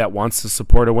men's club that wants to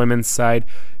support a women's side,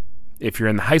 if you're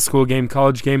in the high school game,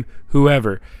 college game,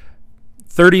 whoever.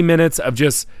 30 minutes of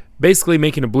just basically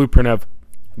making a blueprint of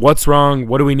what's wrong,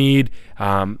 what do we need,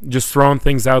 just throwing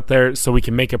things out there so we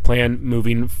can make a plan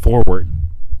moving forward.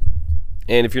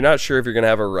 And if you're not sure if you're going to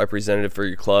have a representative for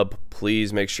your club,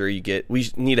 please make sure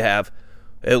we need to have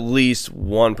at least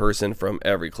one person from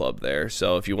every club there.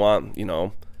 So if you want,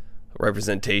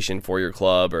 representation for your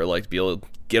club, or like to be able to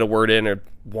get a word in, or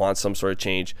want some sort of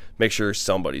change, make sure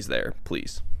somebody's there,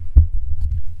 please.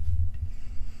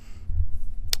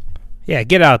 Yeah,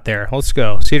 get out there. Let's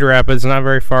go. Cedar Rapids, not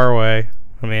very far away.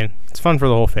 I mean, it's fun for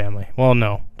the whole family. Well,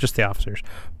 no, just the officers.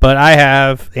 But I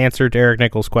have answered Eric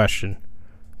Nichols' question.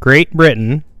 Great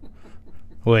Britain,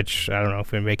 which I don't know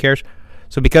if anybody cares.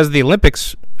 So because the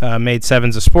Olympics made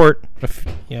sevens a sport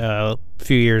a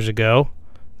few years ago,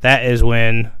 that is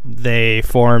when they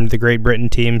formed the Great Britain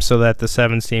team so that the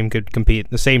sevens team could compete,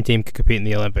 the same team could compete in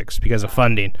the Olympics because of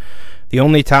funding. The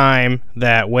only time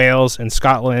that Wales and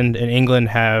Scotland and England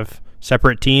have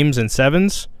separate teams in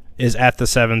sevens is at the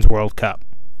Sevens World Cup.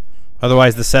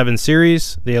 Otherwise, the Seven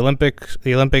Series, the Olympic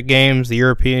Games, the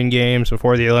European Games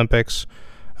before the Olympics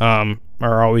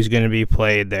are always going to be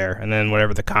played there. And then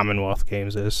whatever the Commonwealth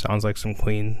Games is. Sounds like some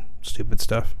Queen stupid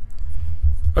stuff.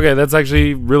 Okay, that's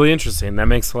actually really interesting. That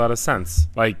makes a lot of sense.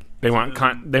 Like they want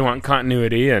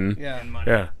continuity and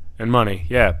money.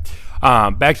 Yeah.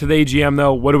 Back to the AGM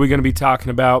though. What are we going to be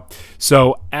talking about?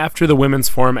 So after the women's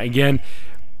forum, again,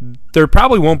 there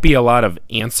probably won't be a lot of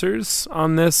answers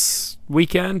on this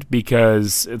weekend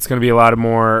because it's going to be a lot of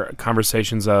more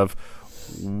conversations of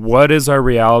what is our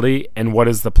reality and what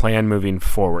is the plan moving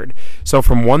forward. So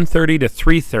from 1:30 to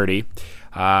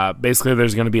 3:30, basically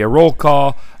there's going to be a roll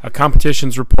call, a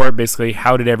competitions report, basically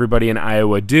how did everybody in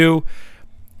Iowa do.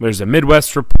 There's a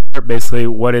Midwest report, basically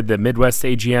what did the Midwest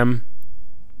AGM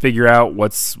figure out,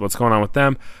 what's going on with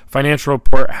them. Financial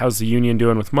report, how's the union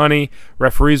doing with money.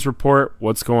 Referees report,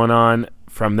 what's going on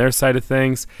from their side of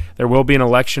things. There will be an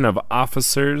election of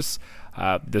officers.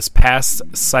 This past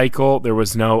cycle, there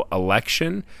was no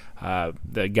election.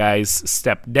 The guys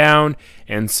stepped down,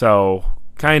 and so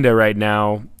kind of right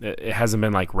now it hasn't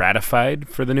been like ratified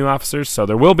for the new officers. So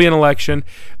there will be an election.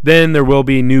 Then there will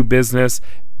be new business.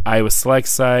 Iowa Select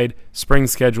side, spring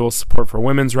schedule, support for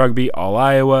women's rugby, all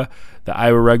Iowa, the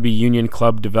Iowa Rugby Union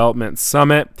Club Development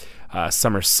Summit,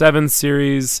 Summer 7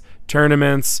 Series,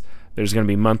 tournaments. There's going to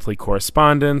be monthly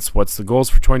correspondence. What's the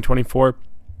goals for 2024?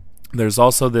 There's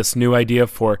also this new idea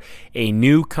for a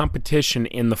new competition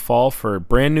in the fall for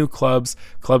brand new clubs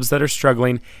that are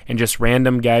struggling, and just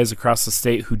random guys across the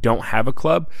state who don't have a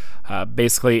club.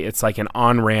 Basically, it's like an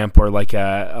on-ramp or like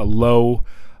a low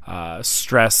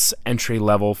stress entry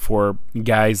level for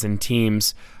guys and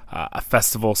teams, a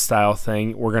festival style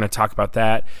thing. We're going to talk about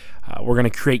that. We're going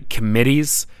to create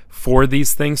committees for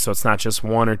these things, so it's not just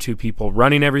one or two people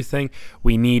running everything.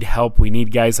 We need help. We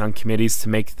need guys on committees to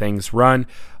make things run.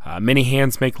 Many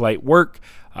hands make light work.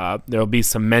 There will be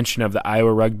some mention of the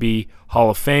Iowa Rugby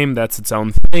Hall of Fame. That's its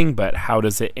own thing, but how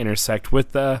does it intersect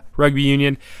with the rugby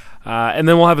union? And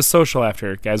then we'll have a social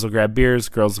after. Guys will grab beers,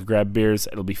 girls will grab beers.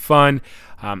 It'll be fun.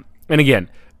 And again,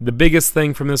 the biggest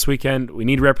thing from this weekend, we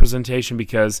need representation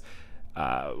because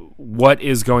what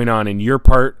is going on in your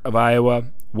part of Iowa?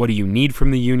 What do you need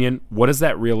from the union? What does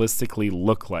that realistically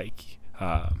look like?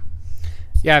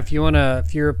 If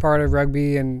you're a part of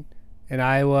rugby in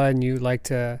Iowa and you'd like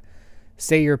to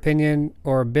state your opinion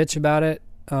or bitch about it,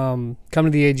 come to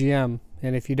the AGM.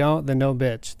 And if you don't, then no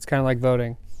bitch. It's kind of like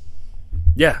voting.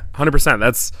 Yeah, 100%.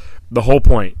 That's the whole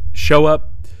point. Show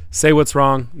up, say what's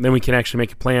wrong, then we can actually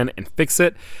make a plan and fix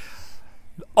it.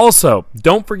 Also,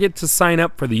 don't forget to sign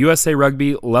up for the USA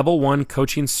Rugby Level 1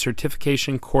 Coaching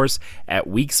Certification course at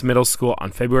Weeks Middle School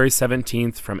on February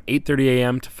 17th from 8:30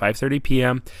 a.m. to 5:30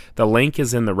 p.m. The link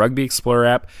is in the Rugby Explorer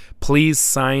app. Please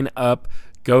sign up.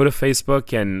 Go to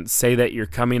Facebook and say that you're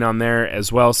coming on there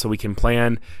as well so we can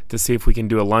plan to see if we can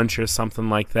do a lunch or something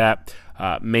like that.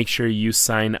 Make sure you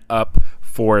sign up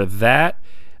for that.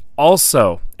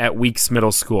 Also, at Weeks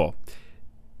Middle School,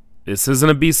 this isn't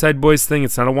a B-Side Boys thing.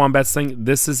 It's not a Wombats thing.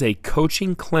 This is a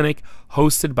coaching clinic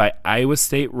hosted by Iowa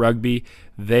State Rugby.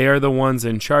 They are the ones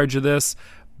in charge of this.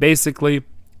 Basically,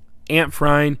 Ant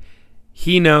Frine,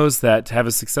 he knows that to have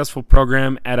a successful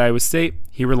program at Iowa State,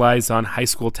 he relies on high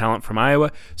school talent from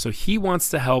Iowa. So he wants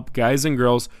to help guys and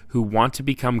girls who want to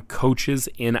become coaches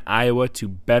in Iowa to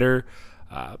better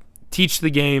teach the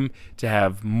game, to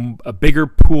have a bigger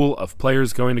pool of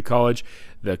players going to college.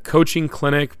 The coaching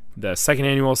clinic, the second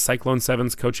annual Cyclone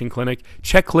Sevens coaching clinic,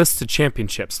 checklist to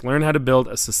championships. Learn how to build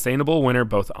a sustainable winner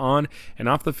both on and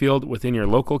off the field within your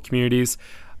local communities.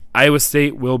 Iowa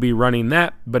State will be running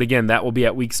that, but again, that will be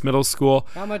at Weeks Middle School.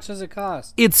 How much does it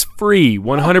cost? It's free,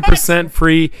 100%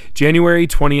 free, January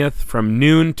 20th from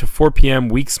noon to 4 p.m.,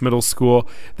 Weeks Middle School.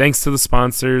 Thanks to the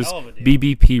sponsors,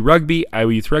 BBP Rugby,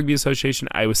 Iowa Youth Rugby Association,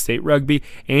 Iowa State Rugby,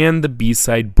 and the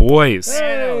B-Side Boys.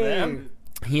 Hey.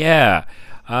 Yeah.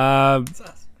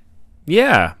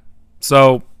 Yeah.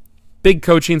 So, big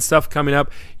coaching stuff coming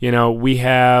up. We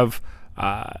have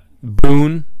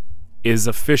Boone is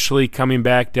officially coming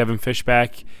back. Devin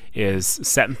Fishback is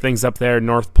setting things up there.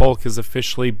 North Polk is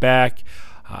officially back.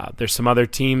 There's some other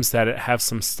teams that have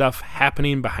some stuff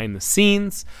happening behind the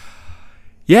scenes.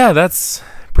 Yeah, that's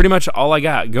pretty much all I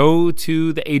got. Go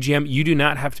to the AGM. You do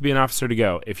not have to be an officer to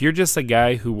go. If you're just a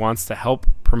guy who wants to help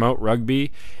promote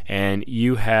rugby and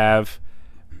you have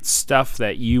stuff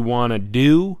that you want to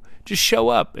do, just show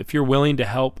up if you're willing to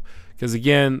help. Because,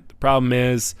 again, the problem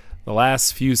is the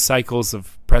last few cycles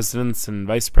of presidents and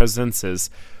vice presidents is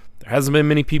there hasn't been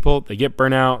many people. They get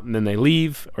burnt out and then they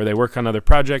leave or they work on other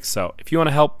projects. So if you want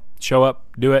to help, show up,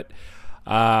 do it.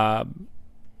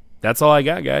 That's all I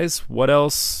got, guys. What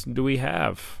else do we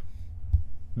have?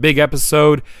 Big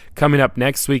episode coming up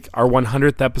next week, our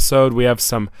 100th episode. We have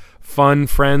some fun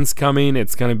friends coming.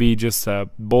 It's going to be just a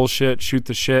bullshit, shoot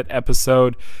the shit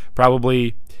episode.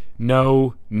 Probably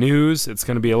no news. It's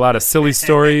going to be a lot of silly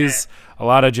stories, a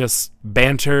lot of just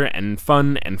banter and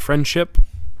fun and friendship.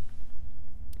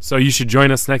 So you should join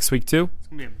us next week too. It's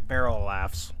going to be a barrel of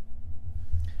laughs.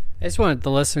 I just wanted the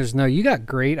listeners to know you got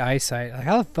great eyesight. Like,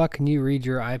 how the fuck can you read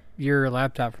your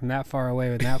laptop from that far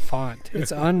away with that font?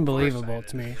 It's unbelievable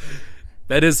to me.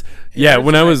 That is, yeah.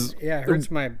 When I was, it hurts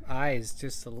my eyes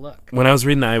just to look. When I was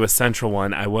reading the Iowa Central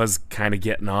one, I was kind of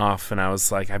getting off, and I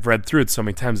was like, I've read through it so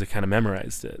many times, I kind of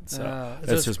memorized it. So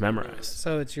it's just memorized.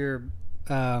 So it's your,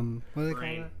 what do they call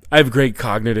it? I have great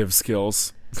cognitive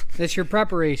skills. It's your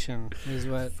preparation, is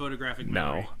what. Photographic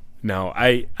memory. No,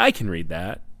 I can read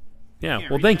that. Yeah,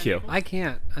 well, thank you. I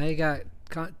can't. I got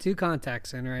 2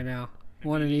 contacts in right now,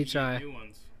 one in each eye. New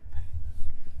ones.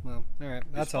 Well, all right,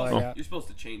 that's all I got. You're supposed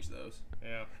to change those.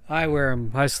 Yeah. I wear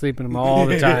them. I sleep in them all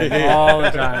the time. All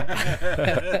the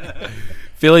time.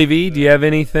 Philly V, do you have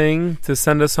anything to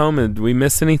send us home? And did we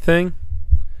miss anything?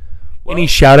 Any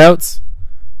shout-outs?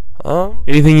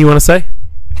 Anything you want to say?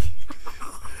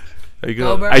 There you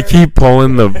go. I keep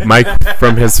pulling the mic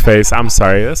from his face. I'm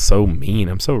sorry. That's so mean.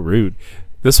 I'm so rude.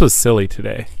 This was silly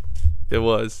today. It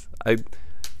was.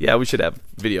 Yeah, we should have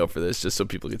video for this just so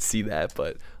people could see that.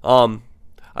 But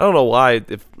I don't know why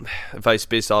if I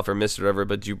spaced off or missed it or whatever.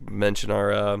 But you mentioned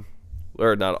our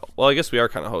or not? Well, I guess we are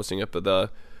kind of hosting it, but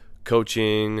the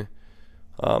coaching,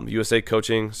 USA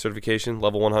coaching certification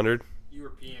level 100.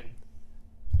 European.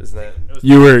 Isn't that?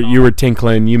 You were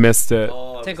tinkling. You missed it.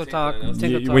 Tinkle talk.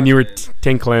 When you were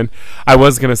tinkling, I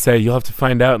was gonna say you'll have to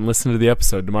find out and listen to the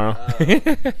episode tomorrow.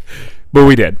 But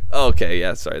we did. Okay,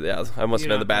 yeah, sorry. Yeah, I must have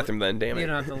been in the bathroom then. Damn it. You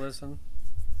don't have to listen.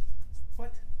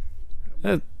 What?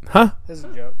 Huh? This is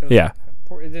a joke. Yeah.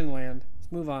 It didn't land.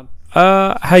 Let's move on.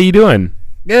 How you doing?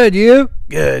 Good, you?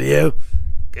 Good, you.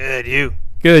 Good, you.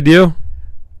 Good, you?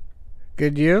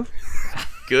 Good, you?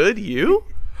 Good, you?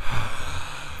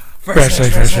 Fresh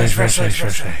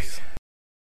legs.